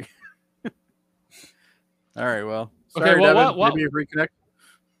 I'm just kidding. All right, well. Sorry, okay, well, Devin. Maybe reconnect.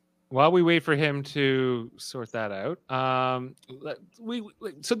 While we wait for him to sort that out,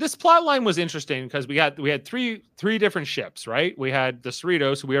 so this plot line was interesting because we had three different ships, right? We had the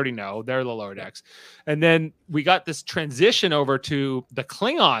Cerritos, who we already know, they're the lower decks, and then we got this transition over to the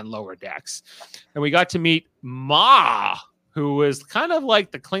Klingon lower decks, and we got to meet Ma, who was kind of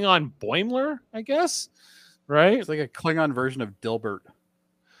like the Klingon Boimler, I guess, right? It's like a Klingon version of Dilbert.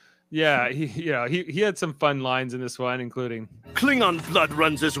 Yeah, he had some fun lines in this one, including Klingon blood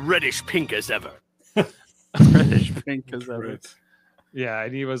runs as reddish pink as ever. Reddish pink as ever. Yeah,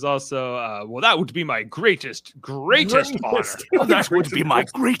 and he was also, well, that would be my greatest honor. That would be my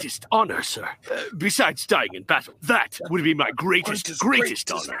greatest honor, sir. Besides dying in battle, that would be my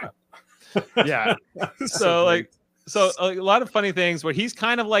greatest honor. Yeah. So a lot of funny things where he's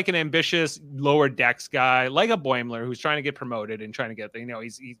kind of like an ambitious lower decks guy, like a Boimler who's trying to get promoted and trying to get,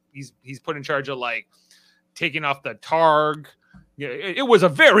 he's put in charge of like taking off the Targ. Yeah, it was a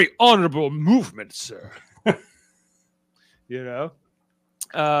very honorable movement, sir.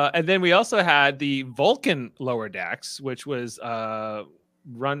 And then we also had the Vulcan lower decks, which was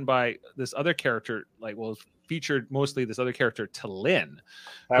run by this other character, featured mostly this other character, T'Lyn.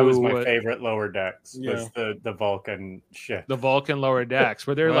 That was my favorite lower decks. Was the Vulcan ship. The Vulcan lower decks,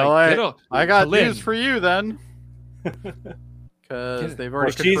 where they're I got T'Lyn. news for you then, because they've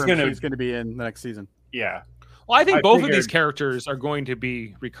already confirmed she's going to be in the next season. Yeah. Well, I think both of these characters are going to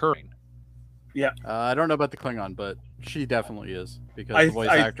be recurring. Yeah. I don't know about the Klingon, but she definitely is, because the voice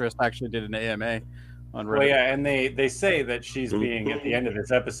actress actually did an AMA on Reddit. Well, yeah, and they say that she's being, at the end of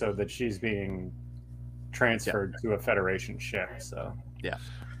this episode, that she's being transferred to a Federation ship. So yeah,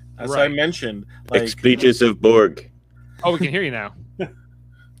 as I mentioned, Expletus of Borg. Oh, we can hear you now.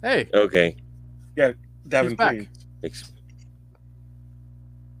 Hey. Okay. Yeah, Davin, please.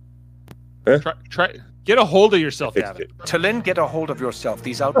 Try get a hold of yourself, Davin. T'Lyn, get a hold of yourself.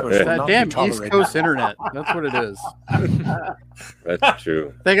 These outbursts will not damn be tolerated. East Coast internet. That's what it is. That's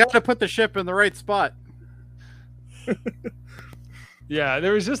true. They got to put the ship in the right spot. Yeah,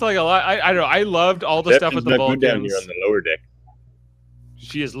 there was just like a lot. I don't know. I loved all the stuff with the Vulcans. Down here on the lower deck.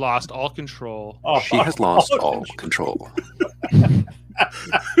 She has lost all control. She has lost all control.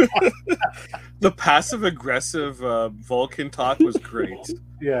 The passive aggressive Vulcan talk was great.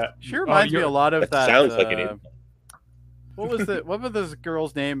 Yeah, she reminds me a lot of that. Sounds like it. What was this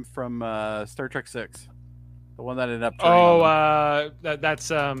girl's name from Star Trek 6? The one that ended up. That's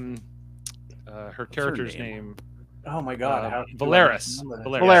her character's name. Oh my God, Valeris.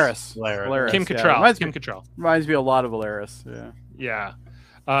 Kim Kim Cattrall. Kim Cattrall reminds me a lot of Valeris. Yeah.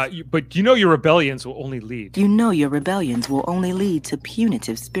 But your rebellions will only lead. You know your rebellions will only lead to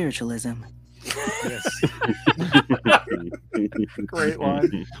punitive spiritualism. Yes. Great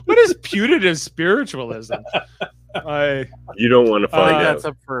one. What is punitive spiritualism? You don't want to find out. That's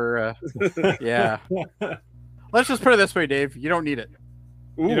up for. Yeah. Let's just put it this way, Dave. You don't need it.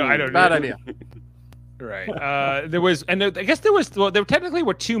 I don't. Bad idea. Right. There was, and I guess there was. Well, there technically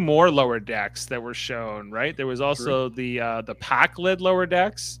were two more lower decks that were shown. Right. There was also the pack lid lower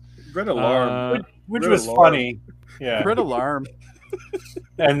decks. Red Alarm, which was funny. Yeah. Red Alarm.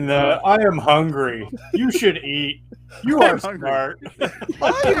 And I am hungry. You should eat. You are smart.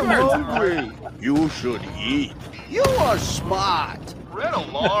 I am hungry. You should eat. You are smart. Red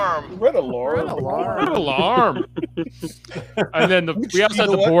Alarm. Red Alarm. Red Alarm. And then we also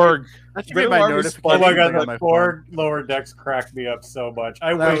had the Borg. Red Alarm oh my God, the Borg lower decks cracked me up so much.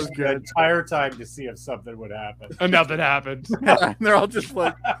 I waited the entire time to see if something would happen. And nothing happened. And they're all just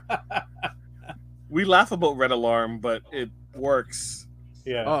like... We laugh about Red Alarm, but it works.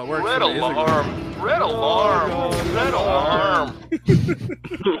 Yeah. Oh, it works. Red Alarm. Red Alarm. Red Alarm.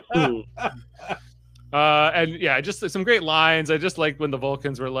 And yeah, just some great lines. I just liked when the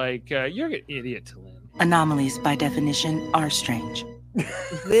Vulcans were like, "You're an idiot, T'Lyn." Anomalies, by definition, are strange.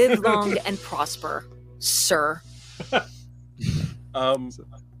 Live long and prosper, sir.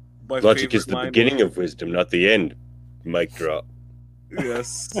 Logic is the beginning of wisdom, not the end. Mic drop.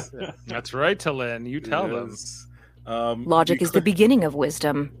 Yes. That's right, T'Lyn. You tell them. Logic is the beginning of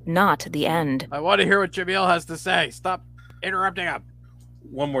wisdom, not the end. I want to hear what Jamil has to say. Stop interrupting him.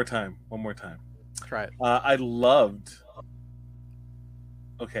 One more time. Try it. I loved.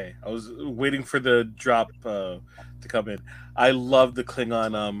 Okay, I was waiting for the drop to come in. I loved the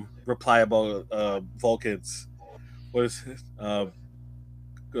Klingon reply about Vulcans. Was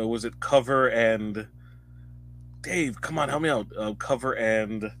it Cover and Dave? Come on, help me out. Cover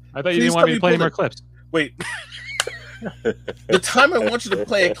and. I thought you didn't want me to play any more clips. Wait. The time I want you to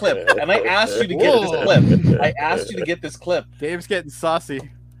play a clip, and I asked you to get this clip. Dave's getting saucy.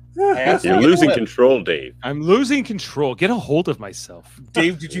 You're losing control, Dave. I'm losing control. Get a hold of myself.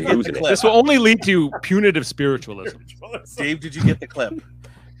 Dave, did you get the clip? This will only lead to punitive spiritualism. Dave, did you get the clip?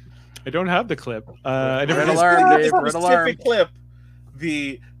 I don't have the clip. Red Alarm, Dave. Red Alarm. Clip.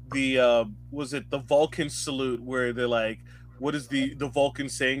 The was it the Vulcan salute where they're like, what is the Vulcan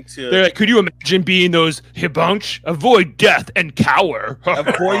saying to? They're like, could you imagine being those Hibunch? Avoid death and cower.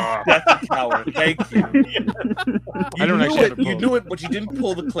 Avoid death and cower. Thank you. You knew it, but you didn't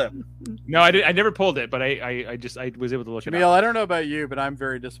pull the clip. No, I did. I never pulled it, but I was able to look it up. Jamil, I don't know about you, but I'm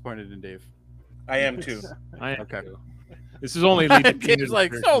very disappointed in Dave. I am too. I am okay. too. This is only leading to Gabe's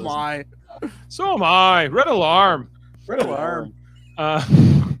like, so am I. So am I. Red alarm. Red alarm.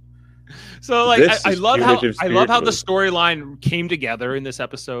 So like I love how the spiritualism. storyline came together in this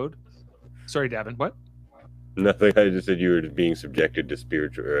episode. Sorry, Davin. What? Nothing. I just said you were being subjected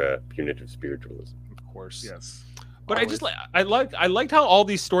to punitive spiritualism. Of course. Yes. But I liked how all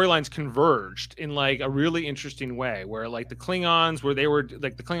these storylines converged in like a really interesting way, where like the Klingons, where they were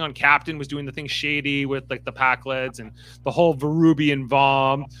like the Klingon captain was doing the thing shady with like the Packleds and the whole Varubian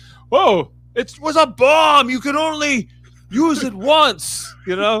bomb. Oh, it was a bomb. You can only use it once.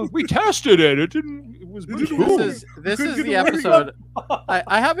 You know, we tested it. It didn't. It was. This is the episode.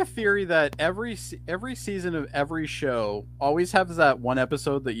 I have a theory that every season of every show always has that one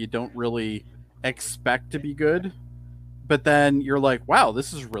episode that you don't really expect to be good, but then you're like, wow,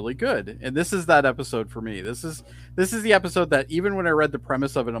 this is really good. And this is that episode for me. This is the episode that even when I read the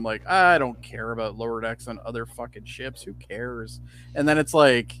premise of it, I'm like, I don't care about Lower Decks and other fucking ships. Who cares? And then it's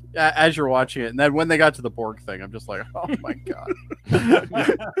like, as you're watching it, and then when they got to the Borg thing, I'm just like, oh my god.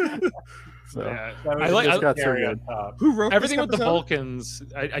 So Yeah, I like got so good. Who wrote everything this with the episode? Vulcans?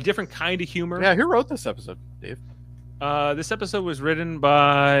 A different kind of humor. Yeah, who wrote this episode, Dave? This episode was written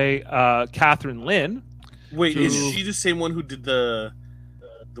by Catherine Lynn. Wait, is she the same one who did the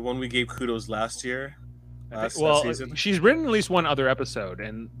one we gave kudos last year? Last season? She's written at least one other episode,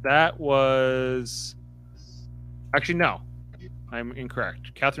 and that was actually no, I'm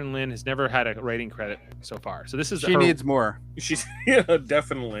incorrect. Catherine Lynn has never had a writing credit so far, so this is She needs more. She's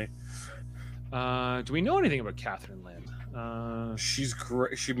definitely. Do we know anything about Catherine Lynn? She's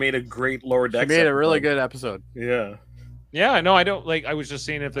great. She made a great Lower Decks. She made a really good episode. Yeah. Yeah, no, I don't like. I was just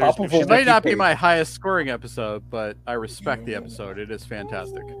saying if there's. It might not be my highest scoring episode, but I respect the episode. It is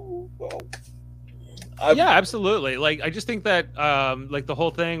fantastic. Yeah, absolutely. Like, I just think that, like the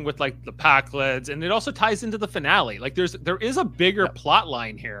whole thing with like the Packleds, and it also ties into the finale. Like, there is a bigger plot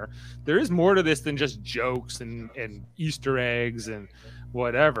line here. There is more to this than just jokes and Easter eggs and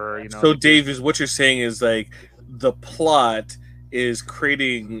whatever. You know. So, Dave, is what you're saying is like the plot is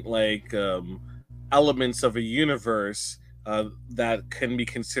creating like elements of a universe that can be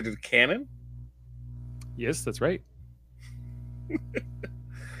considered canon? Yes, that's right.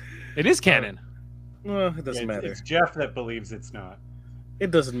 It is canon. Well, it doesn't matter. It's Jeff that believes it's not.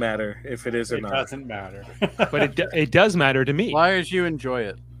 It doesn't matter if it is or not. It doesn't matter. But it does matter to me. As long as you enjoy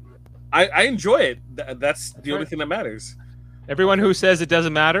it. I enjoy it. That's the only thing that matters. Everyone who says it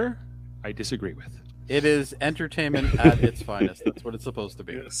doesn't matter, I disagree with. It is entertainment at its finest. That's what it's supposed to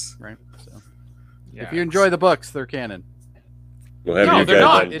be. Yes. Right? So, yeah, if you enjoy the books, they're canon. No, they're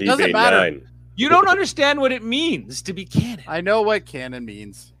not. It doesn't matter. You don't understand what it means to be canon. I know what canon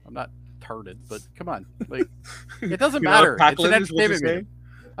means. I'm not retarded, but come on. Like, it doesn't You're matter. not a It's an Packlet, is what you're entertainment saying? medium.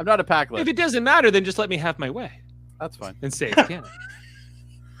 I'm not a Packlet. If it doesn't matter, then just let me have my way. That's fine. And say it's canon.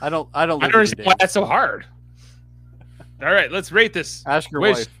 I don't I don't understand why that's so hard. All right, let's rate this. Ask your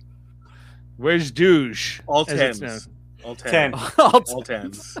Where's- wife. Where's douche? All as it's tens. known? All Ten. tens. All All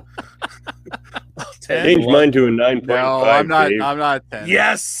tens. Change mine to a 9.5. No, I'm not. Dave. I'm not 10.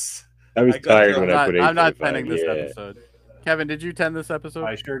 Yes. I was I got tired you. when I put 8.5. I'm not 10ing this yeah. episode. Kevin, did you 10 this episode?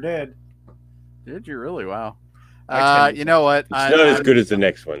 I sure did. Did you really? Wow. I 10 You know what? It's not as good as the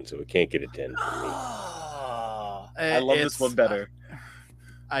next one, so it can't get a 10. I love this It's- one better.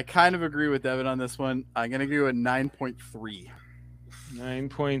 I kind of agree with Devin on this one. I'm going to give you a 9.3.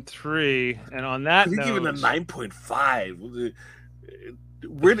 9.3, and on that I think note, even a 9.5.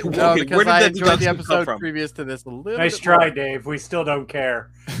 Where did, No, okay, because where did I that enjoyed the deduction come episode from? previous to this a little Nice bit try, more. Dave. We still don't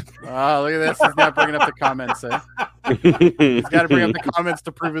care. Oh, look at this. He's not bringing up the comments. He's got to bring up the comments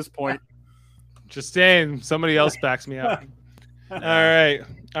to prove his point. just saying, somebody else backs me up. All right.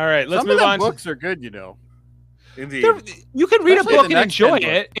 Let's Some move of the on. books are good, you know. Indeed. You can read Especially a book the and next enjoy gen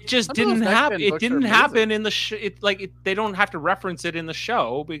it. book. It just Some of didn't those next happen. gen It books are didn't amazing. happen in the they don't have to reference it in the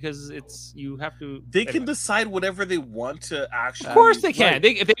show because you have to. They can decide whatever they want to actually. Of course they can.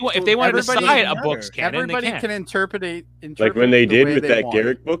 Like, If they want to Everybody- decide a matter. book's canon, Everybody they can. can interpret Like when they the did way with they that want.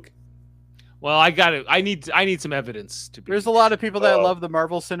 Garrick book. Well, I need some evidence to be. There's a lot of people that Oh. love the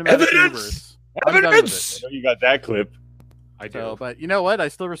Marvel Cinematic Universe. I'm done with Evidence! it. I know you got that clip. I do. So, but you know what? I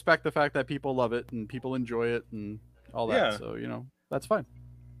still respect the fact that people love it and people enjoy it and all that. Yeah. So, that's fine.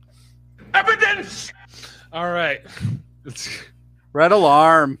 Evidence. All right. Red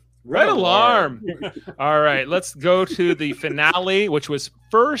alarm. Red alarm. All right, let's go to the finale, which was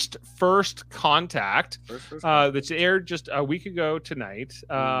First Contact, that's aired just a week ago tonight.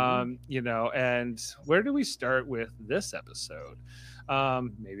 And where do we start with this episode?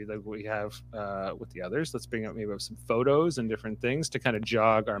 Maybe like we have with the others. Let's bring up maybe some photos and different things to kind of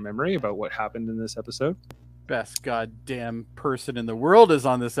jog our memory about what happened in this episode. Best goddamn person in the world is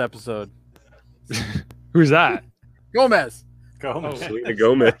on this episode. Who's that? Gomez. Selena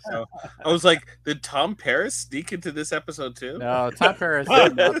Gomez. I was like, did Tom Paris sneak into this episode too? No, Tom Paris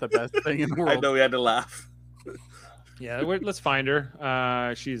is not the best thing in the world. I know we had to laugh. Yeah, let's find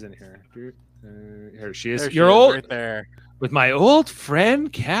her. She's in here. Here she is. There she Your is, old right there. with my old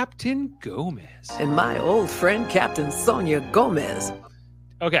friend Captain Gomez. And my old friend Captain Sonia Gomez.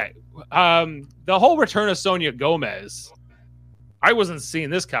 Okay, the whole return of Sonia Gomez. I wasn't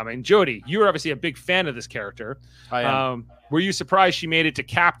seeing this coming. Jody, you were obviously a big fan of this character. I am. Were you surprised she made it to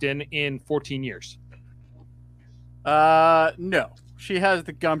captain in 14 years? No. She has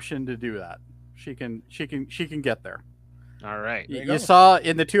the gumption to do that. She can get there. All right. You saw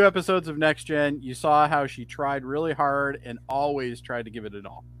in the 2 episodes of Next Gen, you saw how she tried really hard and always tried to give it an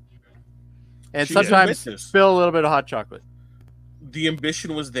all. And She sometimes did. spill a little bit of hot chocolate. The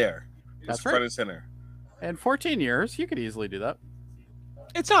ambition was there. It was That's front right. and center. And 14 years, you could easily do that.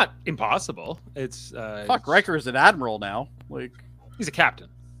 It's not impossible. It's Fuck, Riker's an admiral now. Like, he's a captain.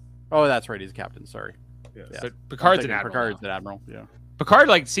 Oh, that's right. He's a captain. Sorry. Yes. Yeah. But Picard's I'm an thinking admiral. Picard's an admiral. Yeah. Picard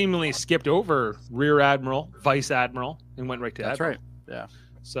like seemingly skipped over rear admiral, vice admiral, and went right to That's admiral. right. Yeah.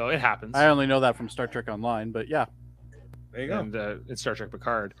 So it happens. I only know that from Star Trek Online, but yeah. There you go. And it's Star Trek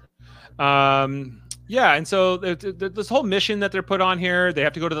Picard. Yeah, and so this whole mission that they're put on here, they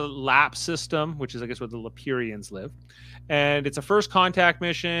have to go to the LAP system, which is I guess where the Lapirians live, and it's a first contact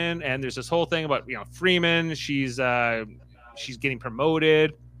mission. And there's this whole thing about Freeman. She's getting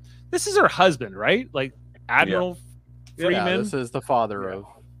promoted. This is her husband, right? Like Admiral Freeman. Yeah, this is the father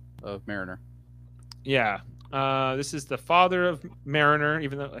of Mariner. Yeah. This is the father of Mariner,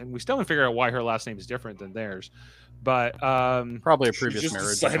 even though and we still haven't figured out why her last name is different than theirs. But probably a She previous just marriage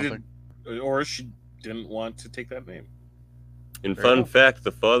decided- or something. or she didn't want to take that name. And Fair fun enough. fact,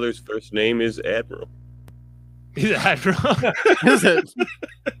 the father's first name is Admiral. He's Admiral. Is it?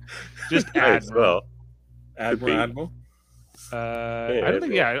 Just Might as Admiral. well. Admiral, Admiral. I don't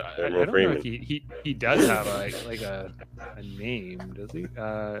think. Yeah, I Admiral don't know if Freeman. he does have a name, does he?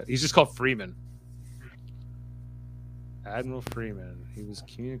 He's just called Freeman. Admiral Freeman. He was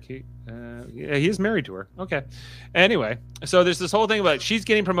communicate. Yeah, he is married to her. Okay. Anyway, so there's this whole thing about she's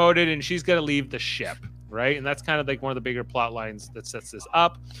getting promoted and she's got to leave the ship, right? And that's kind of like one of the bigger plot lines that sets this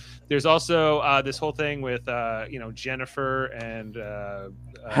up. There's also this whole thing with Jennifer and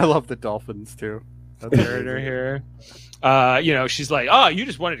I love the dolphins too. That's narrator here. She's like, "Oh, you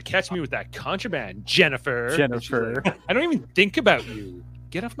just wanted to catch me with that contraband, Jennifer." And she's like, I don't even think about you.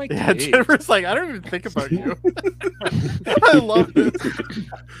 Get off my Yeah, case. Jennifer's like, I don't even think about you. I love this.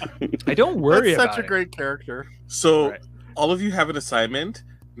 I don't worry That's about such a it. great character. So, all of you have an assignment.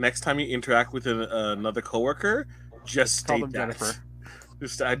 Next time you interact with another coworker, just Call state them that. Jennifer.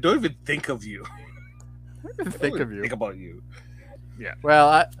 Just, I don't even think of you. Think of you. Think about you. Yeah.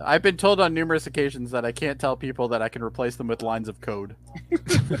 Well, I've been told on numerous occasions that I can't tell people that I can replace them with lines of code.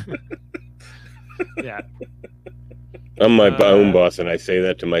 Yeah. I'm my own boss, and I say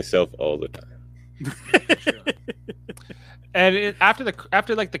that to myself all the time. And after the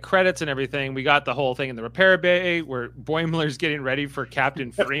credits and everything, we got the whole thing in the repair bay where Boimler's getting ready for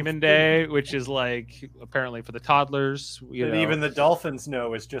Captain Freeman Day, which is like apparently for the toddlers. And even the dolphins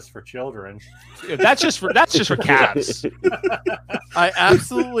know it's just for children. That's just for cats. I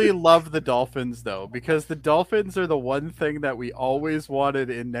absolutely love the dolphins though, because the dolphins are the one thing that we always wanted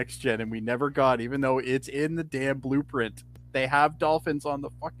in Next Gen and we never got, even though it's in the damn blueprint. They have dolphins on the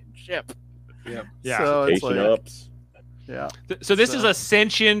fucking ship. Yeah. So it's Station like, ups. yeah. So this is a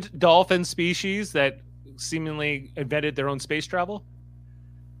sentient dolphin species that seemingly invented their own space travel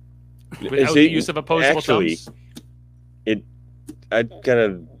without the use of opposable actually, thumbs. I kind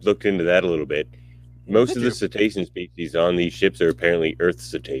of looked into that a little bit. Most of the cetacean species on these ships are apparently Earth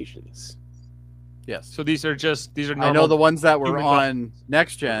cetaceans. Yes. So these are normal. I know the ones that were human on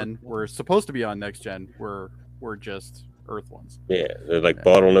Next Gen were supposed to be on Next Gen were just Earth ones. Yeah, they're like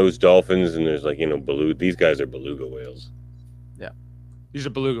bottlenose dolphins, and there's like beluga. These guys are beluga whales. Yeah. These are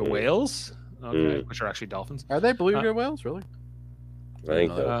beluga whales, okay, Mm. which are actually dolphins. Are they beluga whales, really? I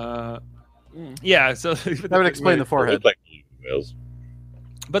think so. Yeah, so That would explain the They forehead. look like beluga whales.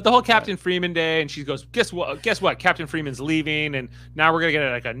 But the whole Captain Freeman Day, and she goes, guess what? Captain Freeman's leaving, and now we're gonna get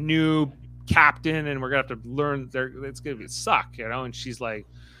like a new captain, and we're gonna have to learn. It's gonna suck, And she's like,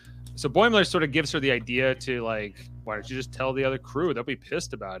 so Boimler sort of gives her the idea to like, why don't you just tell the other crew? They'll be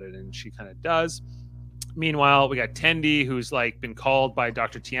pissed about it, and she kind of does. Meanwhile, we got Tendi, who's like been called by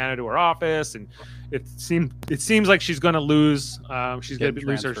Dr. Tiana to her office, and it seems like she's going to lose. She's going to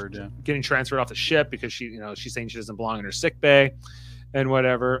lose her transferred, yeah. getting transferred off the ship because she's saying she doesn't belong in her sick bay. and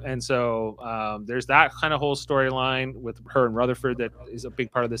whatever. And so there's that kind of whole storyline with her and Rutherford that is a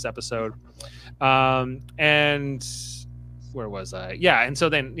big part of this episode. And where was I? Yeah, and so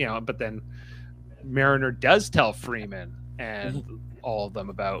then but then Mariner does tell Freeman and all of them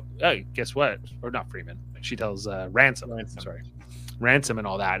about, hey, guess what? Or not Freeman. She tells Ransom. Ransom and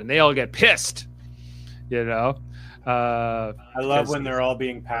all that, and they all get pissed. I love when they're all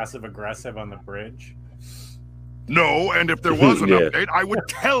being passive aggressive on the bridge. No, and if there was an update, I would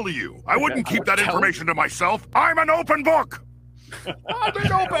tell you. I wouldn't keep that information to myself. I'm an open book. I'm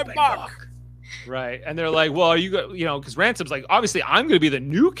an open book. Right. And they're like, well, are you because Ransom's like, obviously I'm going to be the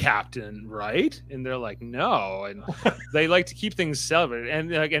new captain, right? And they're like, no. And they like to keep things separate.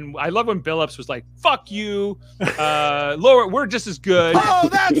 And I love when Billups was like, fuck you. Lower, we're just as good. Oh,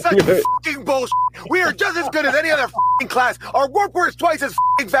 that's such fucking bullshit. We are just as good as any other fucking class. Our warp works twice as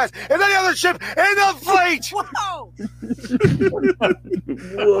fucking fast as any other ship in the fleet.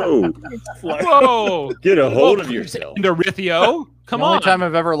 Whoa. Get a hold of yourself. And Arithio. Come on. The only time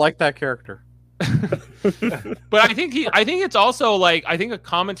I've ever liked that character. But I think it's also like, I think a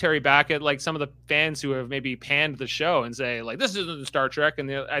commentary back at like some of the fans who have maybe panned the show and say like, this isn't Star Trek.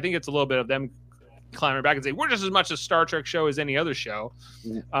 And I think it's a little bit of them clamoring back and say, we're just as much a Star Trek show as any other show.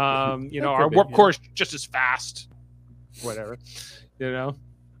 Our warp core is just as fast, whatever,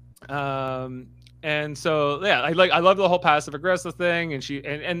 and so I love the whole passive aggressive thing,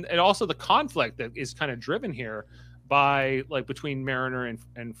 and also the conflict that is kind of driven here by like between Mariner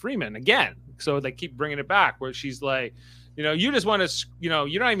and Freeman again. So they keep bringing it back where she's like, you just want to,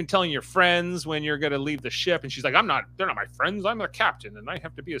 you're not even telling your friends when you're going to leave the ship. And she's like, they're not my friends. I'm the captain and I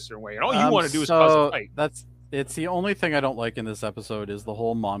have to be a certain way. And all you want to do is cause a fight. It's the only thing I don't like in this episode is the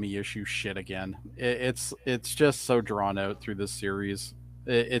whole mommy issue shit again. It's just so drawn out through this series.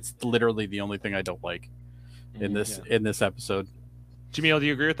 It's literally the only thing I don't like in this episode. Jamil, do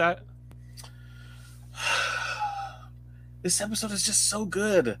you agree with that? This episode is just so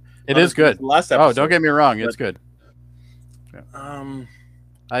good. It is good. Last episode. Oh, don't get me wrong, it's good.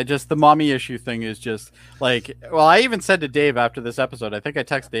 The mommy issue thing is just like, well, I even said to Dave after this episode, I think I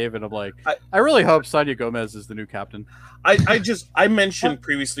text Dave and I'm like, I really hope Sonia Gomez is the new captain. I mentioned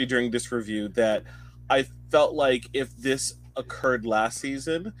previously during this review that I felt like if this occurred last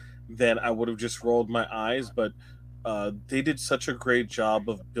season, then I would have just rolled my eyes, but they did such a great job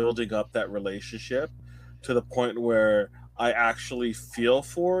of building up that relationship to the point where I actually feel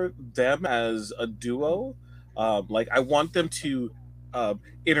for them as a duo. Like I want them to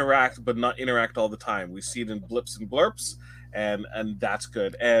interact, but not interact all the time. We see it in blips and blurps, and that's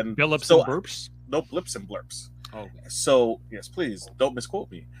good. And blips and blurps? No blips and blurps. Oh, so yes, please don't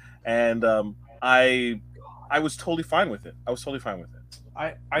misquote me. And I was totally fine with it.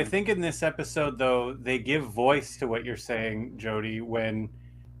 I think in this episode though, they give voice to what you're saying, Jody, when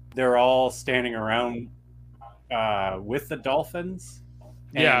they're all standing around with the dolphins.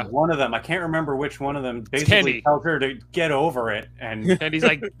 And one of them, I can't remember which one of them, basically tells her to get over it, and he's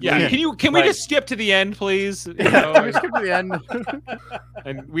like, can we just skip to the end, please? Skip to the end.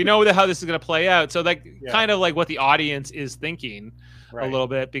 And we know how this is going to play out. So kind of like what the audience is thinking a little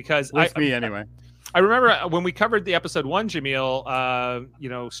bit, because anyway. I remember when we covered the episode 1,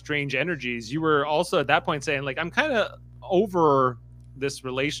 Jamil, Strange Energies, you were also at that point saying like, I'm kind of over this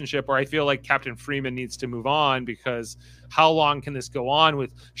relationship, or I feel like Captain Freeman needs to move on, because how long can this go on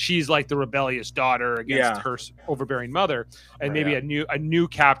with she's like the rebellious daughter against her overbearing mother, and maybe a new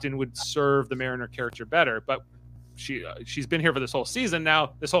captain would serve the Mariner character better. But she's been here for this whole season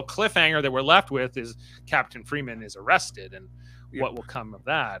now. This whole cliffhanger that we're left with is Captain Freeman is arrested, and what will come of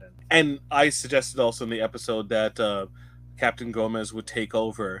that. And I suggested also in the episode that Captain Gomez would take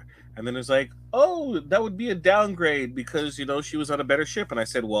over. And then it's like, oh, that would be a downgrade because, she was on a better ship. And I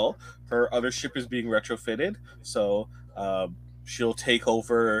said, well, her other ship is being retrofitted. So she'll take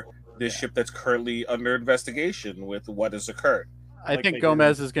over this ship that's currently under investigation with what has occurred. I think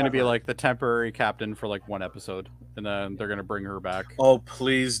Gomez is going to be like the temporary captain for like one episode, and then they're going to bring her back. Oh,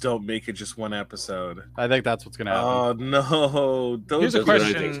 please don't make it just one episode. I think that's what's going to happen. Oh, no. Here's a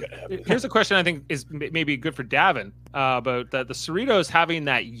question I think is maybe good for Davin about the Cerritos having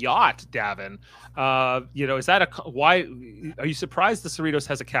that yacht, Davin. Is that why are you surprised the Cerritos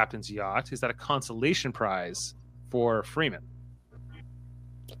has a captain's yacht? Is that a consolation prize for Freeman?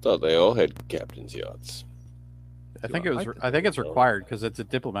 I thought they all had captain's yachts. I think it's required because it's a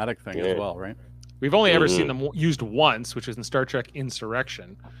diplomatic thing as well, right? We've only ever seen them used once, which was in Star Trek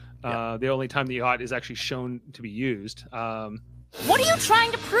Insurrection. The only time the yacht is actually shown to be used. What are you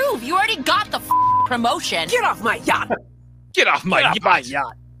trying to prove? You already got the promotion. Get off my yacht! Get off my yacht!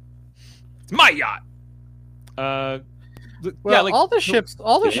 It's my yacht. Well, all the ships.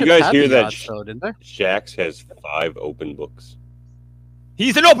 Did you guys hear that? Shax has 5 open books.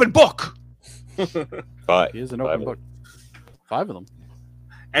 He's an open book. 5. He is an open book. 5 of them.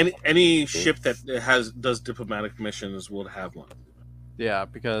 Any ship that does diplomatic missions will have one. Yeah,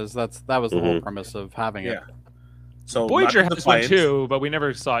 because that was the whole premise of having it. So Voyager has one too, but we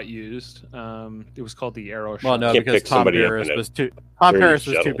never saw it used. It was called the Arrow. Well, no, because Tom Paris was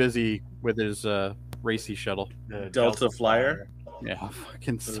too busy with his racy shuttle, Delta Flyer. Yeah,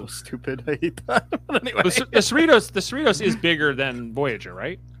 fucking so stupid. I hate that. But anyway, the Cerritos is bigger than Voyager,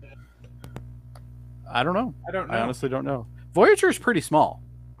 right? I don't know. I honestly don't know. Voyager is pretty small.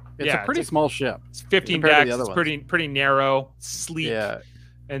 It's a pretty small ship. It's 15 decks. It's pretty narrow, sleek. Yeah.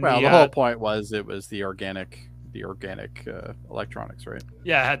 And the whole point was it was the organic electronics, right?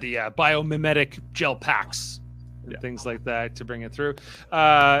 Yeah, it had the biomimetic gel packs and things like that to bring it through.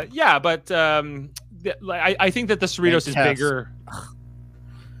 But I think that the Cerritos is bigger.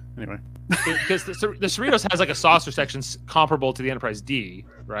 Anyway, because the Cerritos has like a saucer section comparable to the Enterprise D,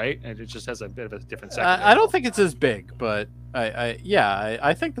 right? And it just has a bit of a different section. I don't think it's as big, but I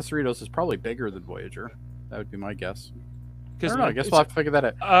think the Cerritos is probably bigger than Voyager. That would be my guess. I don't know. I guess we'll have to figure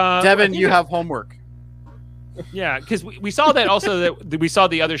that out. Devin, you have homework. Yeah, because we saw that also that we saw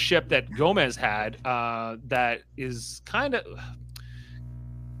the other ship that Gomez had that is kind of.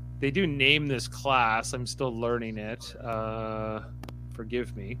 They do name this class. I'm still learning it.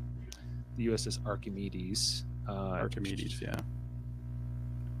 Forgive me. The USS Archimedes. Archimedes, yeah.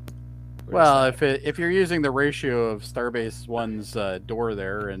 Well, if you're using the ratio of Starbase 1's door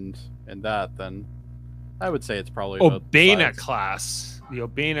there and that, then I would say it's probably Obena class. The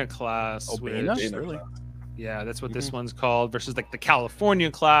Obena class. Obena? Really? Yeah, that's what this one's called. Versus like the California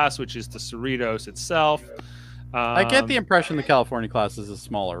class, which is the Cerritos itself. I get the impression the California class is a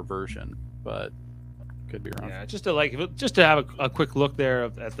smaller version, but could be wrong. Yeah, just to have a quick look there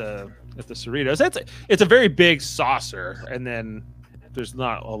at the Cerritos. It's a very big saucer, and then there's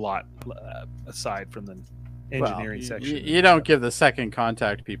not a lot aside from the engineering section. You don't give the second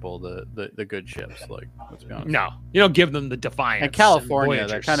contact people the good ships, like, let's be honest. No, you don't give them the Defiance. And California,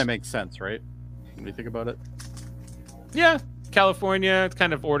 that kind of makes sense, right? When you think about it. Yeah, California, it's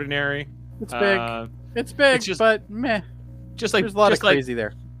kind of ordinary. It's big. It's big, but meh. Just like there's a lot of crazy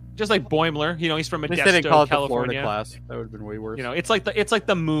there. Just like Boimler, he's from At least they didn't call it California. The Florida class. That would have been way worse. It's like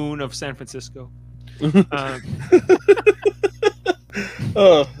the moon of San Francisco.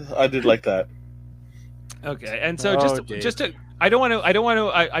 Oh, I did like that. Okay, and so I do want to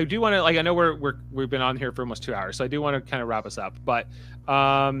like, I know we've been on here for almost 2 hours, so I do want to kind of wrap us up. But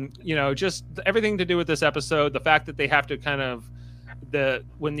just everything to do with this episode, the fact that they have to kind of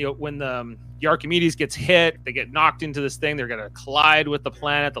when the Archimedes gets hit, they get knocked into this thing, they're going to collide with the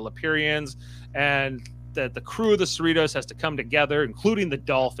planet, the Lepirians, and the crew of the Cerritos has to come together, including the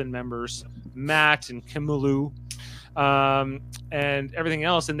Dolphin members, Matt and Camulu, and everything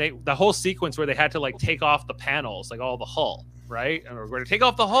else. And the whole sequence where they had to like take off the panels, like all the hull, right? And we're going to take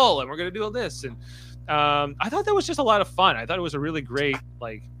off the hull and we're going to do all this. And I thought that was just a lot of fun. I thought it was a really great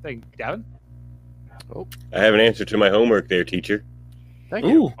thing. Davin? Oh, I have an answer to my homework there, teacher. Thank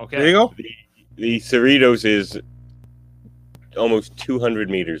you. Ooh, okay. There you go. The Cerritos is almost 200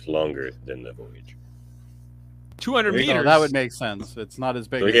 meters longer than the Voyager. 200 meters? So that would make sense. It's not as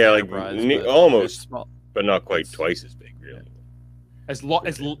big as the Enterprise, almost, but not quite twice as big, really. As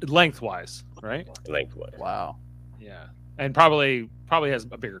lengthwise, right? Lengthwise. Wow. Yeah, and probably has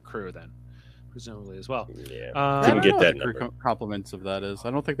a bigger crew then, presumably as well. Yeah, couldn't get that number. Compliments of that is,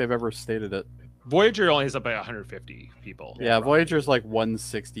 I don't think they've ever stated it. Voyager only has about 150 people. Yeah, Voyager's like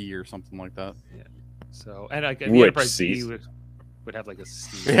 160 or something like that. Yeah. So the Enterprise D would have like a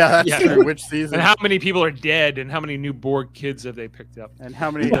season. Yeah, that's true. Which season? And how many people are dead? And how many new Borg kids have they picked up? And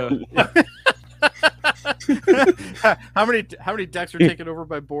how many? How many decks are taken over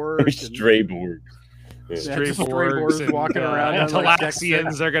by Borg? Stray Borg. Stray Borgs walking around. And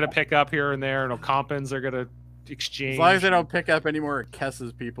Talaxians they're going to pick up here and there, and Ocampans they're going to exchange. As long as they don't pick up any more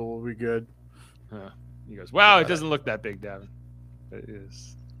Kess's people, we'll be good. He goes, wow, it doesn't look that big, Davin. It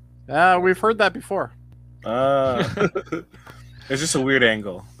is. We've heard that before. It's just a weird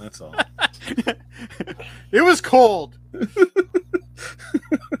angle. That's all. It was cold.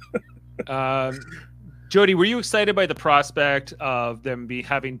 Jody, were you excited by the prospect of them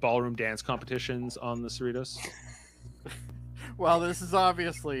having ballroom dance competitions on the Cerritos? Well, this is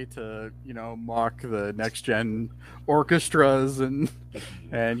obviously to mock the next gen orchestras and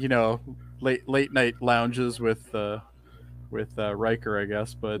late night lounges with Riker, I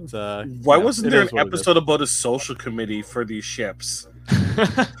guess. But why wasn't there an episode about a social committee for these ships?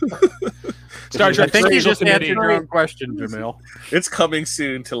 Star Trek. I think you Social just Committee. answered your own question, Jamil. It's coming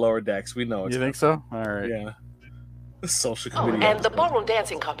soon to Lower Decks. We know. You think so? All right. Yeah. The social Oh, committee. and the ballroom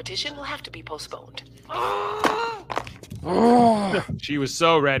dancing competition will have to be postponed. She was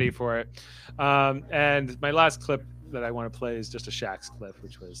so ready for it. And my last clip that I want to play is just a Shaxx clip,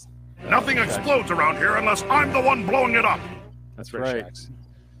 which was Nothing explodes around here unless I'm the one blowing it up. That's right. Shaxx.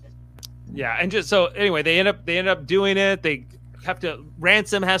 Yeah, and just so anyway, they end up doing it. They have to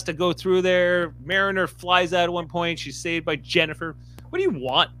Ransom has to go through there. Mariner flies out at one point. She's saved by Jennifer. What do you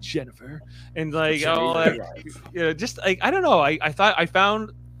want, Jennifer? And like, just like I don't know. I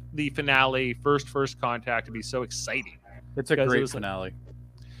found the finale, First Contact, to be so exciting. It's a great finale.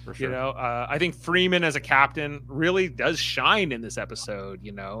 For sure. You know, I think Freeman as a captain really does shine in this episode.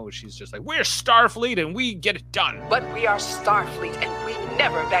 You know, she's just like, we're Starfleet and we get it done. But we are Starfleet and we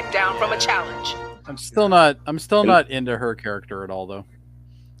never back down from a challenge. I'm still not into her character at all, though.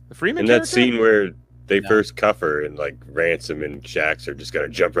 The Freeman in that scene where they first cuff her and like Ransom and Shaxx are just gonna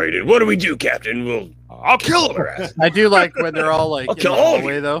jump right in. What do we do, Captain? I'll kill her ass. I do like when they're all like I'll in kill the all of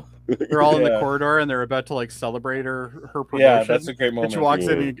hallway, you. though. They're all in the corridor and they're about to like celebrate her promotion. Yeah, that's a great And she moment. walks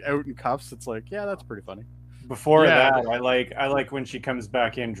in out in cuffs. It's like, yeah, that's pretty funny. Before that, I like when she comes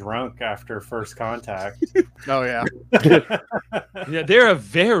back in drunk after First Contact. Oh yeah. Yeah, they're a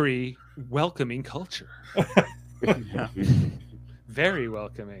very welcoming culture. Yeah. Very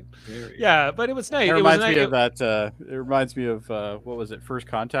welcoming. Yeah, but it was nice. It reminds me of that. It reminds me of what was it? First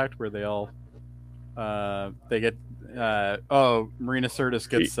Contact, where they all they get. Marina Sirtis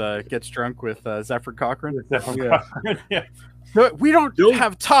gets drunk with Zephyr Cochrane. Yeah. No, we don't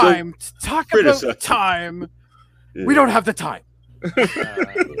have time to talk about time. Yeah. We don't have the time.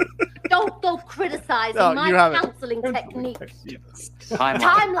 Don't go criticizing No, my you haven't. counseling technique. Timeline.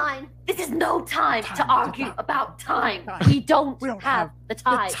 Timeline. This is no time to argue about time. We don't have the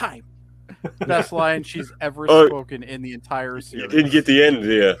time. Best line she's ever Oh, spoken in the entire You series. didn't get the end,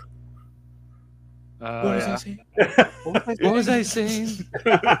 yeah. What was I saying? He's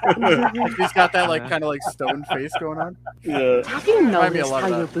got that like kind of like stone face going on. Yeah. Have you Remind me a noticed lot how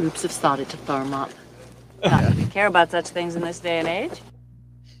of your that. boobs have started to firm up? Not we care about such things in this day and age.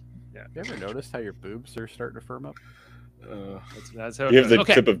 Yeah. You ever noticed how your boobs are starting to firm up? That's how it You have goes. the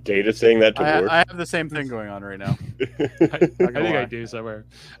Okay. clip of Data saying that to Worf. I have the same thing going on right now. I think I do somewhere.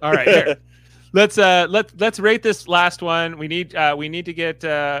 All right, here. Let's rate this last one. We need to get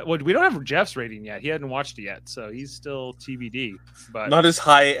well, we don't have Jeff's rating yet. He hadn't watched it yet, so he's still TBD. But Not as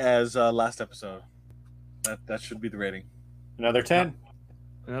high as last episode. That should be the rating. Another 10.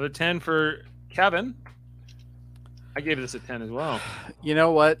 Another 10 for Kevin. I gave this a 10 as well. You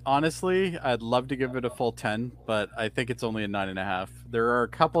know what? Honestly, I'd love to give it a full 10, but I think it's only a 9.5. There are a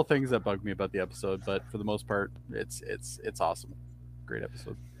couple things that bug me about the episode, but for the most part, it's awesome. Great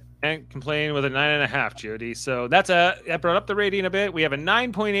episode. And complain with a 9.5, Jody. So that brought up the rating a bit. We have a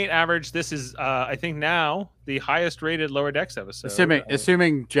 9.8 average. This is, I think, now the highest rated Lower Decks episode.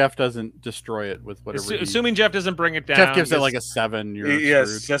 Assuming Jeff doesn't destroy it with whatever. Assuming Jeff doesn't bring it down. Jeff gives it like a 7. You're Yes,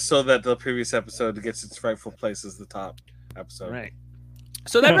 screwed. just so that the previous episode gets its rightful place as the top episode. Right.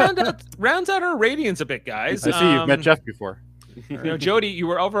 So that rounds out our ratings a bit, guys. I see you've met Jeff before. You know, Jody, you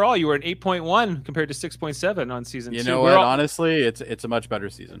were an 8.1 compared to 6.7 on season 2. You know what? Honestly, it's a much better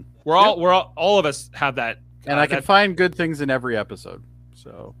season. We're all of us have that, and I can find good things in every episode.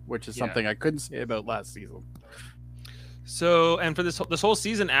 So, which is something I couldn't say about last season. So, and for this whole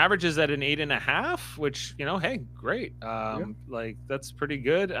season averages at an 8.5, which, you know, hey, great. Like that's pretty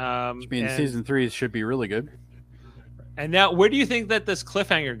good. Which means season 3 should be really good. And now, where do you think that this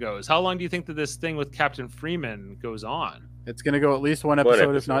cliffhanger goes? How long do you think that this thing with Captain Freeman goes on? It's going to go at least one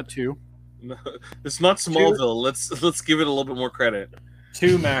episode, if not 2. No, it's not Smallville. Let's give it a little bit more credit.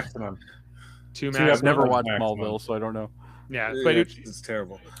 2 maximum. 2 I've never watched Smallville, so I don't know. Yeah, but it's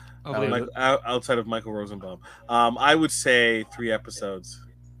terrible. Oh, Outside of Michael Rosenbaum, I would say 3 episodes.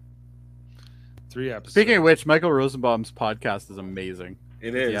 3 episodes. Speaking of which, Michael Rosenbaum's podcast is amazing.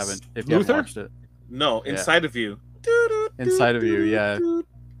 It if is. If you haven't watched it. No, Inside of You. Inside of You, yeah.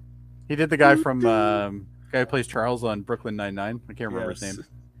 He did the guy from guy who plays Charles on Brooklyn Nine-Nine. I can't remember his name.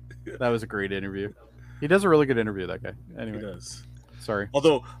 That was a great interview. He does a really good interview, that guy. Anyway, He does. Sorry.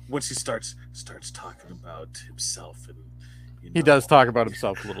 Although once he starts talking about himself and He does talk about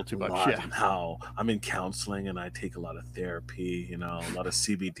himself a little too much. lot Yeah. and how I'm in counseling and I take a lot of therapy, a lot of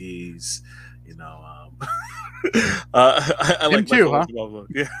CBDs, I like Him too, Michael Rosenbaum.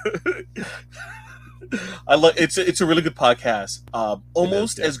 Yeah. I like it's a really good podcast.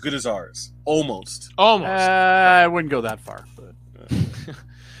 Almost as good as ours. Almost. I wouldn't go that far. But...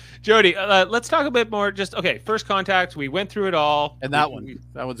 Jody, let's talk a bit more. Just First Contact. We went through it all, and that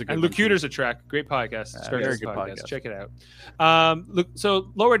one's a good. And Lucuter's a Trek. Great podcast. Very good podcast. Check it out. Look,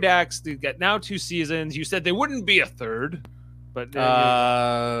 so Lower Decks. They got now 2 seasons. You said they wouldn't be a third, but did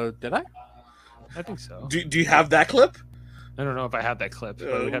I? I think so. Do you have that clip? I don't know if I have that clip.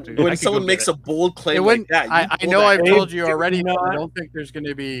 But we'd have to, when someone makes a bold claim like that, I know I've told you already. I don't think there's going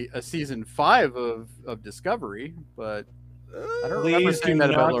to be a season 5 of Discovery, but I don't remember saying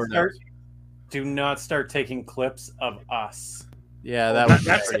that about Lower Decks. Do not start taking clips of us. Yeah,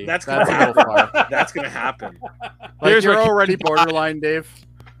 that's gonna happen. That's gonna happen. Like, you're already borderline, Dave.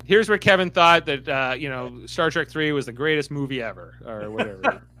 Here's where Kevin thought that Star Trek 3 was the greatest movie ever, or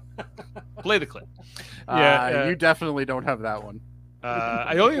whatever. Play the clip. You definitely don't have that one.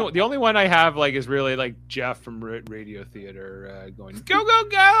 The only one I have is really Jeff from Radio Theater going go go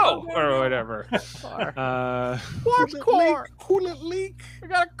go or whatever. What's core? Coolant leak. I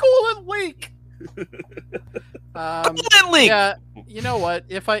got a coolant leak. Coolant leak. Yeah, you know what?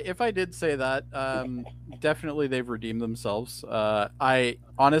 If I did say that, definitely they've redeemed themselves. I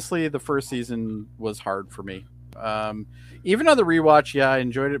honestly, the first season was hard for me. Even on the rewatch, I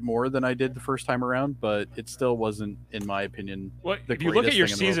enjoyed it more than I did the first time around, but it still wasn't, in my opinion, if you look at your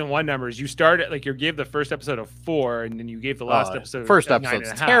season 1 numbers, you started you gave the first episode a 4, and then you gave the last episode. First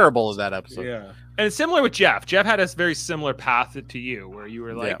episode's terrible as that episode. Yeah, and it's similar with Jeff. Jeff had a very similar path to you, where you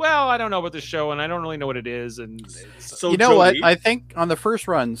were like, "Well, I don't know about the show, and I don't really know what it is." And so, you know what? I think on the first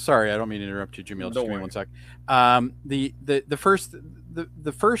run. Sorry, I don't mean to interrupt you, Jimmy. Just give me 1 sec. The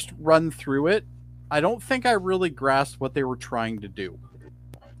first run through it, I don't think I really grasped what they were trying to do.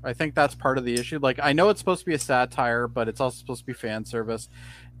 I think that's part of the issue. I know it's supposed to be a satire, but it's also supposed to be fan service.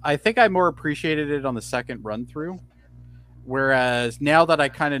 I think I more appreciated it on the second run through. Whereas now that I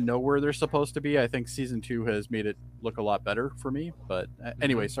kind of know where they're supposed to be, I think season 2 has made it look a lot better for me. But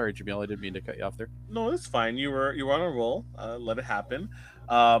anyway, sorry, Jamil, I didn't mean to cut you off there. No, it's fine. You were on a roll. Let it happen.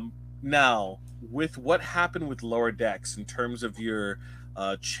 Now, with what happened with Lower Decks in terms of your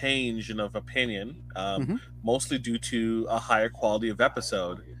change and of opinion, mostly due to a higher quality of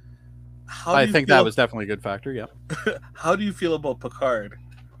episode. I think that was definitely a good factor. Yeah. How do you feel about Picard?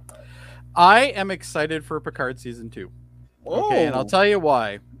 I am excited for Picard season 2. Okay, and I'll tell you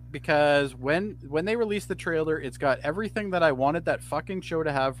why. Because when they released the trailer, it's got everything that I wanted that fucking show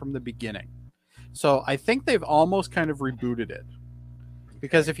to have from the beginning. So I think they've almost kind of rebooted it.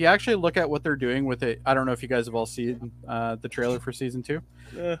 Because if you actually look at what they're doing with it, I don't know if you guys have all seen the trailer for season 2.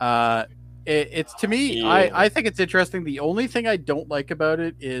 It's to me, I think it's interesting. The only thing I don't like about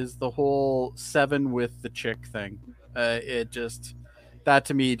it is the whole Seven with the chick thing. That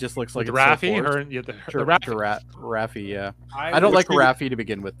to me just looks like Raffi. Raffi, yeah. I don't like Raffi to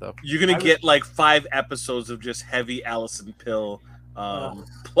begin with, though. You're gonna get 5 episodes of just heavy Allison Pill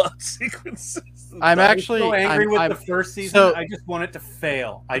plot sequences. I'm actually so angry with the first season. So, I just want it to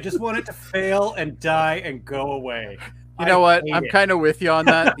fail. I just want it to fail and die and go away. You know what? I'm kind of with you on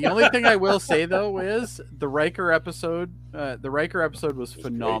that. The only thing I will say though is the Riker episode. The Riker episode was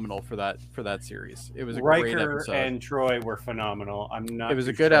phenomenal for that series. It was a great episode. Riker and Troy were phenomenal. I'm not. It was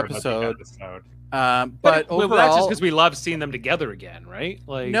a good episode. But overall, that's just because we love seeing them together again, right?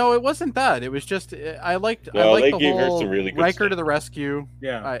 No, it wasn't that. It was just I liked the whole really Riker to the rescue.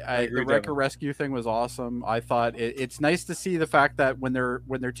 Yeah, the Riker rescue thing was awesome. I thought it's nice to see the fact that when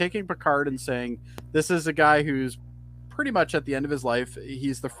they're taking Picard and saying this is a guy who's pretty much at the end of his life,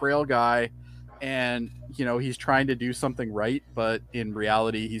 he's the frail guy, and he's trying to do something right, but in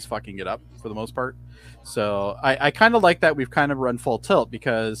reality he's fucking it up for the most part. So I kind of like that we've kind of run full tilt,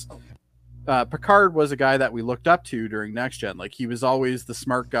 because Picard was a guy that we looked up to during Next Gen. He was always the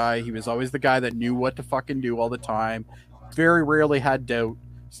smart guy. He was always the guy that knew what to fucking do all the time. Very rarely had doubt,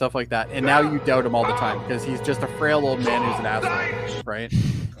 stuff like that. And now you doubt him all the time because he's just a frail old man who's an asshole, right?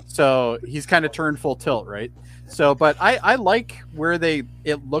 So he's kind of turned full tilt, right? So, but I like where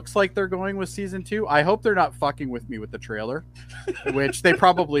it looks like they're going with season 2. I hope they're not fucking with me with the trailer, which they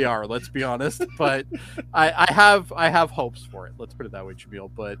probably are, let's be honest. But I have hopes for it. Let's put it that way, Jamil.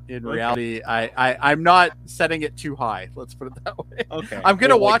 But in reality, I'm not setting it too high. Let's put it that way. Okay. I'm going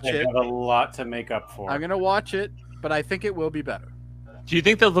to watch it. Have a lot to make up for. I'm going to watch it, but I think it will be better. Do you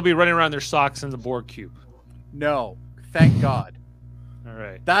think they'll be running around their socks in the Borg cube? No. Thank God. All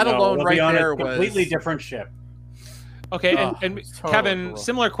right. That alone right there was... completely different ship. Okay, and Kevin, brutal.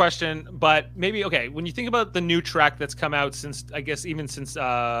 Similar question, but maybe, when you think about the new track that's come out since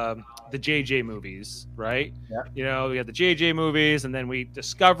the JJ movies, right? Yeah. We had the JJ movies, and then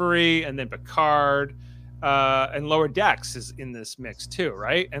Discovery, and then Picard. and Lower Decks is in this mix too,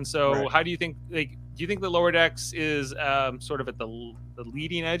 right? And so, how do you think? Like, do you think the Lower Decks is sort of at the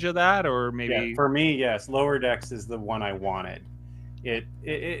leading edge of that, or maybe? Yeah, for me, yes. Lower Decks is the one I wanted.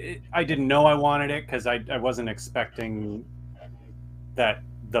 I didn't know I wanted it because I wasn't expecting that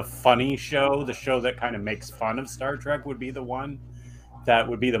the funny show, the show that kind of makes fun of Star Trek, would be the one that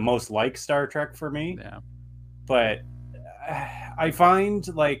would be the most like Star Trek for me. Yeah. But I find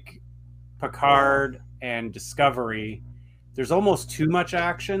like Picard and Discovery, there's almost too much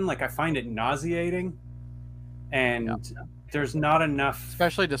action. Like I find it nauseating, and there's not enough,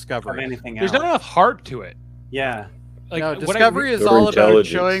 especially Discovery, of anything There's else. not enough heart to it. Yeah. Like, no, Discovery is all about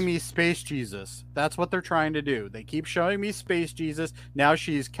showing me Space Jesus. That's what they're trying to do. They keep showing me Space Jesus. Now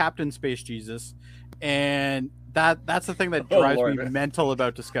she's Captain Space Jesus, and that's the thing that drives me mental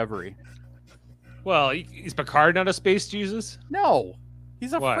about Discovery. Well, is Picard not a space Jesus? No,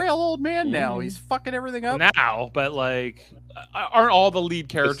 he's a What? frail old man now. He's fucking everything up now. But like, aren't all the lead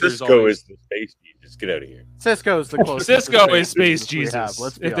characters? Cisco is the space Jesus. Get out of here. Cisco's the closest. Cisco is Space we have. Jesus.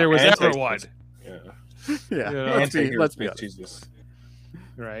 Let's be If there was honest. ever one. Yeah. You know? Let's be honest. Jesus.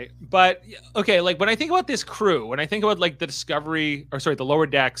 Right. But okay, like when I think about this crew, when I think about like the the Lower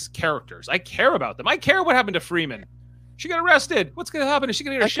Decks characters, I care about them. I care what happened to Freeman. She got arrested. What's going to happen? Is she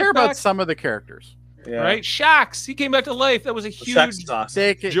going to get her I shit care about back? some of the characters. Right? Shax, he came back to life. That was a huge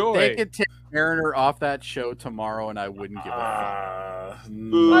They could joy. take Mariner off that show tomorrow, and I wouldn't give a fuck.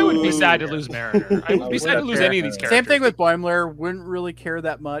 I wouldn't be sad to lose Mariner. I would be sad to lose any of these characters. Same thing with Boimler. Wouldn't really care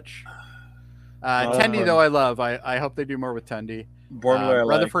that much. Tendi, though, I love. I hope they do more with Tendi. Boimler, I like,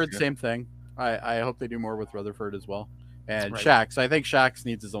 Rutherford, yeah. same thing. I hope they do more with Rutherford as well. And Right. Shax. I think Shax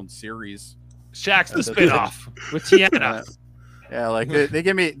needs his own series. Shax the spin-off with Tiana. Yeah, like they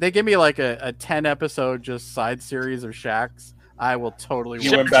give me like a 10 episode just side series of Shax. I will totally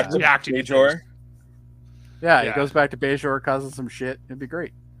You watch went back to that. Bajor? Yeah, Yeah. he goes back to Bajor, causes some shit. It'd be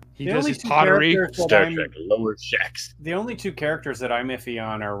great. He The does only his two pottery. characters that Star I'm- Trek Lower Decks. The only two characters that I'm iffy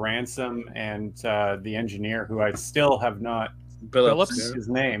on are Ransom and the engineer, who I still have not. Phillips? His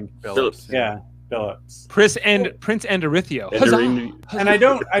name. Phillips. Yeah, Phillips. Prince Edoritio. And I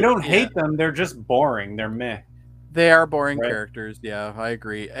don't hate them. They're just boring. They're meh. They are boring Right. characters. Yeah, I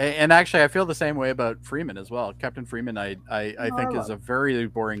agree. And actually, I feel the same way about Freeman as well. Captain Freeman, I think is a very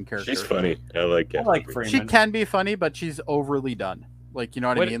boring character. She's funny. I like it. She can be funny, but she's overly done. Like, you know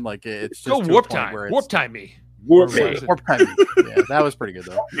what I What- mean? Like, it's just Go to a warp point time. where Warp it's- time me. Warp me. Warp time. Yeah, that was pretty good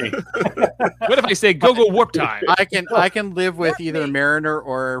though. What if I say go warp time? I can live with either Mariner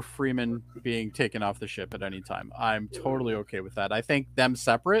or Freeman being taken off the ship at any time. I'm totally okay with that. I think them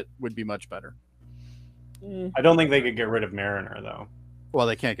separate would be much better. I don't think they could get rid of Mariner though. Well,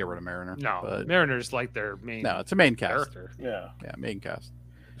 they can't get rid of Mariner. No, but Mariner's like their main. no, it's a main cast. character. Yeah. Yeah, main cast.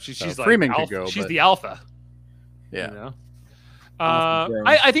 She's So like Freeman could alpha. go, She's but- the alpha. Yeah. You know? Awesome.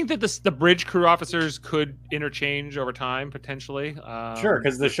 I think that the bridge crew officers could interchange over time potentially. Sure,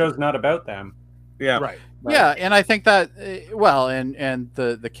 because the show's not about them. Yeah. Right. Yeah, and I think that well, and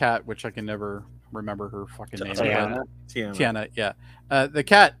the cat, which I can never remember her fucking name. Tiana. Tiana, yeah. The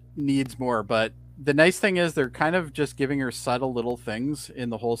cat needs more, but the nice thing is they're kind of just giving her subtle little things in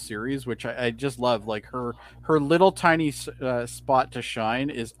the whole series, which I just love. Like her little tiny spot to shine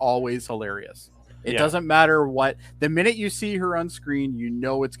is always hilarious. It Yeah. doesn't matter what. The minute you see her on screen, you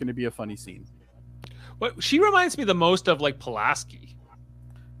know it's going to be a funny scene. What she reminds me the most of like Pulaski.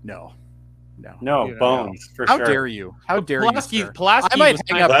 No. No, You know, Bones for How sure. dare you? How dare Pulaski, you? Sir? Pulaski I might was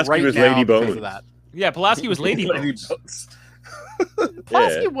hang kind up of- right Pulaski was now Lady because Bones. of that. Yeah, Pulaski was Lady Lady Bones. Bones.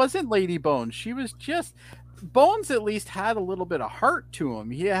 Pulaski Yeah. wasn't Lady Bones. She was just Bones. At least had a little bit of heart to him.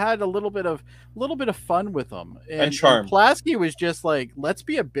 He had a little bit of fun with him. And charm. Pulaski was just like, let's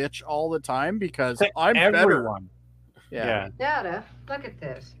be a bitch all the time because To I'm everyone. better. Yeah. Data, look at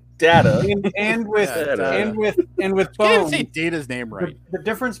this. Data. And with Yeah, and with Can't even Bones. say Data's name right. The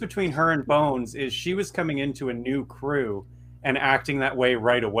difference between her and Bones is she was coming into a new crew and acting that way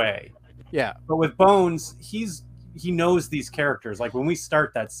right away. Yeah. But with Bones, he knows these characters. Like when we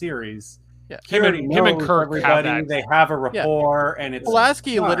start that series, Yeah. he already him and knows Kirk have everybody. that. They have a rapport, and it's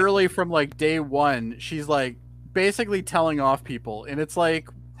Pulaski fun. literally from like day one, she's like basically telling off people, and it's like,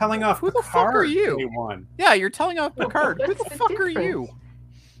 telling off who the fuck are Picard you? day one. Yeah, you're telling off Picard. Who What's the the fuck are difference? you?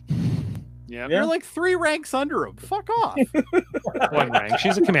 Yeah, You're like 3 ranks under him. Fuck off. one rank.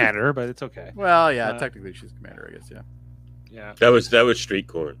 She's a commander, but it's okay. Well, yeah, technically she's commander, I guess. Yeah. Yeah, That was street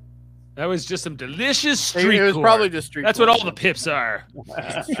corn. that was just some delicious street It was corn. probably just street That's corn. what all the pips are.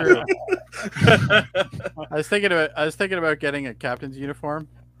 That's true. I was thinking about getting a captain's uniform.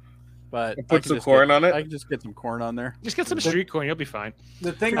 but put some corn on it. I can just get some corn on there. Just get some street corn. You'll be fine.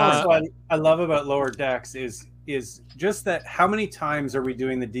 The thing also I love about Lower Decks is just that how many times are we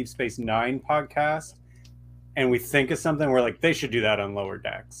doing the Deep Space Nine podcast and we think of something we're like, they should do that on Lower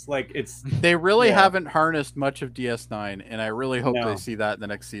Decks. Like they really haven't harnessed much of DS9, and I really hope they see that in the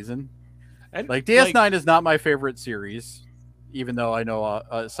next season. And, like DS9 is not my favorite series, even though I know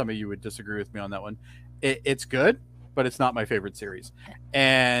some of you would disagree with me on that one. It's good, but it's not my favorite series,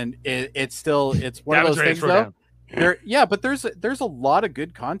 and it's one of those things though. But there's a lot of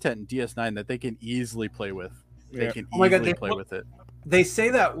good content in DS9 that they can easily play with. They can easily play with it. They say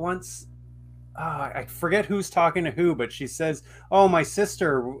that once. I forget who's talking to who, but she says, "Oh, my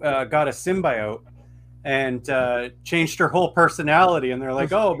sister got a symbiote and changed her whole personality." And they're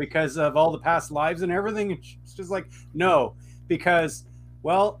like, "Oh, because of all the past lives and everything." And she's just like, "No, because."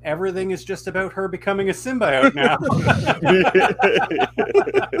 Well, everything is just about her becoming a symbiote now.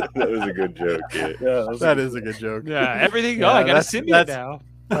 That was a good joke. Yeah, that is a good joke. Yeah, everything. I got a symbiote now.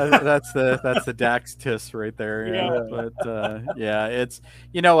 That's the Dax Tiss right there. But it's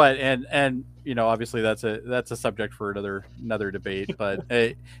you know what, and you know, obviously that's a subject for another debate. But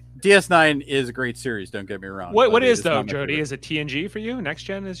DS9 is a great series. Don't get me wrong. What is though, Jody? Is it TNG for you? Next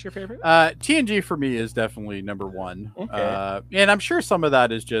Gen is your favorite? TNG for me is definitely number one. Okay. And I'm sure some of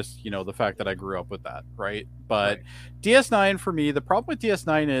that is just the fact that I grew up with that, right? But DS9 for me, the problem with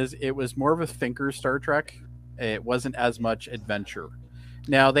DS9 is it was more of a thinker Star Trek. It wasn't as much adventure.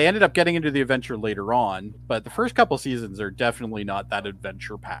 Now they ended up getting into the adventure later on, but the first couple seasons are definitely not that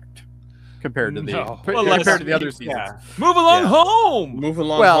adventure packed compared to the other seasons. Yeah. Move along home. Move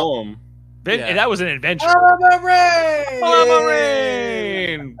along home. And that was an adventure. Rain. Oh,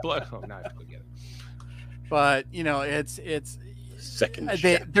 no, I have to go get it. But it's second.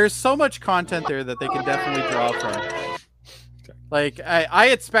 There's so much content there that they can definitely draw from. Like I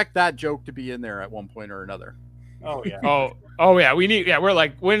expect that joke to be in there at one point or another. Oh yeah. Oh yeah. We're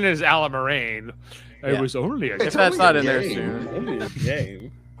like, when is Alan Moraine? It was only a game. If that's not in there soon. Only a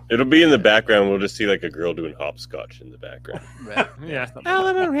game. It'll be in the background. We'll just see like a girl doing hopscotch in the background. Yeah.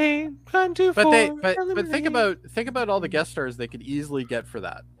 Alan Moraine, but think about all the guest stars they could easily get for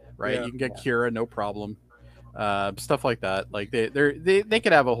that, right? Yeah. You can get Kira, no problem. Stuff like that. Like they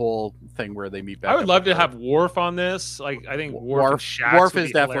could have a whole thing where they meet back. I would love to have Worf on this. Like I think Worf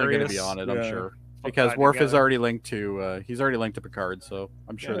is definitely going to be on it. I'm sure. Because Worf is already linked to Picard, so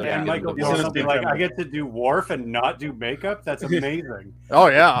I'm sure. And Michael Bill's be like, I get to do Worf and not do makeup. That's amazing. Oh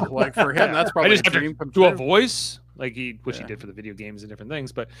yeah, like for him, that's probably. I just have to do a voice, like he did for the video games and different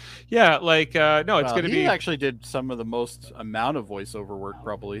things. But yeah, like no, it's going to be. He actually did some of the most amount of voiceover work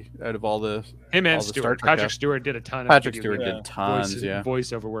probably out of all the. Him and Stewart. Patrick Stewart did a ton. Patrick Stewart did tons,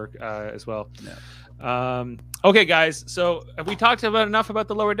 voiceover work as well. Yeah. Okay, guys. So have we talked about enough about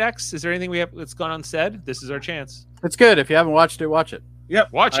the Lower Decks? Is there anything that's gone unsaid? This is our chance. It's good. If you haven't watched it, watch it.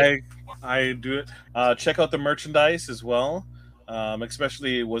 Yep, watch it. I do it. Check out the merchandise as well.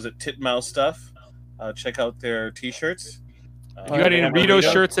 Especially was it Titmouse stuff. Check out their T-shirts. You got any Rito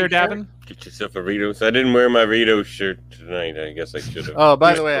shirts there, Davin? Get yourself a Rito. I didn't wear my Rito shirt tonight. I guess I should have. Oh,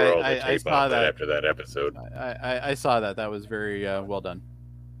 by the way, I saw that after that episode. I saw that. That was very well done.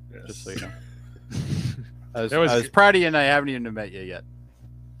 Yes. Just so you know. I was proud of you, and I haven't even met you yet.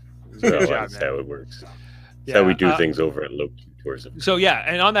 That's how it works. That's how we do things over at Loki Tourism. So yeah,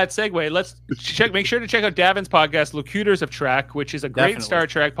 and on that segue, let's make sure to check out Davin's podcast, Locutors of Trek, which is a great Star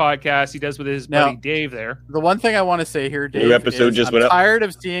Trek podcast he does with his buddy Dave there. The one thing I want to say here, Dave, new episode just went up. I'm tired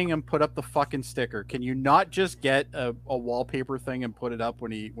of seeing him put up the fucking sticker. Can you not just get a wallpaper thing and put it up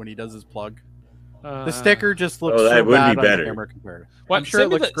when he does his plug? The sticker just looks so bad on the camera compared. I'm sure it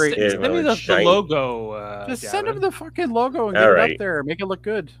looks great. Send me the logo. Just Davin. send him the fucking logo and get it up there. Make it look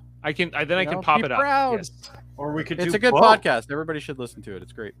good. I can pop it up. Proud. Yes. Or we could. It's a good podcast. Everybody should listen to it.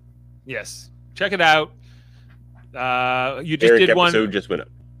 It's great. Yes, check it out. You just Eric did one. Episode just went up.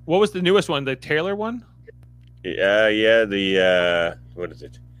 What was the newest one? The Taylor one? Yeah. The what is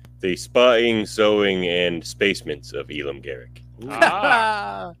it? The Spotting, Sewing, and Spacemints of Elam Garrick.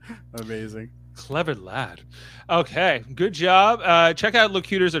 Amazing. Clever lad. Okay, good job. Check out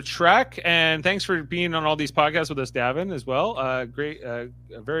Locutors of Trek, and thanks for being on all these podcasts with us, Davin, as well. Great,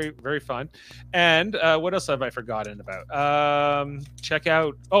 very, very fun. And what else have I forgotten about? Check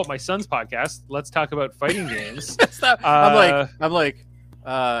out my son's podcast. Let's talk about fighting games. I'm like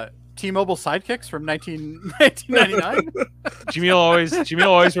T-Mobile Sidekicks from 1999. Jamil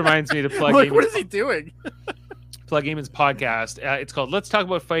always reminds me to plug. Like, what is he doing? Plug Game's podcast. It's called Let's Talk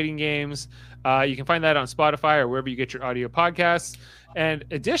About Fighting Games. You can find that on Spotify or wherever you get your audio podcasts. And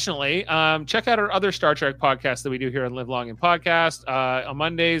additionally, check out our other Star Trek podcasts that we do here on Live Long and Podcast. On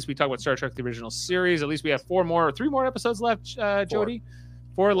Mondays, we talk about Star Trek: The Original Series. At least we have 3 more episodes left, Jody.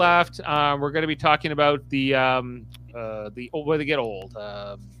 4 left. We're going to be talking about the where they get old.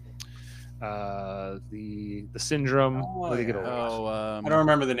 The syndrome. Where they get old. I don't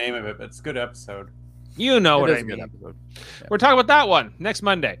remember the name of it, but it's a good episode. You know what I mean. Yeah. We're talking about that one next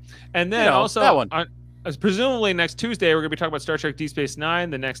Monday, and then also that one. Presumably next Tuesday, we're going to be talking about Star Trek Deep Space Nine,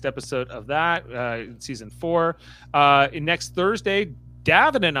 the next episode of that, season 4. Next Thursday,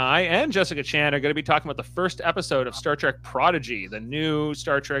 Davin and I and Jessica Chan are going to be talking about the first episode of Star Trek Prodigy, the new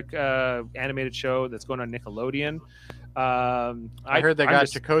Star Trek animated show that's going on Nickelodeon. I heard they got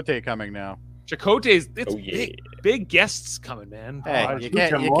Chakotay coming now. Chakotay's big guests coming, man. Hey, you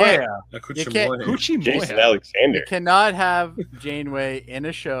can't Jason Alexander. You cannot have Janeway in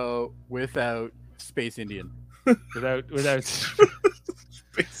a show without Space Indian. without Space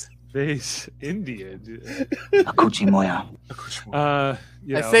Indian. Akuchi Moya. I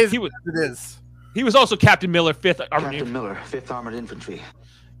say it is. He was also Captain Miller, 5th Armored Captain Miller, 5th Armored Infantry.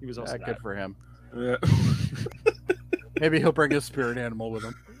 He was also good for him. Yeah. Maybe he'll bring his spirit animal with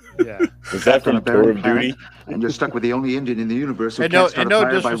him. Yeah. Was that from Tour of Duty? And you're stuck with the only Indian in the universe who And can't no, start and a no fire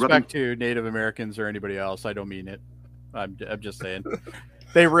by disrespect rubbing... to Native Americans or anybody else. I don't mean it. I'm just saying.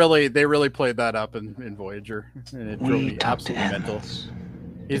 They really played that up in Voyager, and it drove me absolutely mental.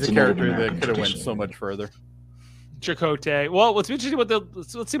 He's a character that could have went so much further. Chakotay. Well, let's see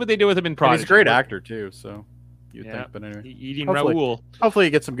what they do with him in Prodigy. He's a great actor too, so you'd think. But anyway, eating Raoul. Hopefully,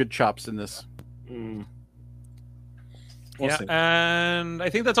 you get some good chops in this. We'll see. And I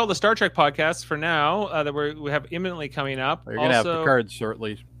think that's all the Star Trek podcasts for now that we have imminently coming up. You're gonna have Picard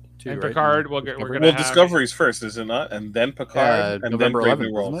shortly. Too, and right? Picard, we're going to have... Discovery's first, is it not? And then Picard, and November then Brave 11th,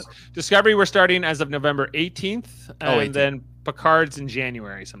 New Worlds. Discovery, we're starting as of November 18th, and then Picard's in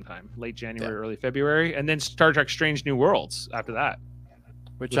January sometime, late January, early February, and then Star Trek: Strange New Worlds after that.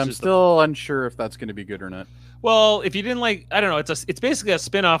 Which I'm still unsure if that's going to be good or not. Well, if you didn't like, I don't know, it's basically a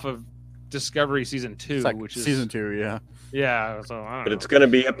spin-off of Discovery season 2, which is season 2, yeah. Yeah, so I don't know. It's going to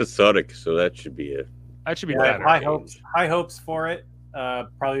be episodic, so that should be it. That should be better. High hopes for it.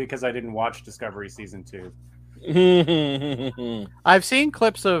 Probably because I didn't watch Discovery season 2. I've seen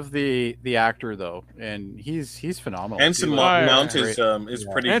clips of the actor though, and he's phenomenal. Anson Mount is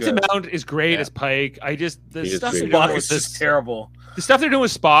pretty good. Anson Mount is great as Pike. The stuff Spock is just terrible. The stuff they're doing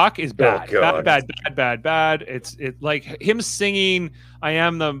with Spock is bad. Oh, Bad. It's like him singing "I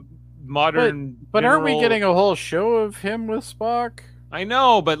am the modern." But aren't we getting a whole show of him with Spock? I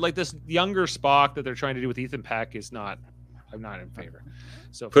know, but like this younger Spock that they're trying to do with Ethan Peck is not. I'm not in favor.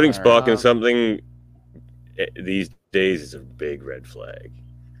 So putting Spock in something these days is a big red flag.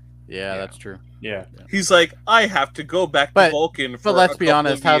 Yeah, that's true. Yeah, he's like, I have to go back to Vulcan for let's be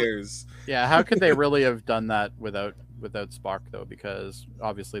honest, years. How could they really have done that without Spock though? Because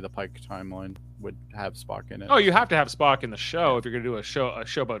obviously the Pike timeline would have Spock in it. Oh, you have to have Spock in the show if you're going to do a show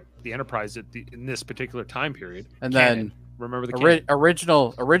about the Enterprise in this particular time period. And then remember the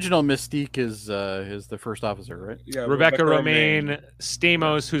original Mystique is the first officer, right? Yeah, Rebecca Romaine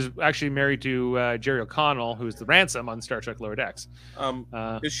Stamos, who's actually married to Jerry O'Connell, who's the Ransom on Star Trek Lower Decks.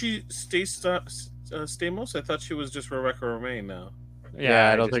 Is she Stamos? I thought she was just Rebecca Romaine now.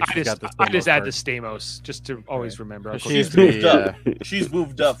 Yeah, I don't think she's got the Stamos. I just add the Stamos just to always remember. She's moved up. She's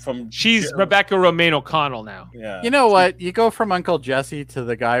moved up from. She's Rebecca Romaine O'Connell now. Yeah. You know what? You go from Uncle Jesse to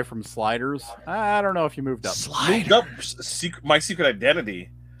the guy from Sliders. I don't know if you moved up. Moved up. My Secret Identity.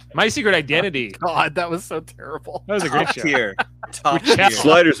 My Secret Identity. Oh, God, that was so terrible. That was a great show. Top tier.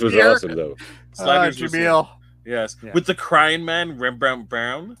 Sliders was awesome though. Sliders was Jamil. Yes, with the crying man, Rembrandt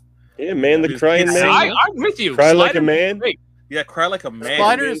Brown. Yeah, man, the crying man. I'm with you. Cry like a man. Yeah, cry like a man.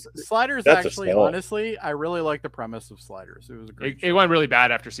 Sliders That's actually, honestly, I really like the premise of Sliders. It was a great. It went really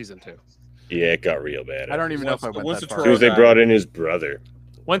bad after season 2. Yeah, it got real bad. I don't even know if I went that far. As soon as they brought in his brother.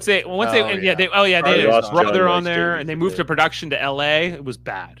 They had his brother on there, and they moved to production to L.A. It was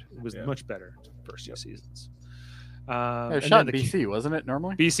bad. It was much better first 2 seasons. It was shot in BC, wasn't it?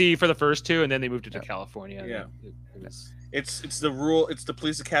 Normally BC for the first 2, and then they moved it to California. Yeah, it's the rule. It's the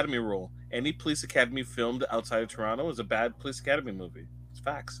Police Academy rule. Any Police Academy filmed outside of Toronto is a bad Police Academy movie. It's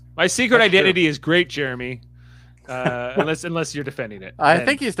facts. My Secret Identity is great, Jeremy. Unless you're defending it. I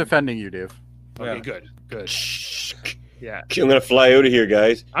think he's defending you, Dave. Okay, good. Yeah. I'm gonna fly out of here,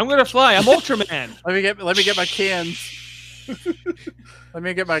 guys. I'm gonna fly. I'm Ultraman. Let me get my cans. Let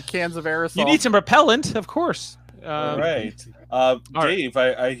me get my cans of aerosol. You need some repellent, of course. Right. Dave,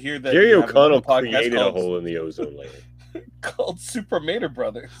 I hear that Jerry O'Connell created a hole in the ozone layer. called Super Mater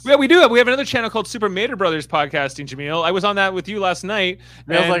Brothers. Yeah, we do. We have another channel called Super Mater Brothers Podcasting, Jamil. I was on that with you last night.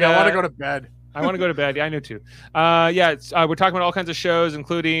 I was like, I want to go to bed. I want to go to bed. Yeah, I know too. We're talking about all kinds of shows,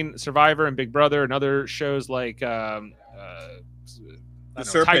 including Survivor and Big Brother and other shows like The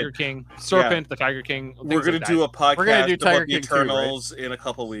Serpent. Tiger King, Serpent, The Tiger King. We're going to do a podcast We're gonna do Tiger about the King Eternals too, right? in a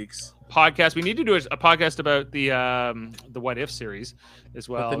couple weeks. Podcast. We need to do a podcast about the What If series as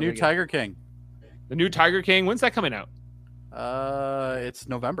well. But the new Tiger King. The new Tiger King. When's that coming out? It's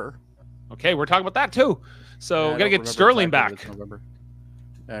November. Okay, we're talking about that too. So Yeah, we got to get Sterling back. November.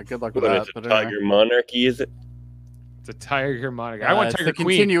 Yeah, good luck with What that. is it, But Tiger anyway. Monarchy, is it? It's a Tiger Monarchy. I want It's Tiger the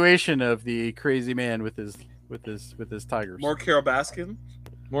Queen. continuation of the crazy man with his tigers. More Carol Baskin?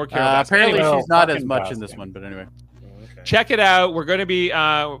 More Carol Baskin. Apparently, Anyway, she's not as much in this one, but anyway. check it out. We're going to be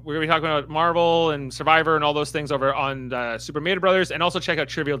talking about Marvel and Survivor and all those things over on Super Mater Brothers, and also check out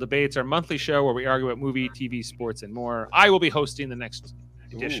Trivial Debates, our monthly show where we argue about movie, TV, sports, and more. I will be hosting the next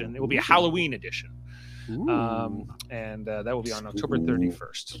edition. It will be a Halloween edition, and that will be on October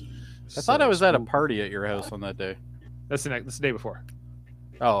 31st. I thought I was at a party at your house on that day. That's the day before.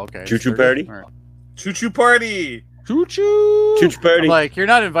 Oh, okay. Choo-choo party? All right. Choo-choo party! Choo-choo! Choo-choo party. I'm like, you're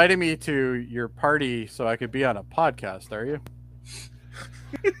not inviting me to your party so I could be on a podcast, are you?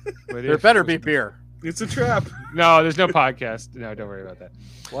 There better be beer. It's a trap. No, there's no podcast. No, don't worry about that.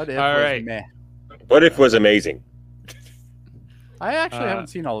 What if All was right. meh? What If was amazing. I actually haven't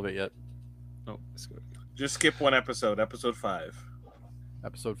seen all of it yet. Oh, that's good. Just skip one episode, episode 5.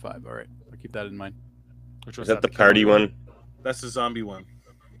 Episode 5. All right. I'll keep that in mind. Which Was that the party one? That's the zombie one.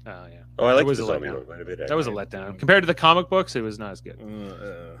 Oh, yeah. Oh, I like It was the a zombie letdown. one quite a bit. That was a actually. letdown. Compared to the comic books, it was not as good.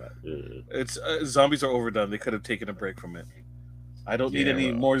 It's zombies are overdone. They could have taken a break from it. I don't need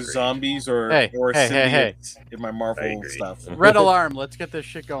any more zombies or Hey. symbiotes in my Marvel stuff. Red alarm. Let's get this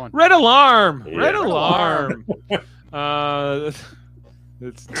shit going. Red alarm! Yeah. Red alarm!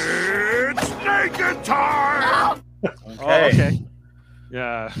 It's naked time! Oh, okay.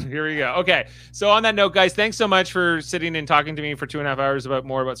 Yeah, here we go. Okay, so on that note, guys, thanks so much for sitting and talking to me for 2.5 hours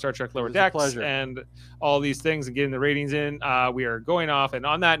about Star Trek Lower was a Decks pleasure. and all these things and getting the ratings in. We are going off, and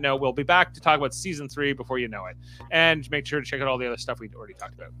on that note, we'll be back to talk about season 3 before you know it, and make sure to check out all the other stuff we'd already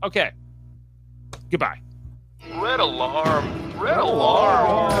talked about. Okay, goodbye. Red alarm! Red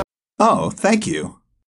alarm! Oh, thank you.